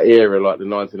 That era, like the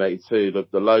 1982,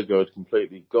 the logo had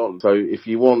completely gone. So if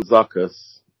you want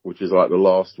Zuckuss, which is like the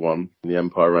last one in the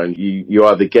Empire range, you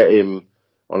either get him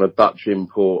on a Dutch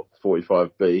import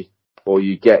 45B, or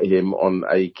you get him on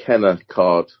a Kenner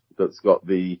card that's got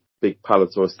the big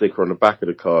Palitoy sticker on the back of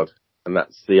the card. And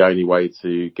that's the only way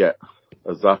to get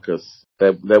a Zuckus.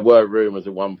 There were rumours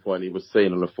at one point he was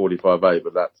seen on a 45A,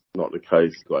 but that's not the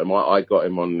case. I got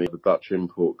him on the Dutch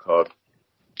import card.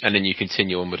 And then you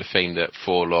continue on with the theme that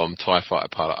Forlom, TIE Fighter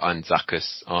Pilot and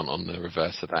Zuckus aren't on the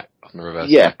reverse of that. On the reverse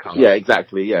of that card. Yeah,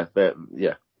 exactly. Yeah,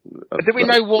 yeah. But do we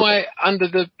know why under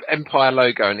the Empire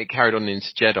logo and it carried on into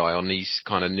Jedi on these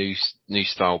kind of new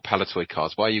style Palitoy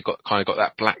cards? Why you got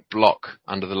that black block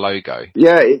under the logo?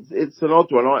 Yeah, it's an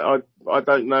odd one. I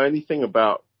don't know anything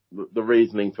about the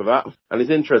reasoning for that, and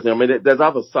it's interesting. I mean, there's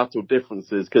other subtle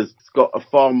differences because it's got a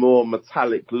far more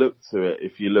metallic look to it.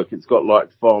 If you look, it's got like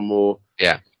far more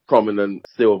prominent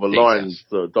silver lines,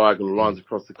 diagonal lines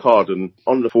across the card. And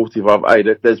on the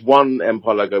 45A, there's one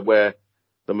Empire logo where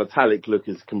the metallic look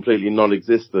is completely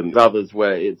non-existent. Others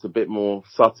where it's a bit more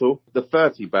subtle. The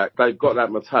 30 back, they've got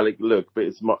that metallic look, but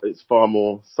it's far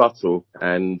more subtle.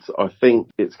 And I think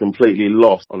it's completely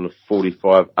lost on the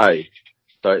 45A.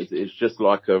 So it's just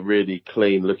like a really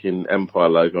clean looking Empire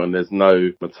logo, and there's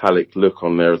no metallic look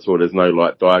on there at all. There's no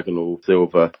like diagonal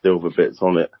silver bits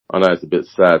on it. I know it's a bit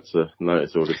sad to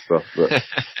notice all this stuff, but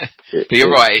but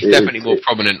you're right. It's definitely more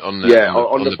prominent on the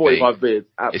on the 45B.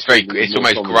 It's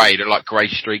almost grey. They're like grey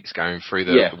streaks going through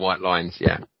the white lines.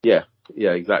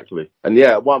 Yeah, exactly. And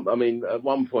at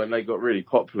one point they got really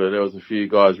popular. There was a few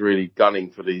guys really gunning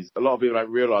for these. A lot of people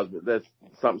don't realise, but there's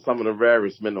some of the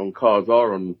rarest mint on cards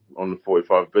are on the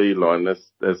 45B line.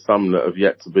 There's some that have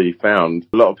yet to be found.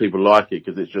 A lot of people like it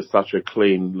because it's just such a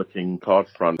clean looking card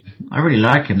front. I really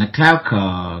like him. The Cloud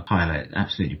Car pilot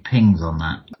absolutely pings on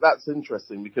that. That's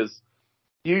interesting because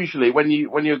usually when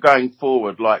you're going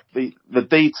forward, like the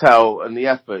detail and the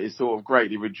effort is sort of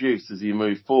greatly reduced as you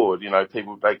move forward. You know,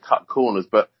 they cut corners,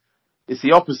 but it's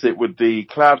the opposite with the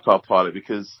Cloud Car pilot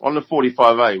because on the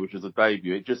 45A, which was a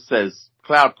debut, it just says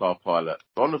Cloud Car pilot.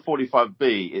 But on the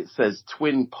 45B, it says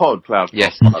Twin Pod Cloud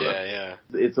Car pilot. Yeah.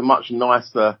 It's a much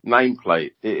nicer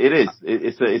nameplate. It is.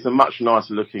 It's a much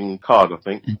nicer looking card, I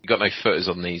think. You got no footers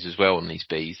on these as well on these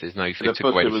Bs. There's no the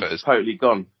footer was totally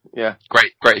gone. Yeah.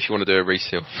 Great if you want to do a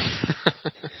reseal.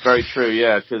 Very true.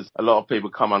 Yeah, because a lot of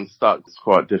people come unstuck. It's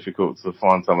quite difficult to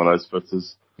find some of those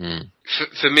footers.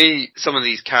 For me, some of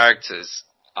these characters,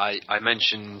 I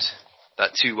mentioned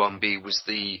that 21B was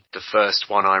the first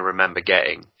one I remember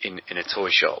getting in a toy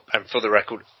shop. And for the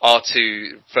record,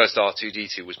 first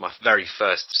R2-D2 was my very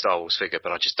first Star Wars figure,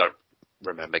 but I just don't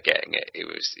remember getting it.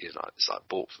 It's like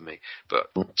bought for me.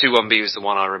 But 21B was the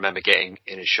one I remember getting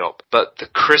in a shop. But the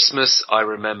Christmas I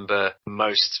remember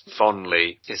most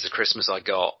fondly is the Christmas I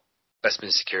got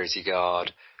Bespin Security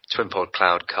Guard, Twin Pod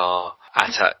Cloud Car,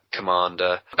 AT-AT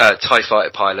Commander, TIE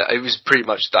Fighter Pilot. It was pretty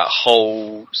much that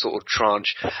whole sort of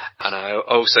tranche. And I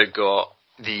also got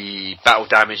the Battle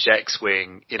Damaged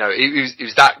X-Wing. You know, it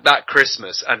was that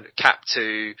Christmas, and Cap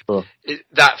 2.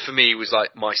 That for me was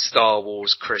like my Star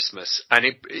Wars Christmas. And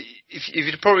if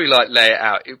you'd probably like lay it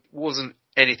out, it wasn't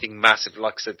anything massive.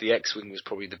 Like I said, the X-Wing was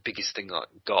probably the biggest thing I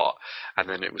got, and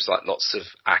then it was like lots of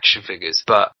action figures.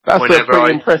 But that's a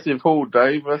pretty impressive haul,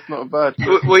 Dave. That's not a bad.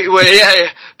 Well,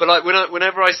 yeah. But like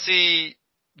whenever I see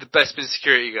the Bespin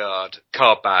Security Guard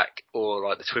car back, or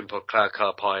like the Twin Pod Cloud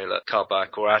Car Pilot car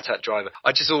back, or AT-AT Driver,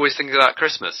 I just always think of that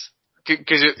Christmas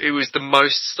because it was the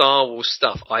most Star Wars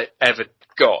stuff I ever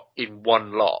got in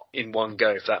one lot, in one go,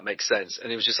 if that makes sense.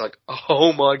 And it was just like,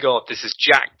 oh my god, this is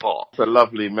jackpot. It's a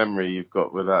lovely memory you've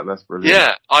got with that. That's brilliant.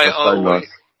 Yeah, I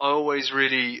always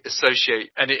really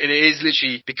associate, and it is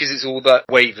literally because it's all that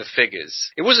wave of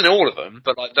figures. It wasn't all of them,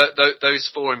 but like those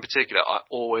four in particular, I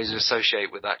always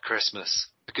associate with that Christmas.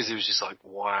 Because it was just like,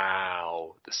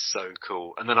 wow, that's so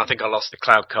cool. And then I think I lost the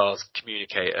Cloud Car's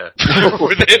communicator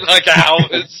within like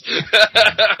hours.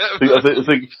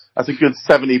 That's a good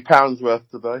 £70 worth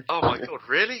today. Oh my god,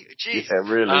 really? Jeez.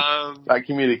 Yeah, really. That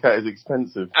communicator is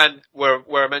expensive. And where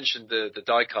I mentioned the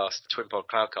diecast Twin Pod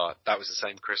Cloud Car, that was the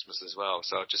same Christmas as well.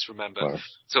 So I just remember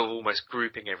sort of almost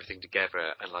grouping everything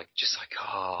together and like, just like,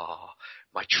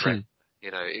 my trip.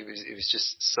 You know, it was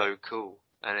just so cool.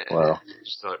 And it was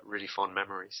just like really fond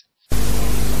memories.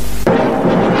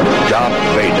 Darth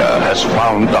Vader has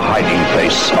found the hiding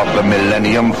place of the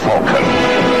Millennium Falcon.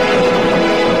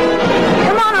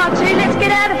 Come on, R2, let's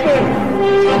get out of here.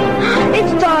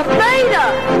 It's Darth Vader.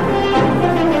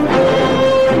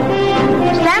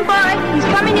 Stand by, he's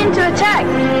coming in to attack.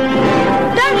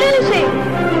 Don't lose him.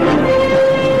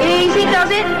 Easy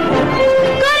does it.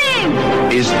 Got him.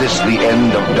 Is this the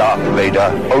end of Darth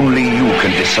Vader? Only you can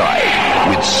decide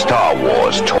with Star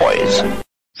Wars toys.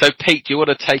 So, Pete, do you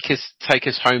want to take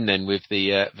us home then with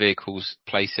the vehicles,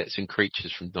 playsets, and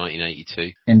creatures from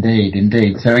 1982?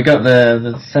 Indeed. So we got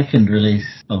the second release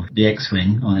of the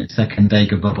X-Wing on its second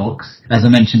Dagobah box. As I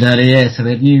mentioned earlier, so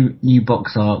we had new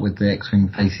box art with the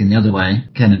X-Wing facing the other way.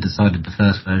 Ken had decided the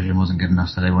first version wasn't good enough,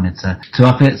 so they wanted to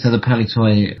up it. So the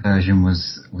Palitoy version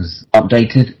was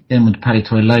updated, again with the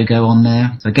Palitoy logo on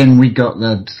there. So again, we got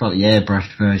the slightly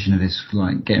airbrushed version of this,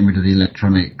 like getting rid of the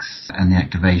electronics and the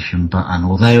activation button.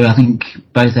 Although I think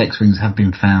both X-Wings have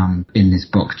been found in this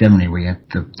box. Generally, we have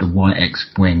the white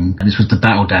X-Wing, and this was the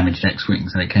battle damaged X-Wing.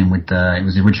 So it came with it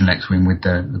was the original X-Wing with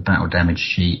the battle damaged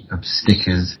sheet of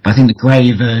stickers. But I think the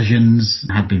grey versions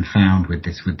have been found with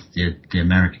this, with the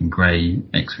American grey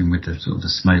X-Wing with the sort of the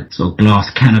smoke, sort of glass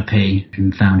canopy,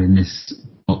 been found in this.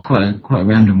 Quite a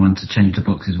random one to change the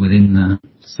boxes within the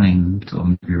same sort of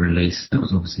movie release. That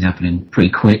was obviously happening pretty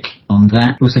quick on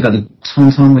that. We also got the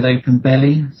Tauntaun with open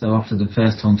belly. So after the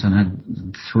first Tauntaun had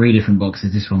 3 different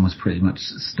boxes, this one was pretty much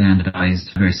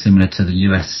standardised, very similar to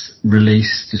the US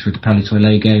release, just with the Palitoy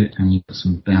logo, and you've got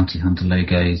some Bounty Hunter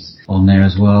logos on there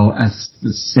as well, as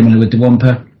similar with the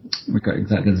Wampa. We've got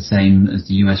exactly the same as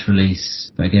the US release,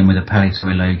 but again with a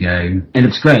Palitoy logo. It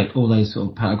looks great. All those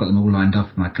sort of, I've got them all lined up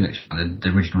in my collection. The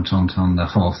original Tauntaun, the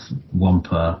Hoth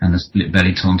Wampa, and the split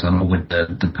belly Tauntaun, all with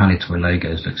the Palitoy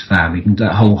logos. Looks fab. You can,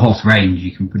 that whole Hoth range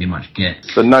you can pretty much get.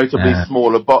 The notably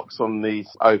smaller box on the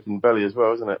open belly as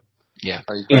well, isn't it? Yeah.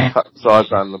 You can cut the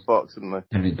sides around the box, isn't they?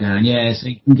 Have it down, yeah. So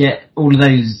you can get all of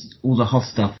those, all the Hoth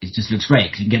stuff. It just looks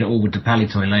great because you can get it all with the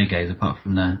Palitoy logos, apart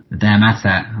from the damn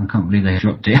AT-AT. I can't believe they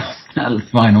dropped it off that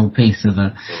final piece of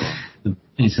the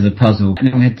piece of the puzzle. And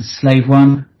then we had the Slave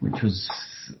one, which was,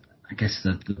 I guess,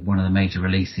 the one of the major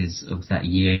releases of that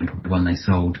year, probably one they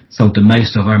sold the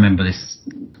most of. I remember this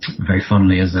very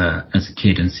fondly as a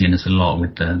kid and seeing this a lot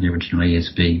with the original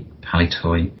ESB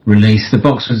Palitoy release. The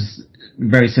box was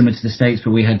very similar to the States,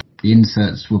 but we had the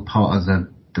inserts were part of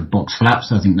the box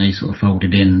flaps. I think they sort of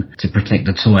folded in to protect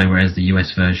the toy, whereas the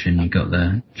US version, you got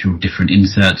the different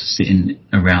inserts sitting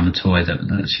around the toy that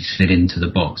actually slid into the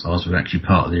box. Ours were actually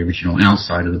part of the original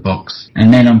outside of the box.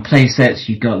 And then on play sets,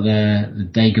 you got the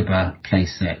Dagobah play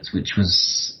sets, which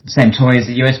was the same toy as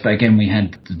the US, but again, we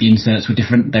had the inserts were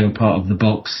different. They were part of the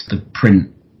box. The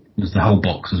print was the whole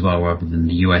box as well, rather than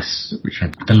the US, which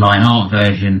had the line art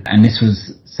version. And this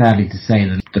was, sadly to say,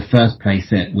 the first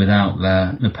playset without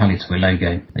the Palitoy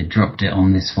logo. They dropped it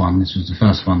on this one. This was the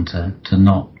first one to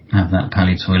not have that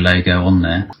Palitoy logo on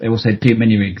there. They also had 2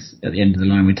 mini rigs at the end of the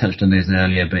line. We touched on those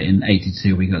earlier, but in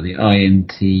 82 we got the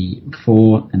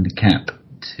INT4 and the CAP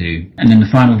 2. And then the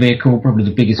final vehicle, probably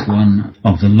the biggest one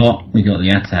of the lot, we got the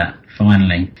AT-AT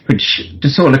finally, which,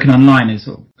 just sort of looking online, is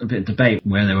sort of a bit of debate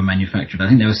where they were manufactured. I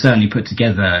think they were certainly put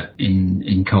together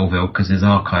in Colville, because there's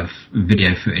archive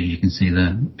video footage. You can see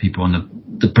the people on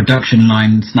the production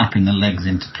line snapping the legs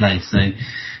into place. So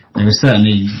they were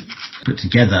certainly put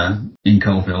together in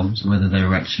Colville. So whether they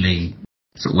were actually,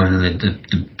 whether the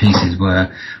pieces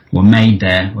were made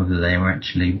there, whether they were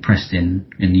actually pressed in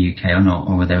the UK or not,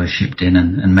 or whether they were shipped in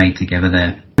and made together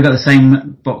there. We got the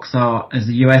same box art as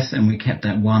the US, and we kept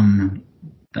that one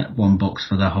box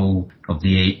for the whole of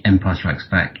the Empire Strikes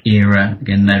Back era.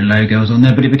 Again, no logos on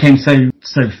there, but it became so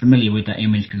familiar with that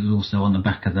image because it was also on the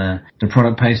back of the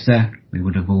product poster. We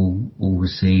would have all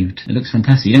received. It looks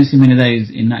fantastic. You don't see many of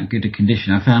those in that good a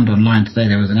condition. I found online today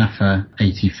there was an AFA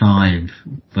 85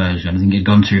 version. I think it had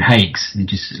gone through Hakes. It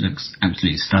just looks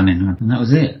absolutely stunning. And that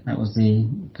was it. That was the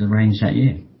range that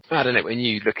year. I don't know, when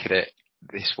you look at it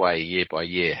this way, year by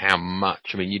year, how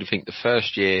much, I mean, you'd think the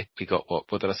first year we got, what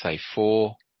did I say,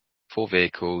 four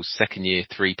vehicles, second year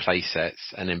 3 play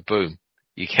sets, and then boom,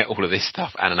 you get all of this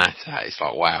stuff and an AT-AT. It's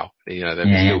like, wow, they're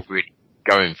still really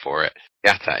going for it. The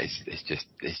AT-AT is just,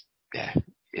 it's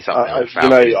up there.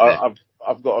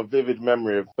 I've got a vivid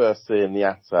memory of first seeing the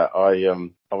AT-AT.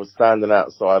 I was standing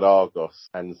outside Argos,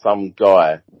 and some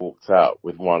guy walked out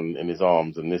with one in his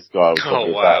arms, and this guy was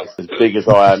probably about as big as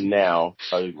I am now.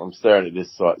 So I'm staring at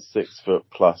this 6 foot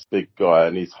plus big guy,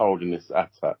 and he's holding this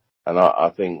AT-AT. And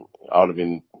I think I'd have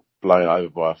been blown over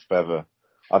by a feather.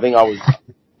 I think I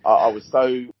was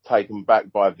so taken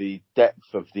back by the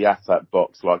depth of the AT-AT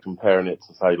box, like comparing it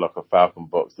to, say, like a Falcon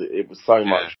box. It was so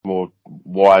much more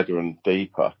wider and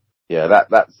deeper. Yeah,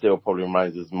 that still probably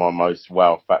remains as my most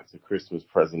wow factor Christmas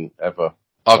present ever.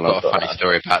 I've got a funny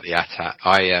story about the AT-AT.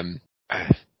 I don't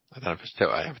know if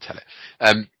I ever tell it.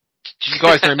 Do you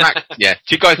guys know do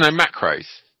you guys know Macros?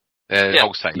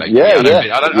 Wholesale. I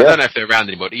don't know if they're around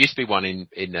anymore. There used to be one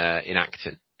in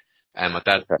Acton. And my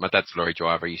dad's a lorry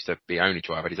driver. He used to be only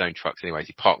driver, had his own trucks anyways.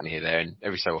 He parked near there, and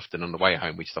every so often on the way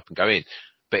home we'd stop and go in.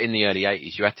 but in the early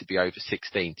 80s, you had to be over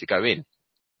 16 to go in.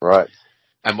 Right.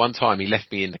 And one time he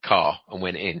left me in the car and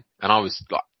went in, and I was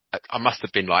like, I must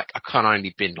have been like, I can't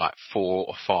only been like 4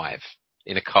 or 5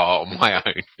 in a car on my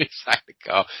own inside the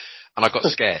car, and I got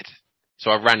scared. So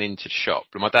I ran into the shop.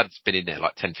 My dad's been in there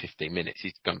like 10, 15 minutes.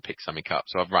 He's gone to pick something up.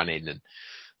 So I've run in and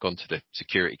gone to the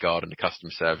security guard and the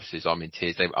customer services. I'm in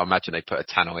tears. I imagine they put a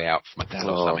tannoy out for my dad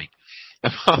or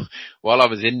something. While I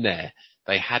was in there,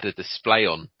 they had a display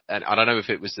on, and I don't know if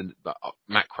it was the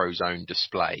Macro's own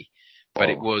display, but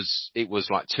it was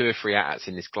like 2 or 3 AT-ATs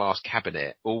in this glass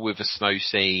cabinet, all with a snow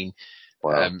scene.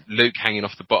 Wow. Luke hanging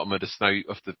off the bottom of the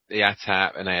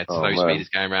AT-AT, and they had snow speeders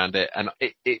going around it, and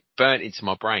it burnt into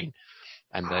my brain.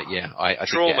 And I did get an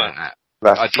AT-AT.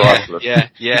 That's priceless.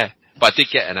 Yeah. But I did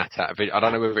get an AT-AT. I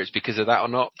don't know whether it's because of that or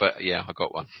not, but yeah, I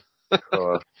got one.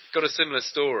 Got a similar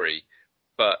story,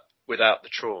 but without the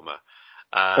trauma.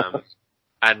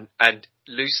 And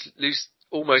loose,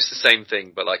 almost the same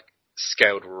thing, but like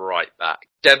scaled right back.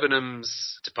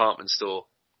 Debenhams department store,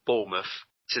 Bournemouth,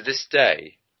 to this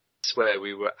day, it's where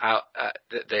we were out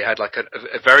they had like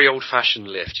a very old fashioned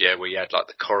lift, where you had like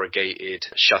the corrugated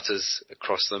shutters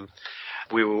across them.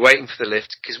 We were waiting for the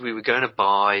lift because we were going to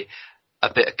buy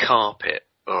a bit of carpet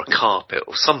or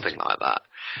something like that.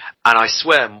 And I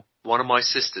swear one of my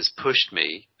sisters pushed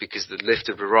me because the lift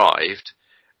had arrived,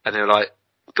 and they were like,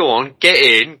 go on, get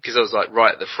in, because I was like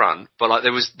right at the front, but like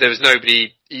there was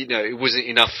nobody, it wasn't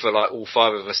enough for like all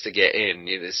 5 of us to get in.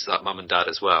 This is like mum and dad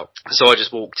as well. So I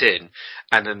just walked in,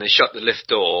 and then they shut the lift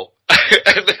door,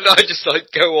 and then I just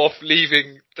like go off,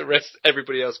 leaving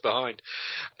everybody else behind.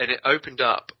 And it opened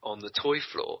up on the toy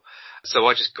floor. So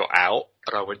I just got out,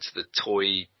 and I went to the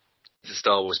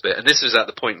Star Wars bit. And this was at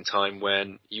the point in time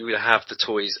when you would have the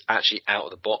toys actually out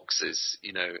of the boxes,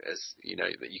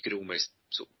 that you could almost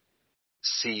sort of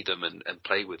see them and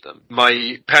play with them.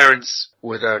 My parents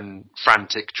were then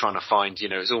frantic trying to find,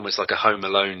 it was almost like a Home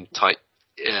Alone type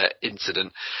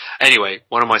incident. Anyway,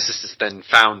 one of my sisters then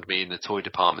found me in the toy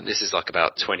department. This is like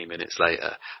about 20 minutes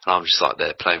later, and I'm just like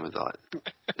there playing with like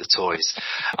the toys.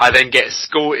 I then get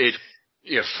escorted,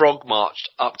 frog marched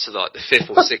up to like the 5th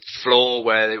or 6th floor,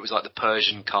 where it was like the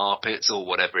Persian carpets or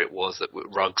whatever it was,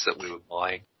 rugs that we were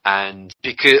buying. And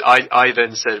because I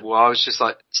then said, well, I was just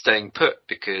like staying put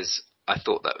because I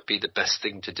thought that would be the best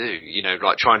thing to do,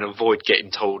 like trying to avoid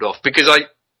getting told off, because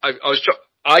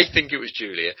I think it was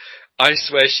Julia. I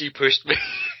swear she pushed me,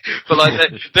 but like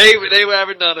they were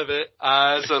having none of it.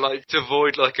 So like to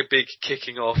avoid like a big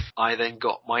kicking off, I then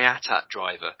got my AT-AT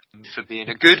driver for being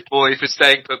a good boy for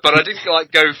staying put. But I didn't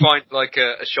like go find like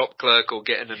a shop clerk or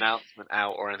get an announcement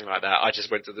out or anything like that. I just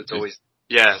went to the toys.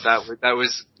 Yeah, that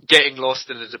was getting lost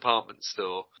in a department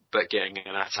store, but getting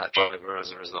an AT-AT driver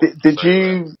as a result.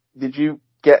 Did you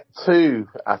get 2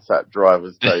 AT-AT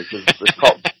drivers though?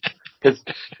 Because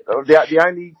the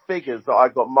only figures that I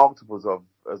got multiples of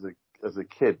as a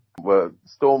kid were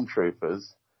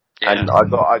Stormtroopers, and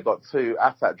I got 2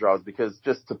 AT-AT drivers because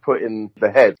just to put in the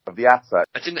head of the AT-AT.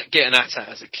 I didn't get an AT-AT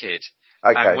as a kid.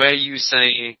 Okay. And where you were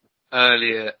saying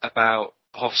earlier about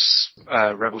Hoth's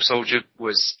Rebel Soldier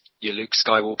was your Luke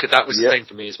Skywalker, that was the same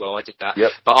for me as well. I did that.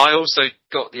 Yep. But I also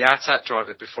got the AT-AT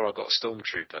driver before I got a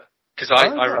Stormtrooper. Because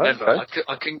I remember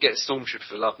I couldn't get a Stormtrooper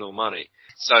for love nor money.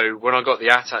 So when I got the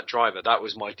AT-AT driver, that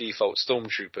was my default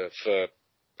Stormtrooper for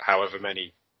however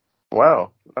many.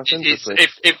 Wow, that's interesting.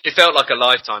 It felt like a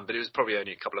lifetime, but it was probably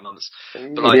only a couple of months.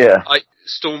 But like,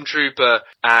 Stormtrooper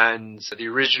and the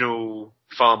original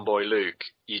Farm Boy Luke,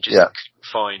 you just couldn't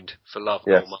find for love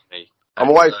nor money. I'm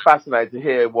always fascinated to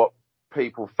hear what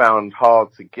people found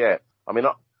hard to get. I mean,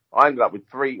 I ended up with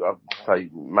 3. I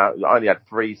only had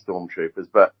 3 Stormtroopers,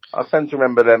 but I tend to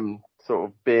remember them sort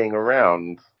of being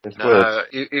around.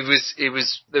 It was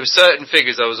there were certain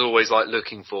figures I was always like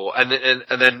looking for, and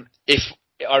then if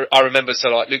I remember, so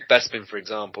like Luke Bespin, for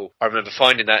example, I remember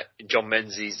finding that in John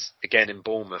Menzies again in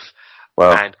Bournemouth,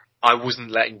 and I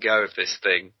wasn't letting go of this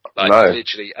thing,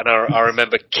 literally, and I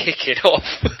remember kicking off.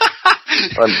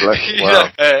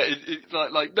 Wow.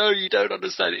 Like, no, you don't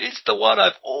understand. It's the one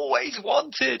I've always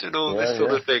wanted, and all this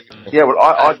sort of thing. Yeah, well,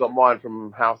 I got mine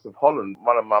from House of Holland.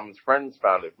 One of Mum's friends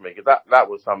found it for me, because that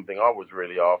was something I was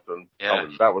really after, and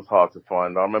that was hard to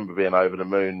find. I remember being over the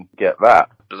moon to get that.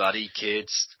 Bloody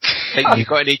kids. Hey, you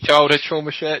got any childhood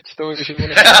trauma stories you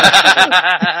want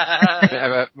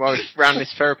to round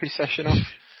this therapy session off?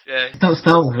 Yeah. It's not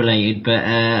Star Wars related, but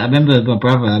I remember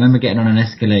getting on an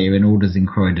escalator in Alders in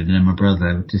Croydon, and my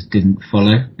brother just didn't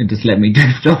follow and just let me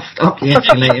drift off the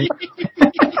escalator.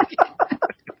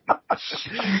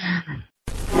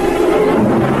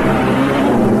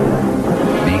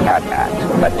 The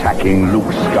AT-AT attacking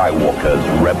Luke Skywalker's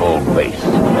rebel base.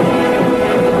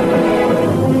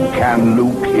 Can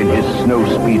Luke in his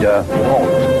snowspeeder halt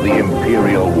the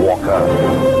Imperial Walker?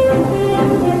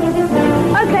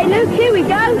 Okay, Luke, here we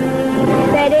go.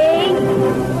 Steady.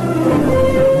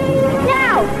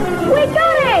 Now, we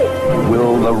got it!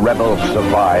 Will the rebels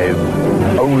survive?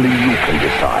 Only you can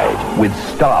decide with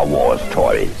Star Wars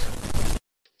toys.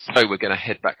 So we're going to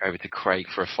head back over to Craig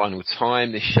for a final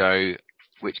time. This show,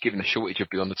 which given the shortage of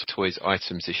Beyond the Toys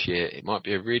items this year, it might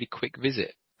be a really quick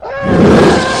visit.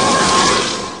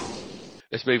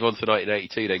 Let's move on to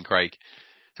 1982 then, Craig.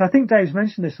 So I think Dave's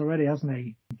mentioned this already, hasn't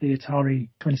he? The Atari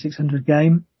 2600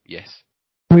 game. Yes.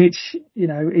 Which, you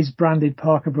know, is branded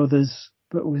Parker Brothers,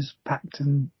 but was packed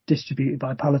and distributed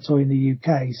by Palitoy in the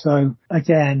UK. So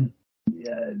again,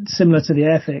 similar to the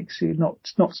Airfix,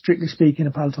 not strictly speaking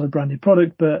a Palitoy branded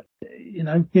product, but, you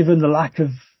know, given the lack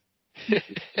of,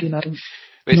 you know...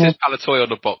 It says Palitoy on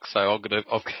the box, so I'm gonna...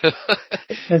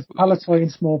 There's Palitoy in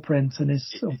small print and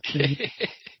is obviously...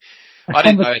 I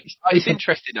didn't know. It's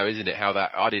interesting though, isn't it? How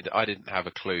that I didn't have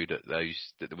a clue that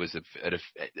there was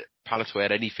Palitoy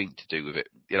had anything to do with it,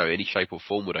 you know, any shape or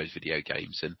form with those video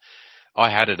games. And I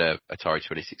had an Atari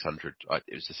 2600.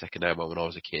 It was the second-hand one when I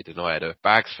was a kid, and I had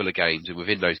bags full of games. And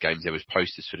within those games, there was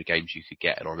posters for the games you could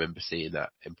get. And I remember seeing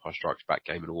that Empire Strikes Back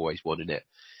game and always wanting it.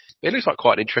 It looks like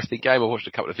quite an interesting game. I watched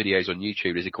a couple of videos on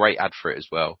YouTube. There's a great ad for it as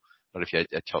well. I don't know if you had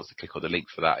a chance to click on the link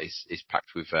for that. It's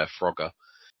packed with Frogger.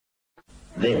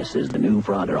 This is the new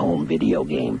Frogger home video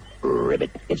game.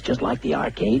 Ribbit. It's just like the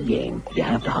arcade game. You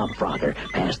have to hop Frogger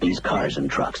past these cars and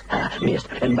trucks. Missed.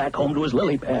 And back home to his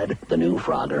lily pad. The new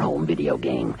Frogger home video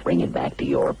game. Bring it back to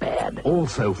your pad.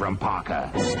 Also from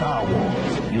Parker, Star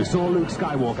Wars. You saw Luke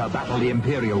Skywalker battle the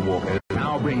Imperial Walkers.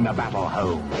 Now bring the battle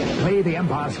home. Play The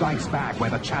Empire Strikes Back, where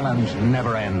the challenge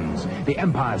never ends. The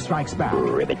Empire Strikes Back.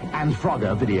 Ribbit. And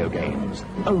Frogger video games.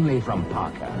 Only from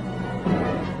Parker.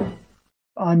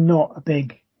 I'm not a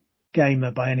big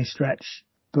gamer by any stretch,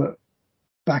 but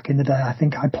back in the day, I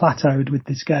think I plateaued with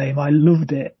this game. I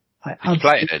loved it. You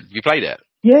played it? You played it?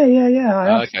 Yeah.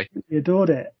 I okay. absolutely adored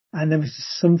it. And there was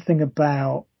just something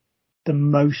about the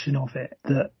motion of it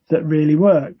that really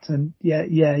worked. And yeah,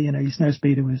 you know, your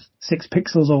snowspeeder was 6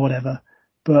 pixels or whatever,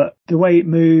 but the way it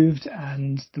moved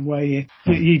and the way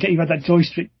you had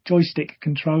that joystick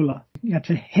controller, you had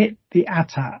to hit the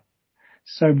AT-AT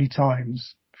so many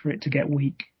times for it to get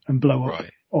weak and blow up.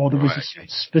 Right. Or there was a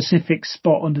specific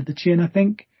spot under the chin, I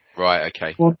think. Right,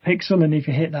 okay. 1 pixel, and if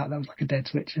you hit that was like a dead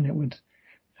switch, and it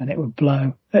would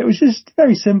blow. It was just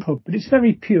very simple, but it's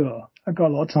very pure. I've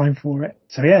got a lot of time for it.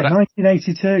 So yeah,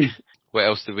 1982. What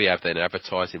else do we have then,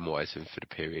 advertising-wise, for the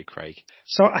period, Craig?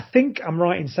 So I think I'm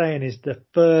right in saying is the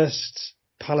first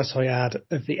Palitoy ad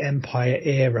of the Empire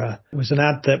era was an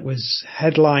ad that was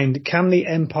headlined, "Can the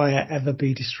Empire ever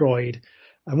be destroyed?"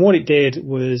 And what it did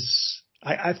was,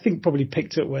 I think probably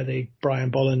picked up where the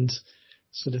Brian Bolland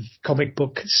sort of comic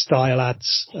book style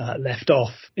ads left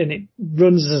off. And it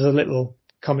runs as a little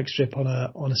comic strip on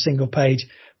a single page,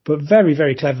 but very,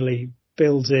 very cleverly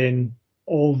builds in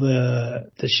all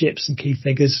the ships and key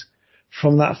figures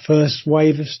from that first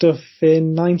wave of stuff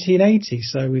in 1980.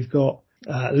 So we've got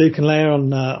Luke and Leia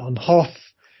on Hoth.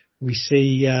 We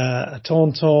see a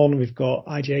Tauntaun. We've got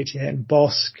IG-88 and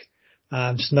Bosk.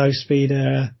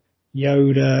 Snowspeeder,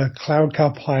 Yoda, Cloud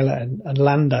Car Pilot, and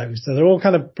Lando. So they're all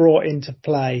kind of brought into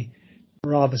play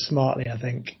rather smartly, I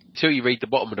think. Until you read the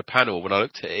bottom of the panel, when I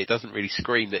looked at it, it doesn't really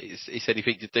scream that it's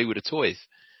anything to do with the toys.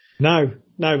 No,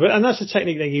 and that's a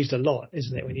technique they used a lot,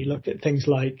 isn't it? When you look at things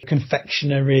like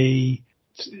confectionery,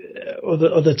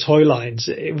 other toy lines,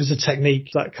 it was a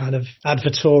technique, that kind of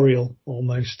advertorial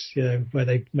almost, you know, where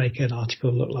they make an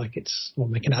article look like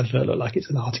make an advert look like it's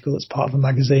an article that's part of a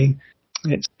magazine.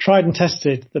 It's tried and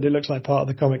tested that it looks like part of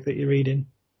the comic that you're reading.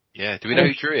 Yeah. Do we know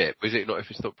who drew it? Was it not?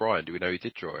 If it's not Brian, do we know who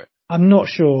did draw it? I'm not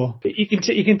sure. But you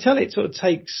can tell it sort of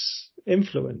takes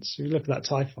influence. If you look at that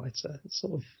TIE fighter, it's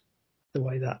sort of the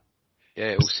way that. Yeah,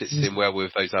 it all sits in well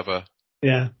with those other.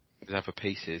 Yeah. Those other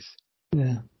pieces.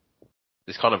 Yeah.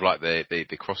 It's kind of like the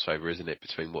crossover, isn't it,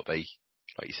 between what they,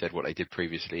 like you said, what they did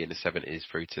previously in the 70s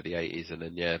through to the 80s, and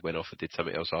then went off and did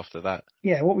something else after that.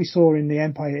 Yeah, what we saw in the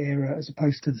Empire era as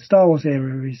opposed to the Star Wars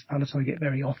era is Palitoy get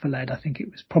very offer-led. I think it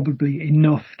was probably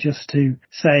enough just to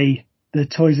say the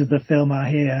toys of the film are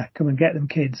here, come and get them,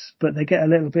 kids. But they get a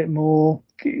little bit more,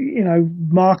 you know,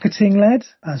 marketing-led,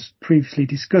 as previously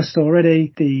discussed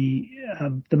already.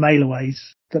 The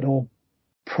mailaways that all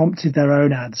prompted their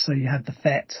own ads. So you had the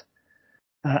Fett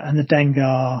and the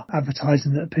Dengar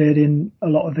advertising that appeared in a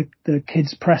lot of the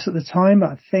kids' press at the time.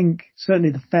 I think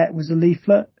certainly the Fett was a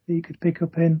leaflet that you could pick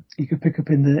up in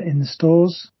the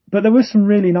stores. But there were some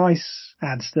really nice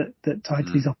ads that tied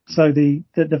to these off. So the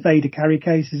Vader carry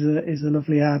case is a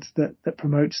lovely ad that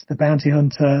promotes the bounty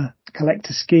hunter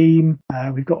collector scheme.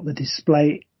 We've got the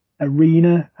display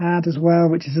arena ad as well,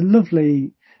 which is a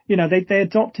lovely, they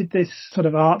adopted this sort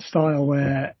of art style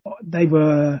where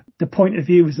the point of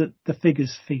view was at the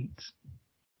figure's feet.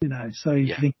 So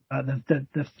you think about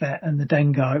the Fett and the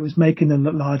Dengar, it was making them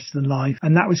look larger than life.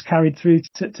 And that was carried through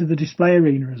to the display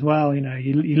arena as well.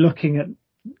 You're looking at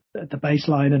the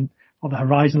baseline or the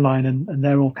horizon line and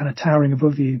they're all kind of towering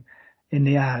above you in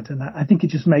the ad. And I think it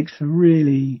just makes for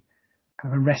really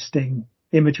kind of arresting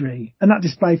imagery. And that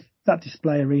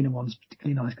display arena one's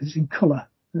particularly nice because it's in colour.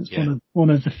 It's one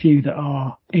of the few that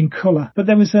are in colour. But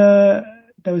there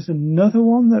was another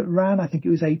one that ran, I think it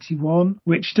was 81,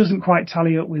 which doesn't quite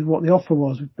tally up with what the offer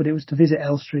was, but it was to visit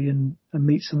Elstree and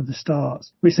meet some of the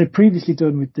stars, which they'd previously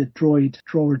done with the draw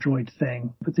a droid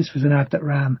thing. But this was an ad that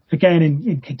ran, again,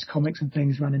 in kids' comics and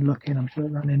things, ran in Lookin', I'm sure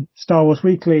it ran in Star Wars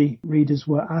Weekly. Readers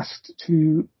were asked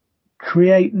to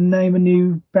create and name a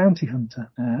new bounty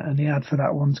hunter. And the ad for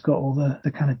that one's got all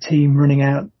the kind of team running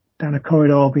out down a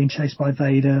corridor being chased by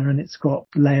Vader, and it's got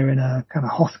Leia in a kind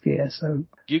of Hoth gear. So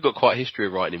You've got quite a history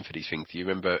of writing in for these things. Do you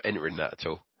remember entering that at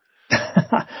all?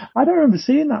 I don't remember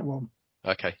seeing that one.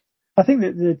 Okay. I think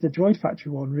that the Droid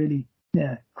Factory one really,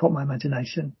 caught my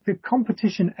imagination. The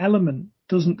competition element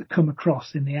doesn't come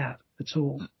across in the ad at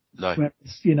all. No. Whereas,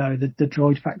 the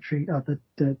Droid Factory, or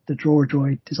the Draw a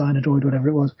Droid, Design a Droid, whatever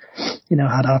it was,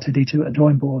 had R2-D2 at a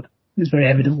drawing board. It was very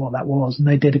evident what that was, and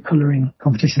they did a colouring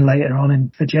competition later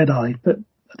on for Jedi. But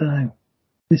I don't know.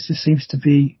 This just seems to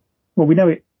be, well, we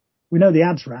know the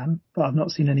ads ran, but I've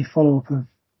not seen any follow up of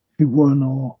who won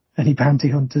or any bounty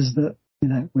hunters that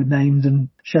were named and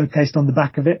showcased on the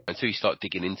back of it. Until you start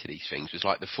digging into these things, it was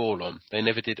like the Forlorn. They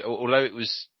never did, although it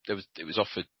was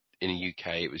offered in the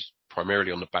UK. It was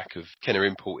primarily on the back of Kenner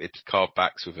imported card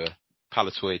backs with a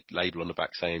Palitoy label on the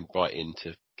back saying "Write in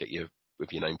to get your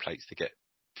with your nameplates to get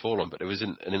Forlorn," but there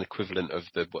wasn't an equivalent of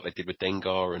what they did with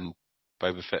Dengar and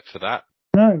Boba Fett for that.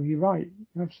 No, you're right.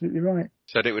 You're absolutely right.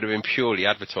 So it would have been purely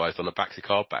advertised on the backs of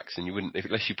card backs, and you wouldn't,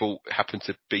 unless you happened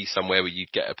to be somewhere where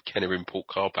you'd get a Kenner import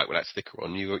card back with that sticker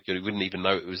on, you wouldn't even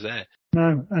know it was there.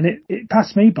 No, and it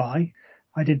passed me by.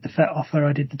 I did the Fett offer,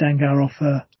 I did the Dengar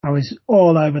offer. I was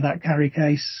all over that carry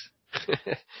case.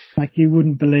 Like you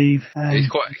wouldn't believe.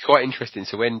 It's quite interesting.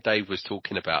 So when Dave was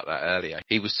talking about that earlier,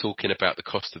 he was talking about the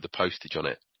cost of the postage on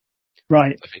it.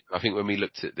 Right. I think when we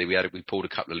looked at we pulled a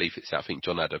couple of leaflets out. I think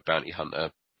John had a bounty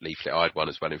hunter leaflet. I had one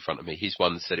as well in front of me. His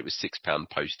one said it was £6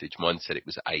 postage. Mine said it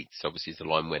was £8. So obviously as the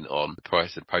line went on, the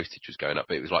price of the postage was going up.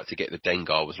 But it was like to get the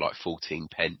Dengar was like 14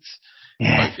 pence in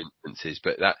both instances.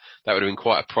 But that would have been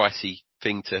quite a pricey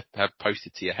thing to have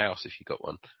posted to your house if you got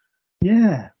one.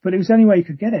 Yeah, but it was the only way you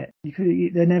could get it.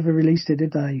 They never released it,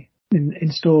 did they,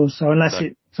 in stores? So unless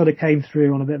it sort of came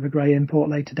through on a bit of a grey import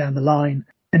later down the line.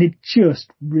 And it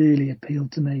just really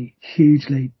appealed to me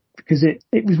hugely because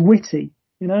it was witty,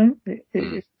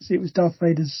 It was Darth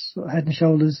Vader's sort of head and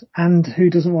shoulders, and who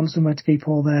doesn't want somewhere to keep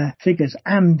all their figures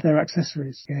and their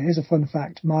accessories? Yeah, here's a fun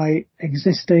fact. My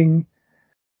existing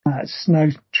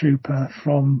snowtrooper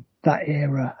from that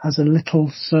era has a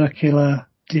little circular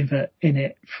divot in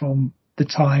it from the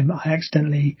time I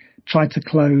accidentally tried to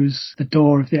close the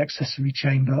door of the accessory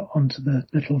chamber onto the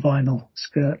little vinyl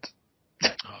skirt.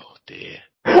 Oh dear.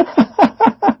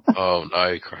 Oh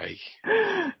no, Craig.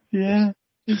 Yeah.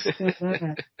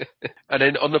 And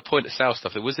then on the point of sale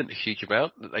stuff, there wasn't a huge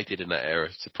amount that they did in that era,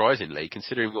 surprisingly,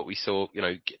 considering what we saw,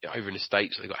 over in the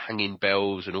States. They got hanging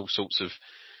bells and all sorts of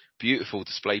beautiful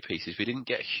display pieces. We didn't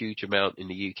get a huge amount in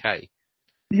the UK.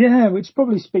 Yeah, which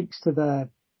probably speaks to their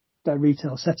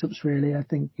retail setups, really. I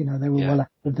think, they were well ahead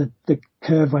of the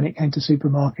curve when it came to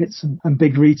supermarkets and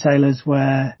big retailers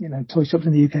where, toy shops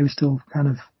in the UK were still kind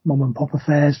of mom and pop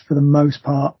affairs for the most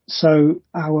part. So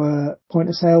our point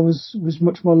of sale was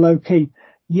much more low key,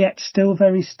 yet still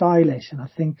very stylish, and I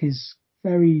think is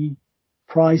very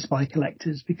prized by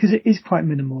collectors because it is quite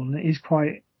minimal and it is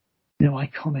quite,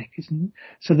 iconic, isn't it?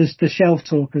 So there's the shelf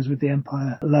talkers with the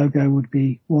Empire logo would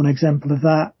be one example of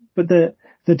that. But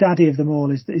the daddy of them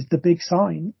all is the big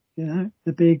sign,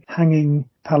 the big hanging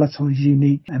Palitoy's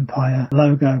unique Empire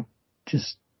logo,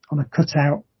 just on a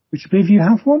cutout, which I believe you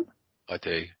have one? I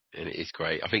do, and it is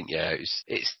great. I think,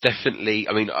 it's definitely,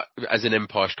 as an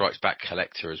Empire Strikes Back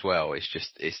collector as well, it's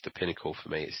the pinnacle for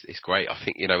me. It's great. I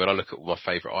think, when I look at my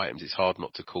favourite items, it's hard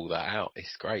not to call that out.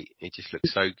 It's great. It just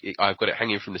looks I've got it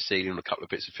hanging from the ceiling on a couple of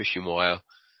bits of fishing wire.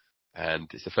 And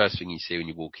it's the first thing you see when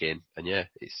you walk in, and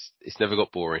it's never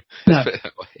got boring. No. Let's put it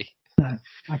that way.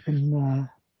 No,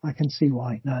 I can see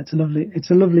why. No, it's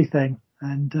a lovely thing,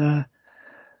 and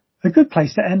a good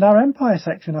place to end our Empire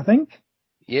section, I think.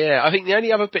 Yeah, I think the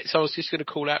only other bits I was just going to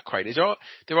call out, Craig, is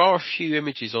there are a few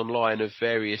images online of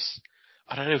various,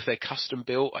 I don't know if they're custom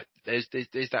built. There's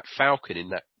that Falcon in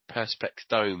that Perspex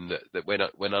dome that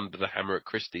went under the hammer at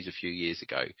Christie's a few years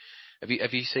ago.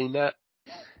 Have you seen that?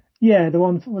 Yeah, the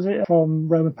one, was it from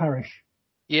Roman Parish?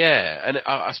 Yeah, and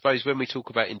I suppose when we talk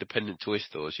about independent toy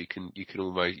stores, you can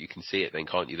see it then,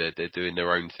 can't you? They're doing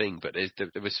their own thing, but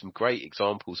there was some great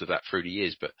examples of that through the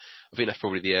years, but I think that's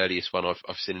probably the earliest one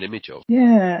I've seen an image of.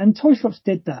 Yeah, and toy shops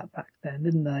did that back then,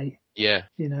 didn't they? Yeah.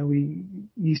 You know, we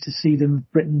used to see them,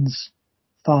 Britain's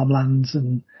farmlands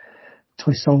and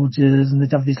toy soldiers, and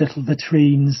they'd have these little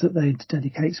vitrines that they'd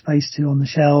dedicate space to on the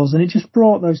shelves, and it just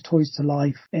brought those toys to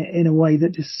life in a way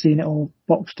that just seeing it all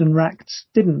boxed and racked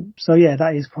didn't. So yeah,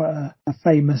 that is quite a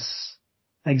famous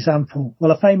example.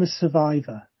 Well, a famous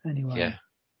survivor, anyway. Yeah.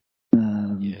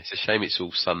 Yeah, it's a shame it's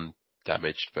all sun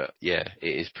damaged, but yeah,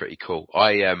 it is pretty cool.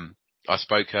 I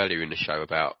spoke earlier in the show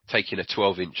about taking a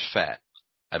 12-inch Fett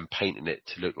and painting it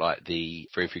to look like the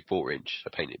 3 3/4 inch. I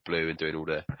painted it blue and doing all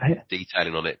the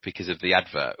detailing on it because of the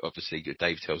advert. Obviously,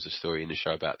 Dave tells a story in the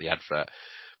show about the advert.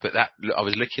 But I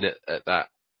was looking at that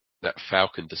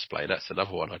Falcon display, and that's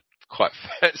another one I'd quite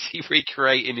fancy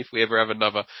recreating if we ever have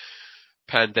another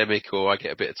pandemic or I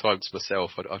get a bit of time to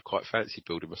myself. I'd quite fancy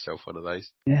building myself one of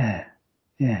those. Yeah.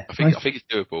 Yeah. I think it's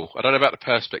doable. I don't know about the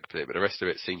Perspex bit, but the rest of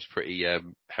it seems pretty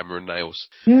hammer and nails.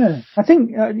 Yeah. I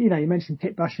think, you mentioned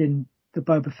kit bashing the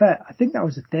Boba Fett. I think that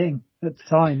was a thing at the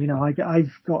time. You know,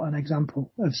 I've got an example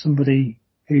of somebody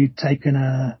who'd taken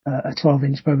a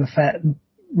 12-inch Boba Fett and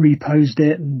reposed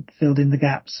it and filled in the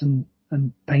gaps and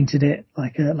painted it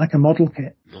like a model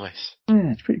kit. Nice.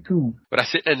 Yeah, it's pretty cool. But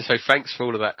that's it then. So thanks for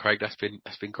all of that, Craig. That's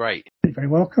been great. You're very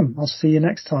welcome. I'll see you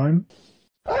next time.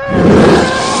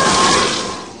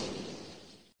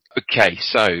 Okay,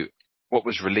 so what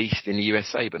was released in the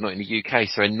USA but not in the UK?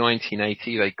 So in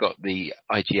 1980, they got the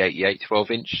IG-88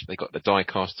 12-inch, they got the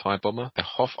die-cast TIE Bomber, the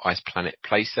Hoth Ice Planet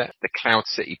playset, the Cloud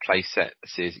City playset, the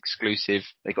series exclusive.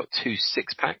 They got 2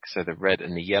 6-packs, so the red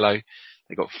and the yellow.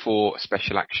 They got 4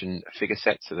 special action figure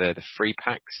sets, so they're the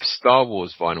 3-packs. Star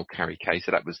Wars vinyl carry case,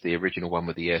 so that was the original one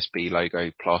with the ESB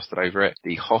logo plastered over it.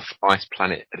 The Hoth Ice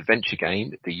Planet adventure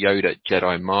game, the Yoda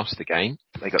Jedi Master game.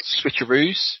 They got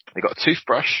switcheroos, they got a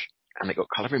toothbrush, and they got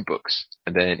colouring books.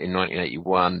 And then in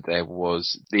 1981, there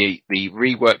was the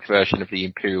reworked version of the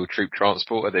Imperial Troop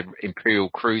Transporter, the Imperial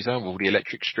Cruiser with all the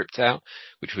electric stripped out,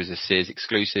 which was a Sears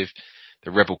exclusive.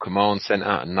 The Rebel Command Centre,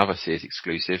 another Sears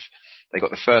exclusive. They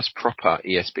got the first proper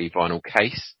ESB vinyl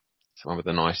case, one with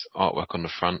a nice artwork on the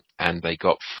front, and they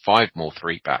got 5 more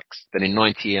 3-packs. Then in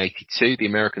 1982, the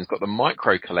Americans got the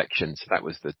micro collection, so that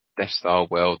was the Death Star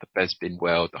world, the Bespin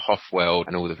world, the Hoth world,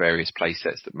 and all the various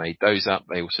playsets that made those up.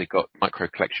 They also got micro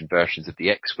collection versions of the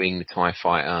X-Wing, the TIE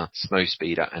Fighter,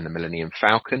 Snowspeeder, and the Millennium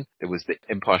Falcon. There was the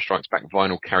Empire Strikes Back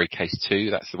vinyl carry case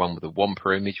 2, that's the one with the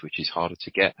Wampa image, which is harder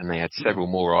to get, and they had several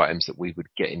more items that we would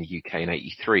get in the UK in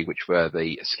 83, which were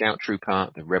the Scout Trooper,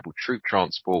 the Rebel Troop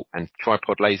Transport, and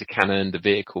tripod laser cannon, the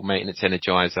vehicle maintenance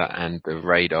energizer, and the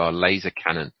radar laser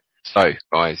cannon. So,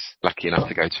 guys, lucky enough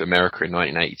to go to America in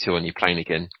 1982 on your plane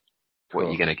again. What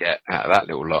are you going to get out of that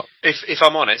little lot? If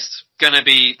I'm honest, going to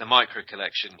be the micro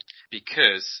collection,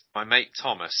 because my mate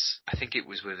Thomas, I think it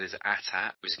was with his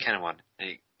AT-AT, it was a Kenner one.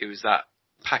 It was that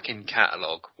pack-in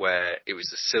catalogue where it was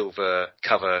the silver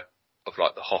cover of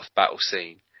like the Hoth battle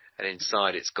scene, and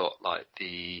inside it's got like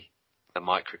the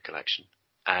micro collection.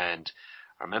 And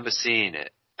I remember seeing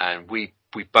it, and we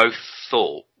both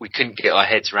thought we couldn't get our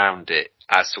heads around it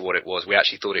as to what it was. We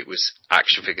actually thought it was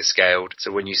action figure scaled.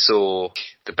 So when you saw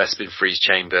the Bespin freeze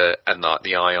chamber and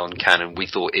the ion cannon, we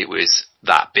thought it was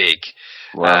that big.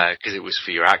 Wow. Cause it was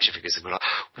for your action figures. And we're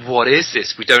like, what is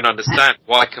this? We don't understand.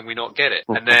 Why can we not get it?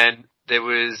 And then there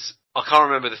was, I can't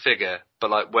remember the figure,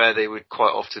 but like where they would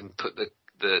quite often put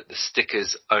the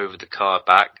stickers over the card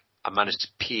back. I managed to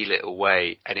peel it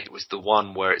away, and it was the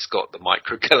one where it's got the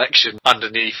micro collection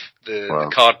underneath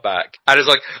the card back. And it's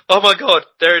like, oh my god,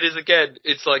 there it is again.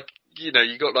 It's like, you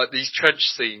got like these trench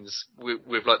scenes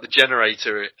with like the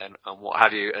generator and what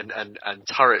have you, and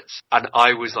turrets. And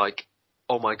I was like,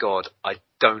 oh my god, I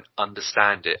don't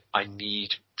understand it. I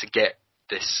need to get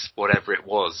this, whatever it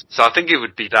was. So I think it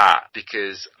would be that,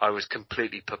 because I was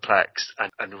completely perplexed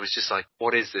and was just like,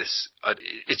 what is this?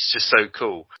 It's just so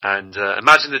cool. And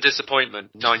imagine the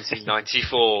disappointment in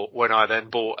 1994 when I then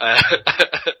bought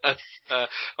a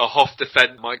Hoff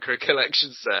Defend micro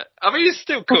collection set. I mean, it's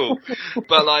still cool,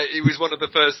 but like, it was one of the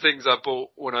first things I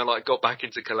bought when I like got back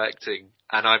into collecting,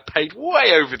 and I paid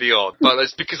way over the odd. But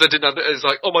that's because I didn't. It was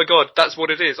like, oh my god, that's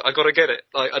what it is. I gotta get it.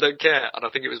 Like, I don't care. And I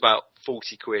think it was about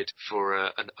 40 quid for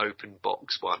an open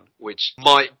box one, which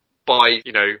might, by,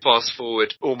 you know, fast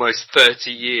forward almost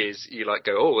 30 years, you like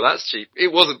go, oh, that's cheap.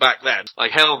 It wasn't back then.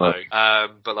 Like, hell no.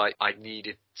 But like, I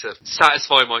needed to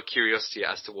satisfy my curiosity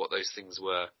as to what those things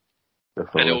were.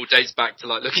 Definitely. And it all dates back to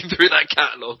like looking through that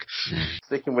catalogue.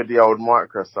 Sticking with the old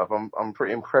micro stuff, I'm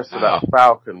pretty impressed with that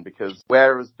Falcon, because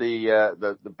whereas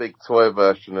the big toy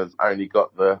version has only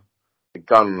got the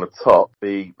gun on the top,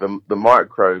 the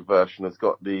micro version has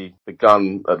got the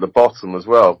gun at the bottom as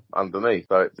well, underneath.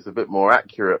 So it's a bit more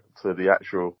accurate to the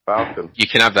actual Falcon. You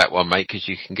can have that one, mate, because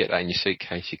you can get that in your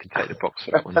suitcase. You can take the box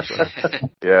for that one as well.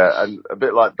 Yeah, and a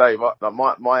bit like Dave,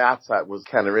 my ATAC was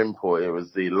Kenner import. It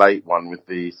was the late one with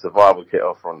the survival kit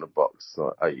offer on the box,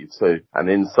 82. And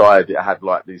inside it had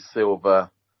like the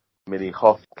silver mini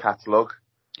Hoff catalogue.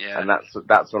 Yeah. And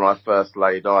that's when I first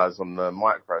laid eyes on the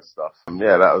micro stuff. And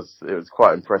yeah, it was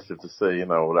quite impressive to see, you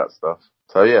know, all that stuff.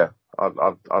 So yeah,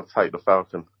 I'd take the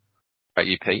Falcon. About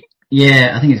you, Pete?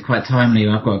 Yeah, I think it's quite timely.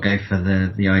 I've got to go for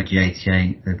the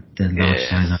IG-88, the large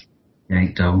size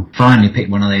 88 doll. Finally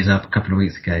picked one of these up a couple of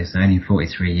weeks ago, so only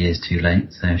 43 years too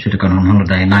late. So I should have gone on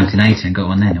holiday in 1980 and got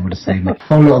one then. It would have saved me a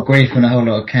whole lot of grief and a whole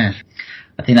lot of cash.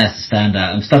 I think that's the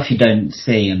standout. And stuff you don't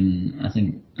see, and I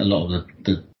think a lot of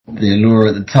the allure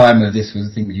at the time of this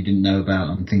was things you didn't know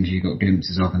about and things you got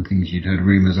glimpses of and things you'd heard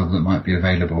rumours of that might be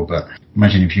available. But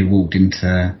imagine if you walked into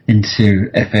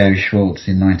FAO Schwartz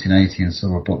in 1980 and saw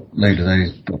a load of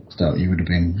those boxed up, you would have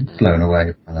been blown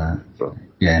away by that. So,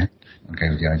 yeah, I'll go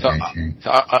with the IG.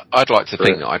 So I'd like to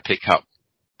think that I pick up,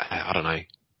 I don't know,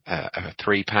 a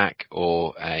 3-pack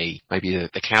or maybe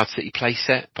the Cloud City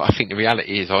playset. But I think the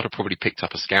reality is I'd have probably picked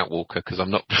up a Scout Walker because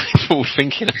I'm not forward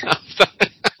thinking enough.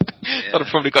 Yeah. I'd have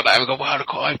probably got that and gone, wow,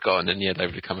 look what I've got. And then, yeah, they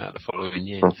would have come out the following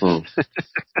year.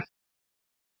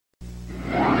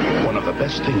 One of the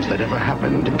best things that ever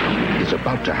happened is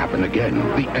about to happen again.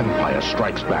 The Empire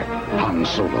Strikes Back. Han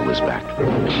Solo is back.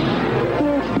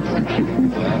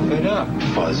 Laugh it up,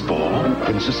 fuzzball.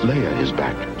 Princess Leia is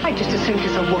back. I just assumed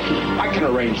it's a Wookiee. I can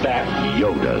arrange that.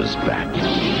 Yoda's back.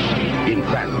 In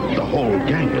fact, the whole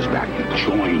gang is back.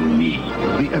 Join me.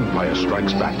 The Empire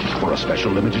Strikes Back for a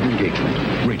special limited engagement.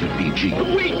 Rated PG.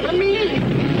 Wait for me!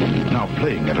 Now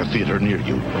playing at a theater near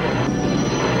you.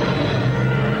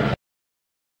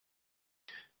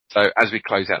 So as we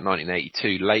close out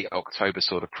 1982, late October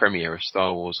saw the premiere of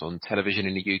Star Wars on television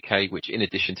in the UK, which in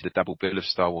addition to the double bill of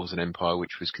Star Wars and Empire,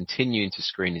 which was continuing to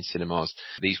screen in cinemas,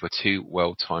 these were two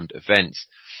well-timed events.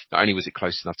 Not only was it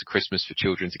close enough to Christmas for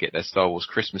children to get their Star Wars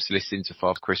Christmas list into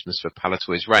Father Christmas for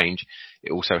Palitoy's range,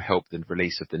 it also helped the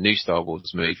release of the new Star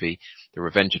Wars movie, The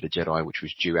Revenge of the Jedi, which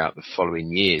was due out the following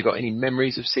year. You got any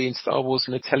memories of seeing Star Wars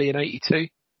on the telly in 82?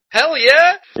 Hell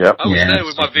yeah! Yep. I was there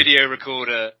with my video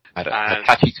recorder. Had a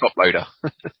patchy top loader.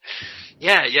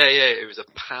 Yeah. It was a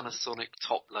Panasonic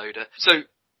top loader. So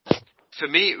for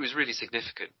me, it was really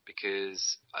significant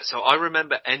because I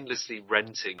remember endlessly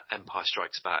renting Empire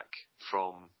Strikes Back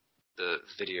from the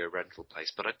video rental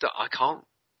place, but I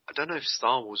don't know if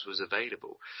Star Wars was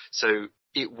available. So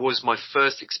it was my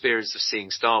first experience of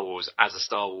seeing Star Wars as a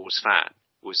Star Wars fan,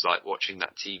 was like watching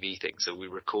that TV thing. So we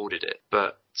recorded it,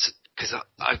 but because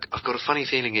I've got a funny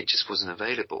feeling it just wasn't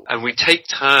available. And we take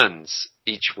turns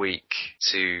each week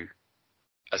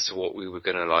as to what we were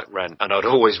going to like rent. And I'd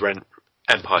always rent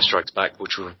Empire Strikes Back,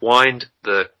 which would wind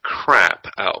the crap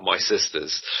out of my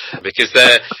sisters because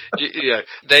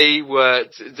they were,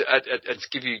 and to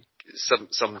give you some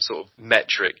sort of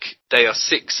metric, they are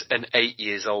 6 and 8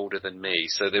 years older than me,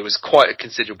 so there was quite a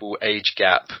considerable age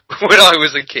gap when I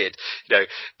was a kid.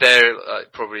 They're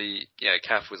probably,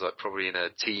 Kath was like probably in her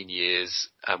teen years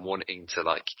and wanting to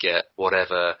like get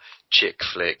whatever chick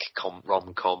flick,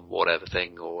 rom-com, whatever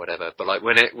thing or whatever. But like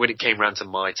when it came round to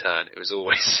my turn, it was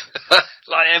always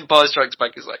like Empire Strikes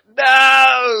Back is like,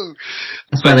 no!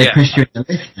 That's why they pushed you in the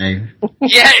list, though.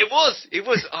 Yeah, it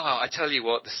was. Oh, I tell you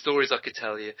what, the stories I could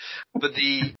tell you. But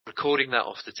the recording that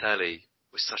off the telly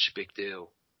was such a big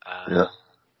deal. Yeah.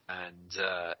 And,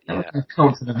 It was a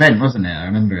cult event, wasn't it? I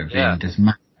remember it being just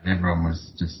massive. Everyone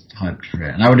was just hyped for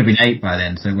it. And I would have been 8 by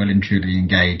then, so well and truly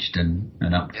engaged and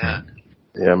up for it.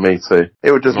 Yeah, me too.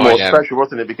 It was just more special,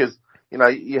 wasn't it? Because you know,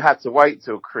 you had to wait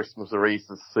till Christmas or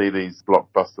Easter to see these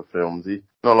blockbuster films.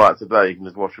 Not like today, you can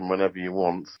just watch them whenever you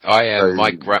want.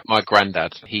 My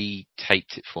granddad, he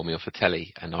taped it for me off a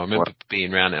telly, and I remember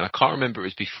being around it, and I can't remember if it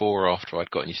was before or after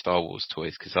I'd got any Star Wars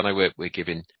toys, because I know we're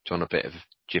giving John a bit of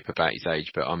jip about his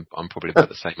age, but I'm probably about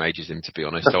the same age as him, to be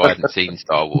honest, so I hadn't seen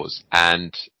Star Wars.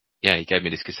 And yeah, he gave me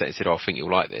this cassette and said, I think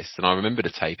you'll like this. And I remember the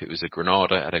tape. It was a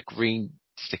Granada, had a green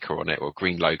sticker on it, or a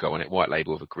green logo on it, white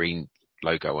label with a green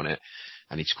logo on it,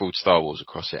 and he scrawled Star Wars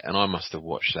across it. And I must have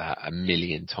watched that a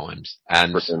million times.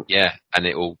 And yeah, and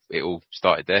it all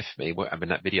started there for me, having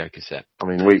that video cassette. I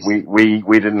mean,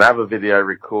 we didn't have a video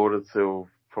recorder till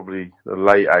probably the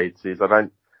late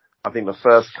 80s. I think the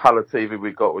first colour TV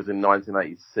we got was in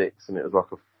 1986, and it was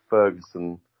like a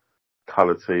Ferguson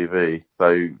colour TV. So,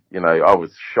 you know, I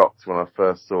was shocked when I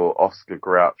first saw Oscar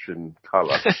Grouch in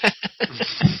colour.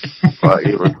 But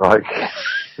it was like,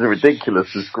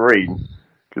 ridiculous as green.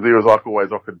 Because he was like always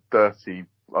like a dirty,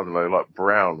 I don't know, like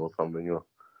brown or something.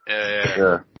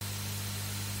 Yeah.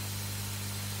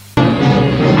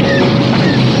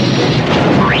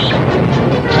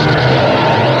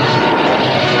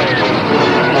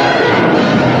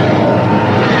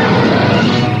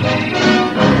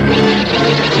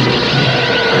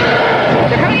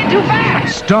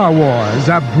 Star Wars,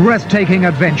 a breathtaking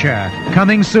adventure,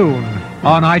 coming soon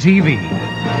on ITV.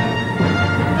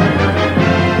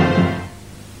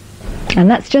 And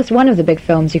that's just one of the big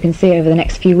films you can see over the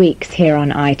next few weeks here on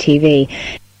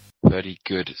ITV. Very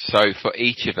good. So for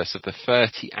each of us, of the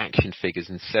 30 action figures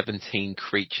and 17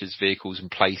 creatures, vehicles and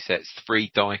play sets,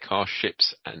 3 die-cast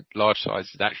ships and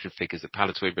large-sized action figures that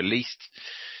Palitoy released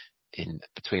in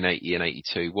between 80 and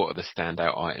 82, what are the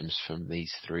standout items from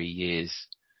these 3 years?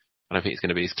 I don't think it's going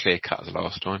to be as clear-cut as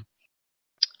last time.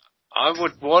 I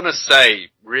would want to say,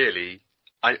 really,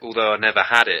 although I never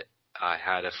had it, I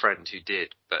had a friend who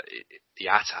did, but the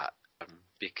AT-AT,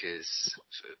 because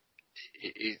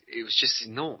it was just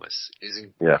enormous. It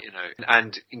was, you know,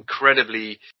 and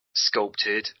incredibly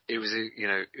sculpted. It was, you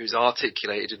know, it was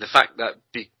articulated, and the fact that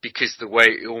because the way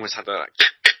it almost had a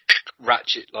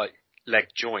ratchet like leg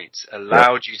joints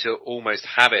allowed you to almost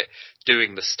have it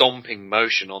doing the stomping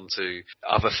motion onto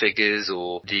other figures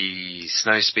or the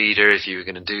snowspeeder if you were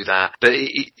going to do that. But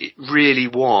it really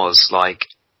was like,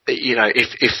 you know,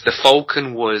 if the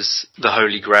Falcon was the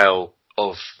holy grail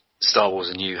of Star Wars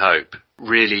A New Hope,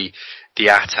 really the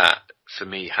AT-AT for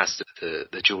me has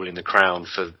the jewel in the crown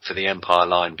for the Empire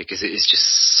line, because it is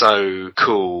just so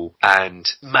cool and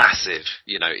massive.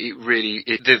 You know, it really,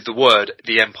 the word,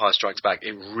 the Empire Strikes Back,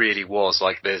 it really was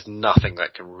like there's nothing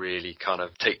that can really kind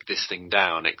of take this thing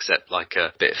down except like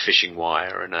a bit of fishing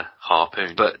wire and a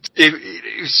harpoon. But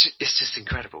it's just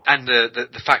incredible. And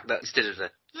the fact that instead of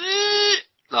the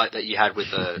like that you had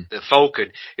with the Falcon,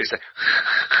 it was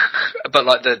but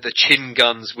like the chin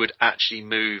guns would actually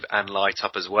move and light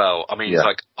up as well. I mean, it's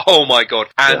like, oh my god.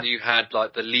 And you had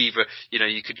like the lever, you know,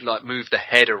 you could like move the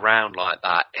head around like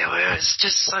that. It was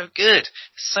just so good.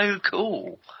 So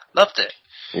cool. Loved it.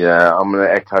 Yeah, I'm going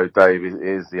to echo Dave. It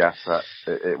is the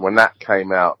AT-AT. When that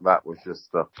came out, that was just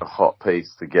a hot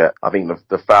piece to get. I think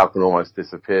the Falcon almost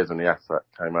disappeared when the AT-AT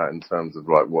came out in terms of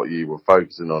like what you were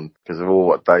focusing on, because of all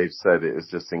what Dave said. It was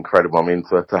just incredible. I mean,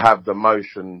 to have the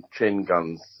motion chin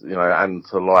guns, you know, and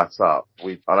to light up.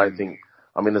 I don't think.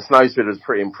 I mean, the snowspeeder was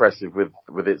pretty impressive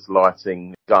with its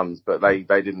lighting guns, but they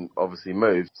didn't obviously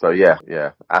move. So yeah,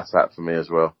 AT-AT for me as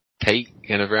well. Kate, you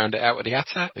going to round it out with the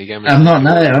AT-AT? I'm not,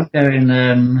 no.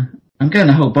 I'm going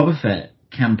the whole Boba Fett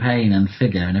campaign and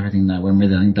figure and everything that went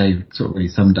with it. I think Dave sort of really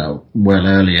summed it up well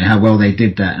earlier, and how well they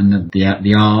did that, and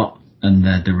the art and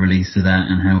the release of that,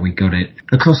 and how we got it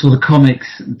across all the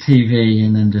comics, TV,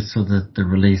 and then just sort of the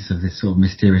release of this sort of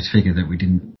mysterious figure that we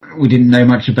didn't know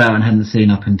much about and hadn't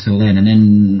seen up until then. And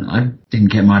then I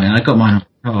didn't get mine. I got mine off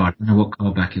a card. I don't know what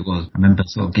card back it was. I remember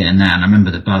sort of getting that, and I remember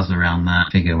the buzz around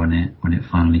that figure when it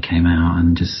finally came out,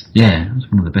 and just, it was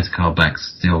one of the best card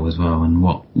backs still as well. And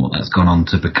what that's gone on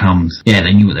to become. Yeah,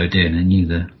 they knew what they were doing. They knew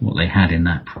what they had in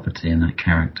that property and that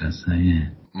character. So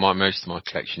yeah. Most of my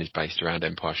collection is based around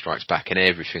Empire Strikes Back, and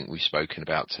everything we've spoken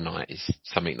about tonight is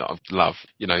something that I love.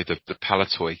 You know, the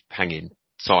Palitoy hanging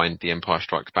signed the Empire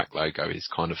Strikes Back logo is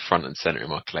kind of front and center in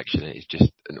my collection. It is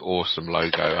just an awesome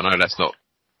logo. I know that's not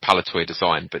Palitoy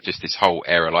design, but just this whole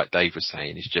era, like Dave was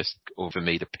saying, is just, for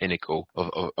me, the pinnacle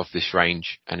of this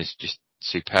range, and it's just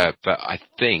superb. But I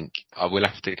think I will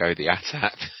have to go the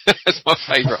AT-AT as my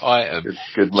favourite item.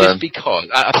 Good man. Just because,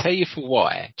 I'll tell you for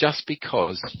why. Just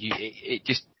because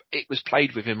it was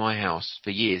played with in my house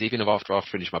for years, even after I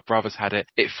finished. My brothers had it.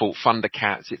 It fought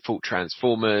Thundercats. It fought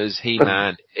Transformers,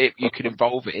 He-Man. You could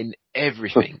involve it in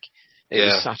everything. It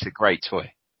was such a great toy.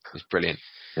 It was brilliant.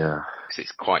 Yeah. Because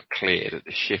it's quite clear that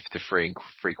the shift to 3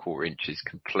 3/4 inch is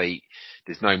complete.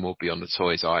 There's no more Beyond the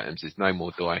Toys items. There's no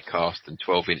more die cast and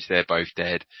 12 inch. They're both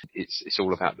dead. It's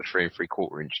all about the 3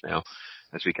 3/4 inch now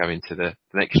as we go into the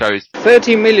next shows.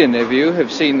 30 million of you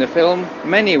have seen the film.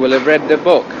 Many will have read the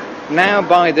book. Now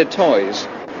buy the toys.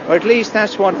 Or at least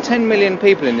that's what 10 million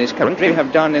people in this country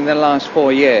have done in the last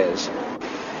 4 years.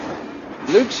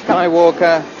 Luke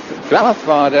Skywalker, Darth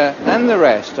Vader, and the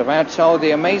rest have outsold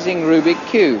the amazing Rubik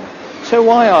Cube. So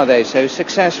why are they so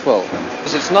successful?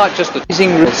 Because it's not just the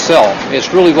teasing itself, it's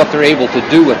really what they're able to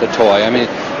do with the toy. I mean,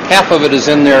 half of it is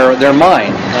in their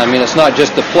mind. I mean, it's not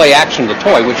just the play action of the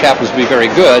toy, which happens to be very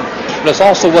good, but it's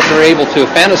also what they're able to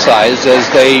fantasize as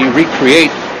they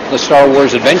recreate the Star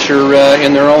Wars adventure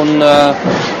in their own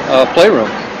playroom.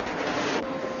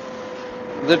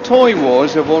 The toy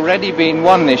wars have already been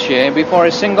won this year before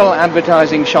a single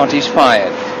advertising shot is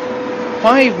fired.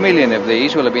 5 million of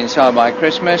these will have been sold by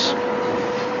Christmas.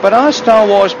 But are Star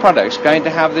Wars products going to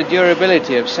have the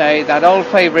durability of, say, that old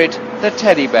favourite, the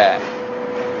teddy bear?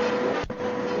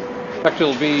 In fact,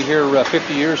 it'll be here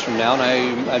 50 years from now, and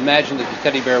I imagine that the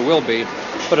teddy bear will be.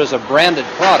 But as a branded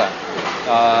product,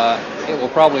 it will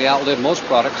probably outlive most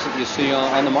products that you see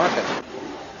on the market.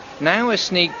 Now a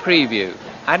sneak preview.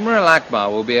 Admiral Akbar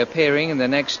will be appearing in the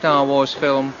next Star Wars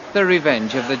film, The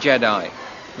Revenge of the Jedi.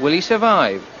 Will he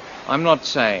survive? I'm not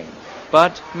saying.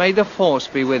 But may the Force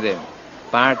be with him.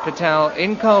 Bharat Patel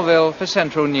in Colville for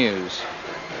Central News.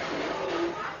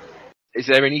 Is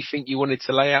there anything you wanted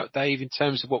to lay out, Dave, in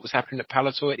terms of what was happening at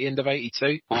Palitoy at the end of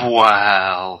 82?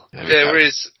 Wow. There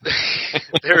is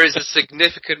a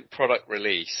significant product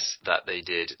release that they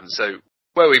did. And so,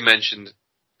 where we mentioned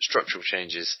structural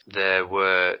changes, there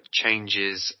were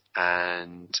changes,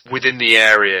 and within the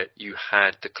area you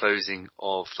had the closing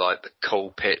of like the coal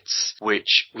pits,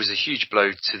 which was a huge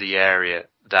blow to the area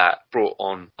that brought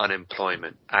on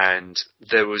unemployment. And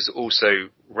there was also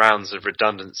rounds of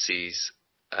redundancies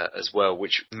as well,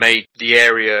 which made the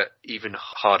area even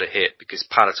harder hit because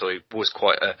Palitoy was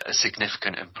quite a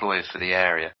significant employer for the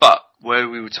area. But where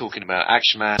we were talking about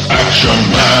Action Man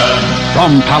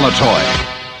From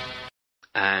Palitoy.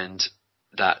 and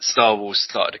that Star Wars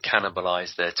started to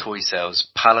cannibalize their toy sales,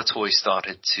 Palitoy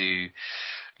started to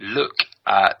look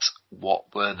at what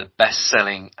were the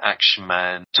best-selling Action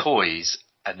Man toys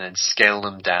and then scale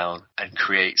them down and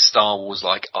create Star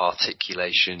Wars-like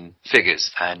articulation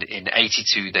figures. And in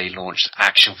 82, they launched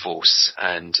Action Force,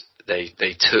 and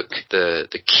they took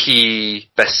the key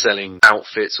best-selling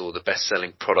outfits or the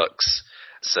best-selling products.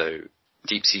 So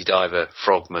Deep Sea Diver,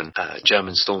 Frogman,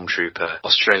 German Stormtrooper,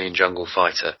 Australian Jungle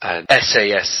Fighter, and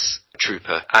SAS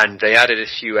Trooper. And they added a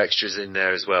few extras in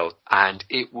there as well. And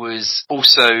it was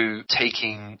also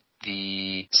taking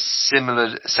the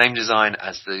same design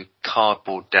as the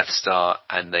cardboard Death Star,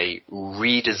 and they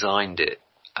redesigned it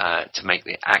to make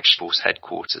the Action Force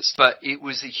headquarters. But it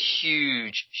was a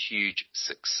huge, huge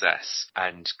success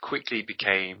and quickly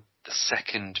became the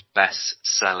second best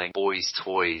selling boys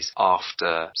toys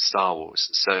after Star Wars.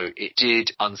 So it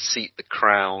did unseat the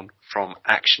crown from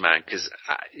Action Man because,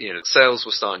 sales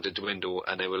were starting to dwindle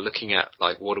and they were looking at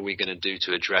like, what are we going to do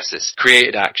to address this?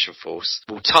 Created Action Force.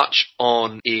 We'll touch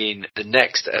on in the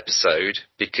next episode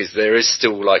because there is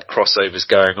still like crossovers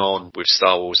going on with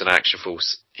Star Wars and Action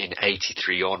Force in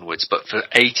 83 onwards, but for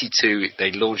 82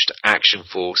 they launched Action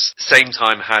Force. Same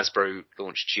time Hasbro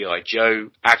launched G.I. Joe.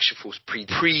 Action Force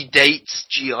predates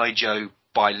G.I. Joe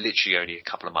by literally only a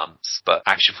couple of months, but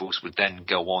Action Force would then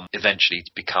go on eventually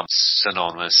to become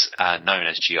synonymous known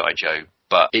as G.I. Joe,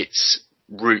 but its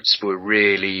roots were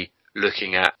really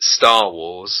looking at Star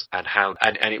Wars and how,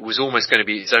 and it was almost going to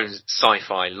be its own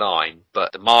sci-fi line,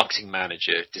 but the marketing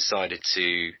manager decided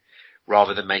to,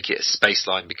 rather than make it a space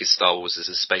line because Star Wars is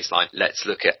a space line, let's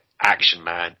look at Action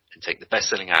Man and take the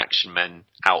best-selling Action Man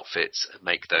outfits and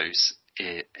make those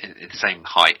in the same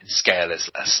height and scale as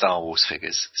Star Wars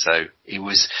figures. So it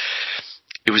was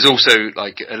also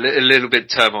like a little bit of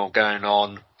turmoil going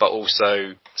on, but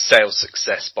also sales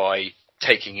success by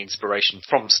taking inspiration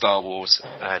from Star Wars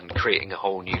and creating a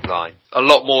whole new line. A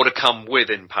lot more to come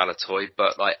within Palitoy,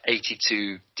 but like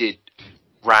 82 did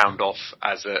round off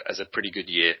as a pretty good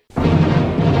year.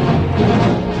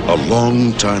 A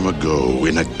long time ago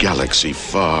in a galaxy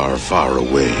far, far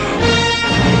away.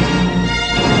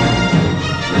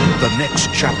 The next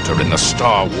chapter in the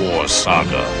Star Wars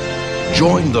saga.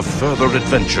 Join the further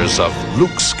adventures of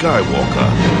Luke Skywalker,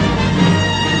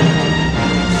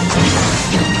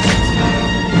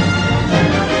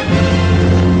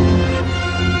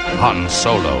 Han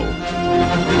Solo,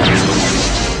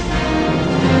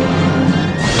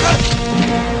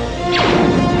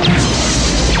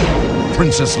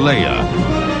 Princess Leia,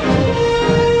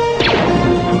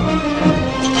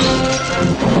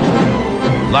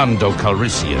 Lando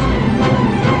Calrissian,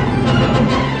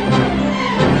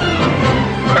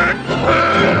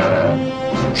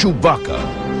 Chewbacca,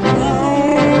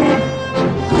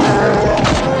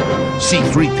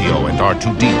 C-3PO and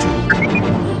R2-D2,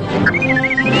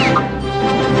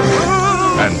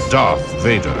 and Darth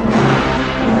Vader.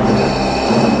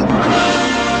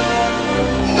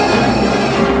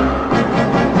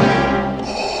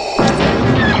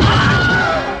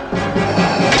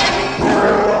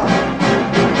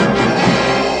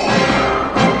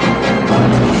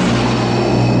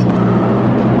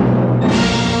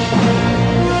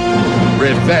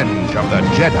 Revenge of the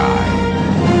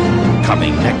Jedi.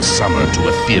 Coming next summer to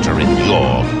a theater in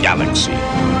your galaxy.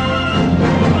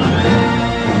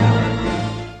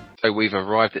 So we've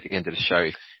arrived at the end of the show.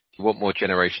 If you want more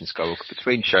Generation Skywalker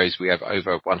between shows, we have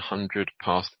over 100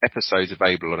 past episodes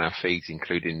available on our feeds,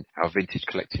 including our vintage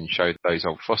collecting show, Those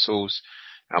Old Fossils,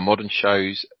 our modern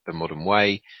shows, The Modern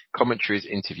Way, commentaries,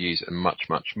 interviews, and much,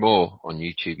 much more. On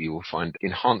YouTube, you will find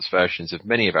enhanced versions of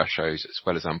many of our shows, as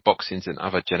well as unboxings and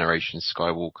other Generation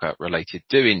Skywalker related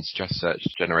doings. Just search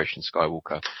Generation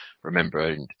Skywalker.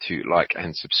 Remember to like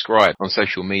and subscribe. On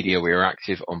social media, we are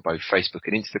active on both Facebook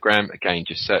and Instagram. Again,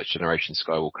 just search Generation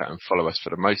Skywalker and follow us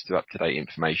for the most up-to-date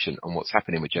information on what's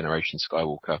happening with Generation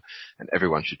Skywalker. And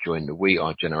everyone should join the We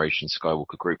Are Generation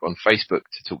Skywalker group on Facebook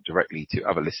to talk directly to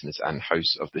other listeners and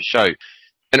hosts of the show.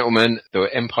 Gentlemen, the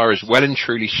Empire is well and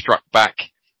truly struck back,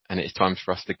 and it's time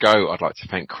for us to go. I'd like to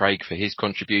thank Craig for his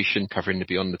contribution, covering the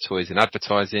Beyond the Toys and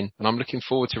advertising, and I'm looking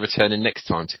forward to returning next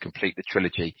time to complete the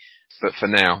trilogy. But for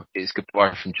now, it's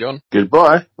goodbye from John.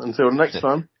 Goodbye. Until next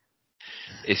time.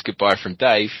 It's goodbye from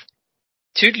Dave.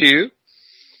 Toodaloo.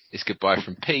 It's goodbye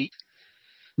from Pete.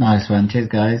 Nice one. Cheers,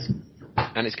 guys.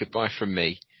 And it's goodbye from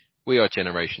me. We are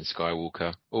Generation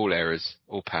Skywalker. All eras,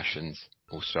 all passions,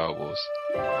 all Star Wars.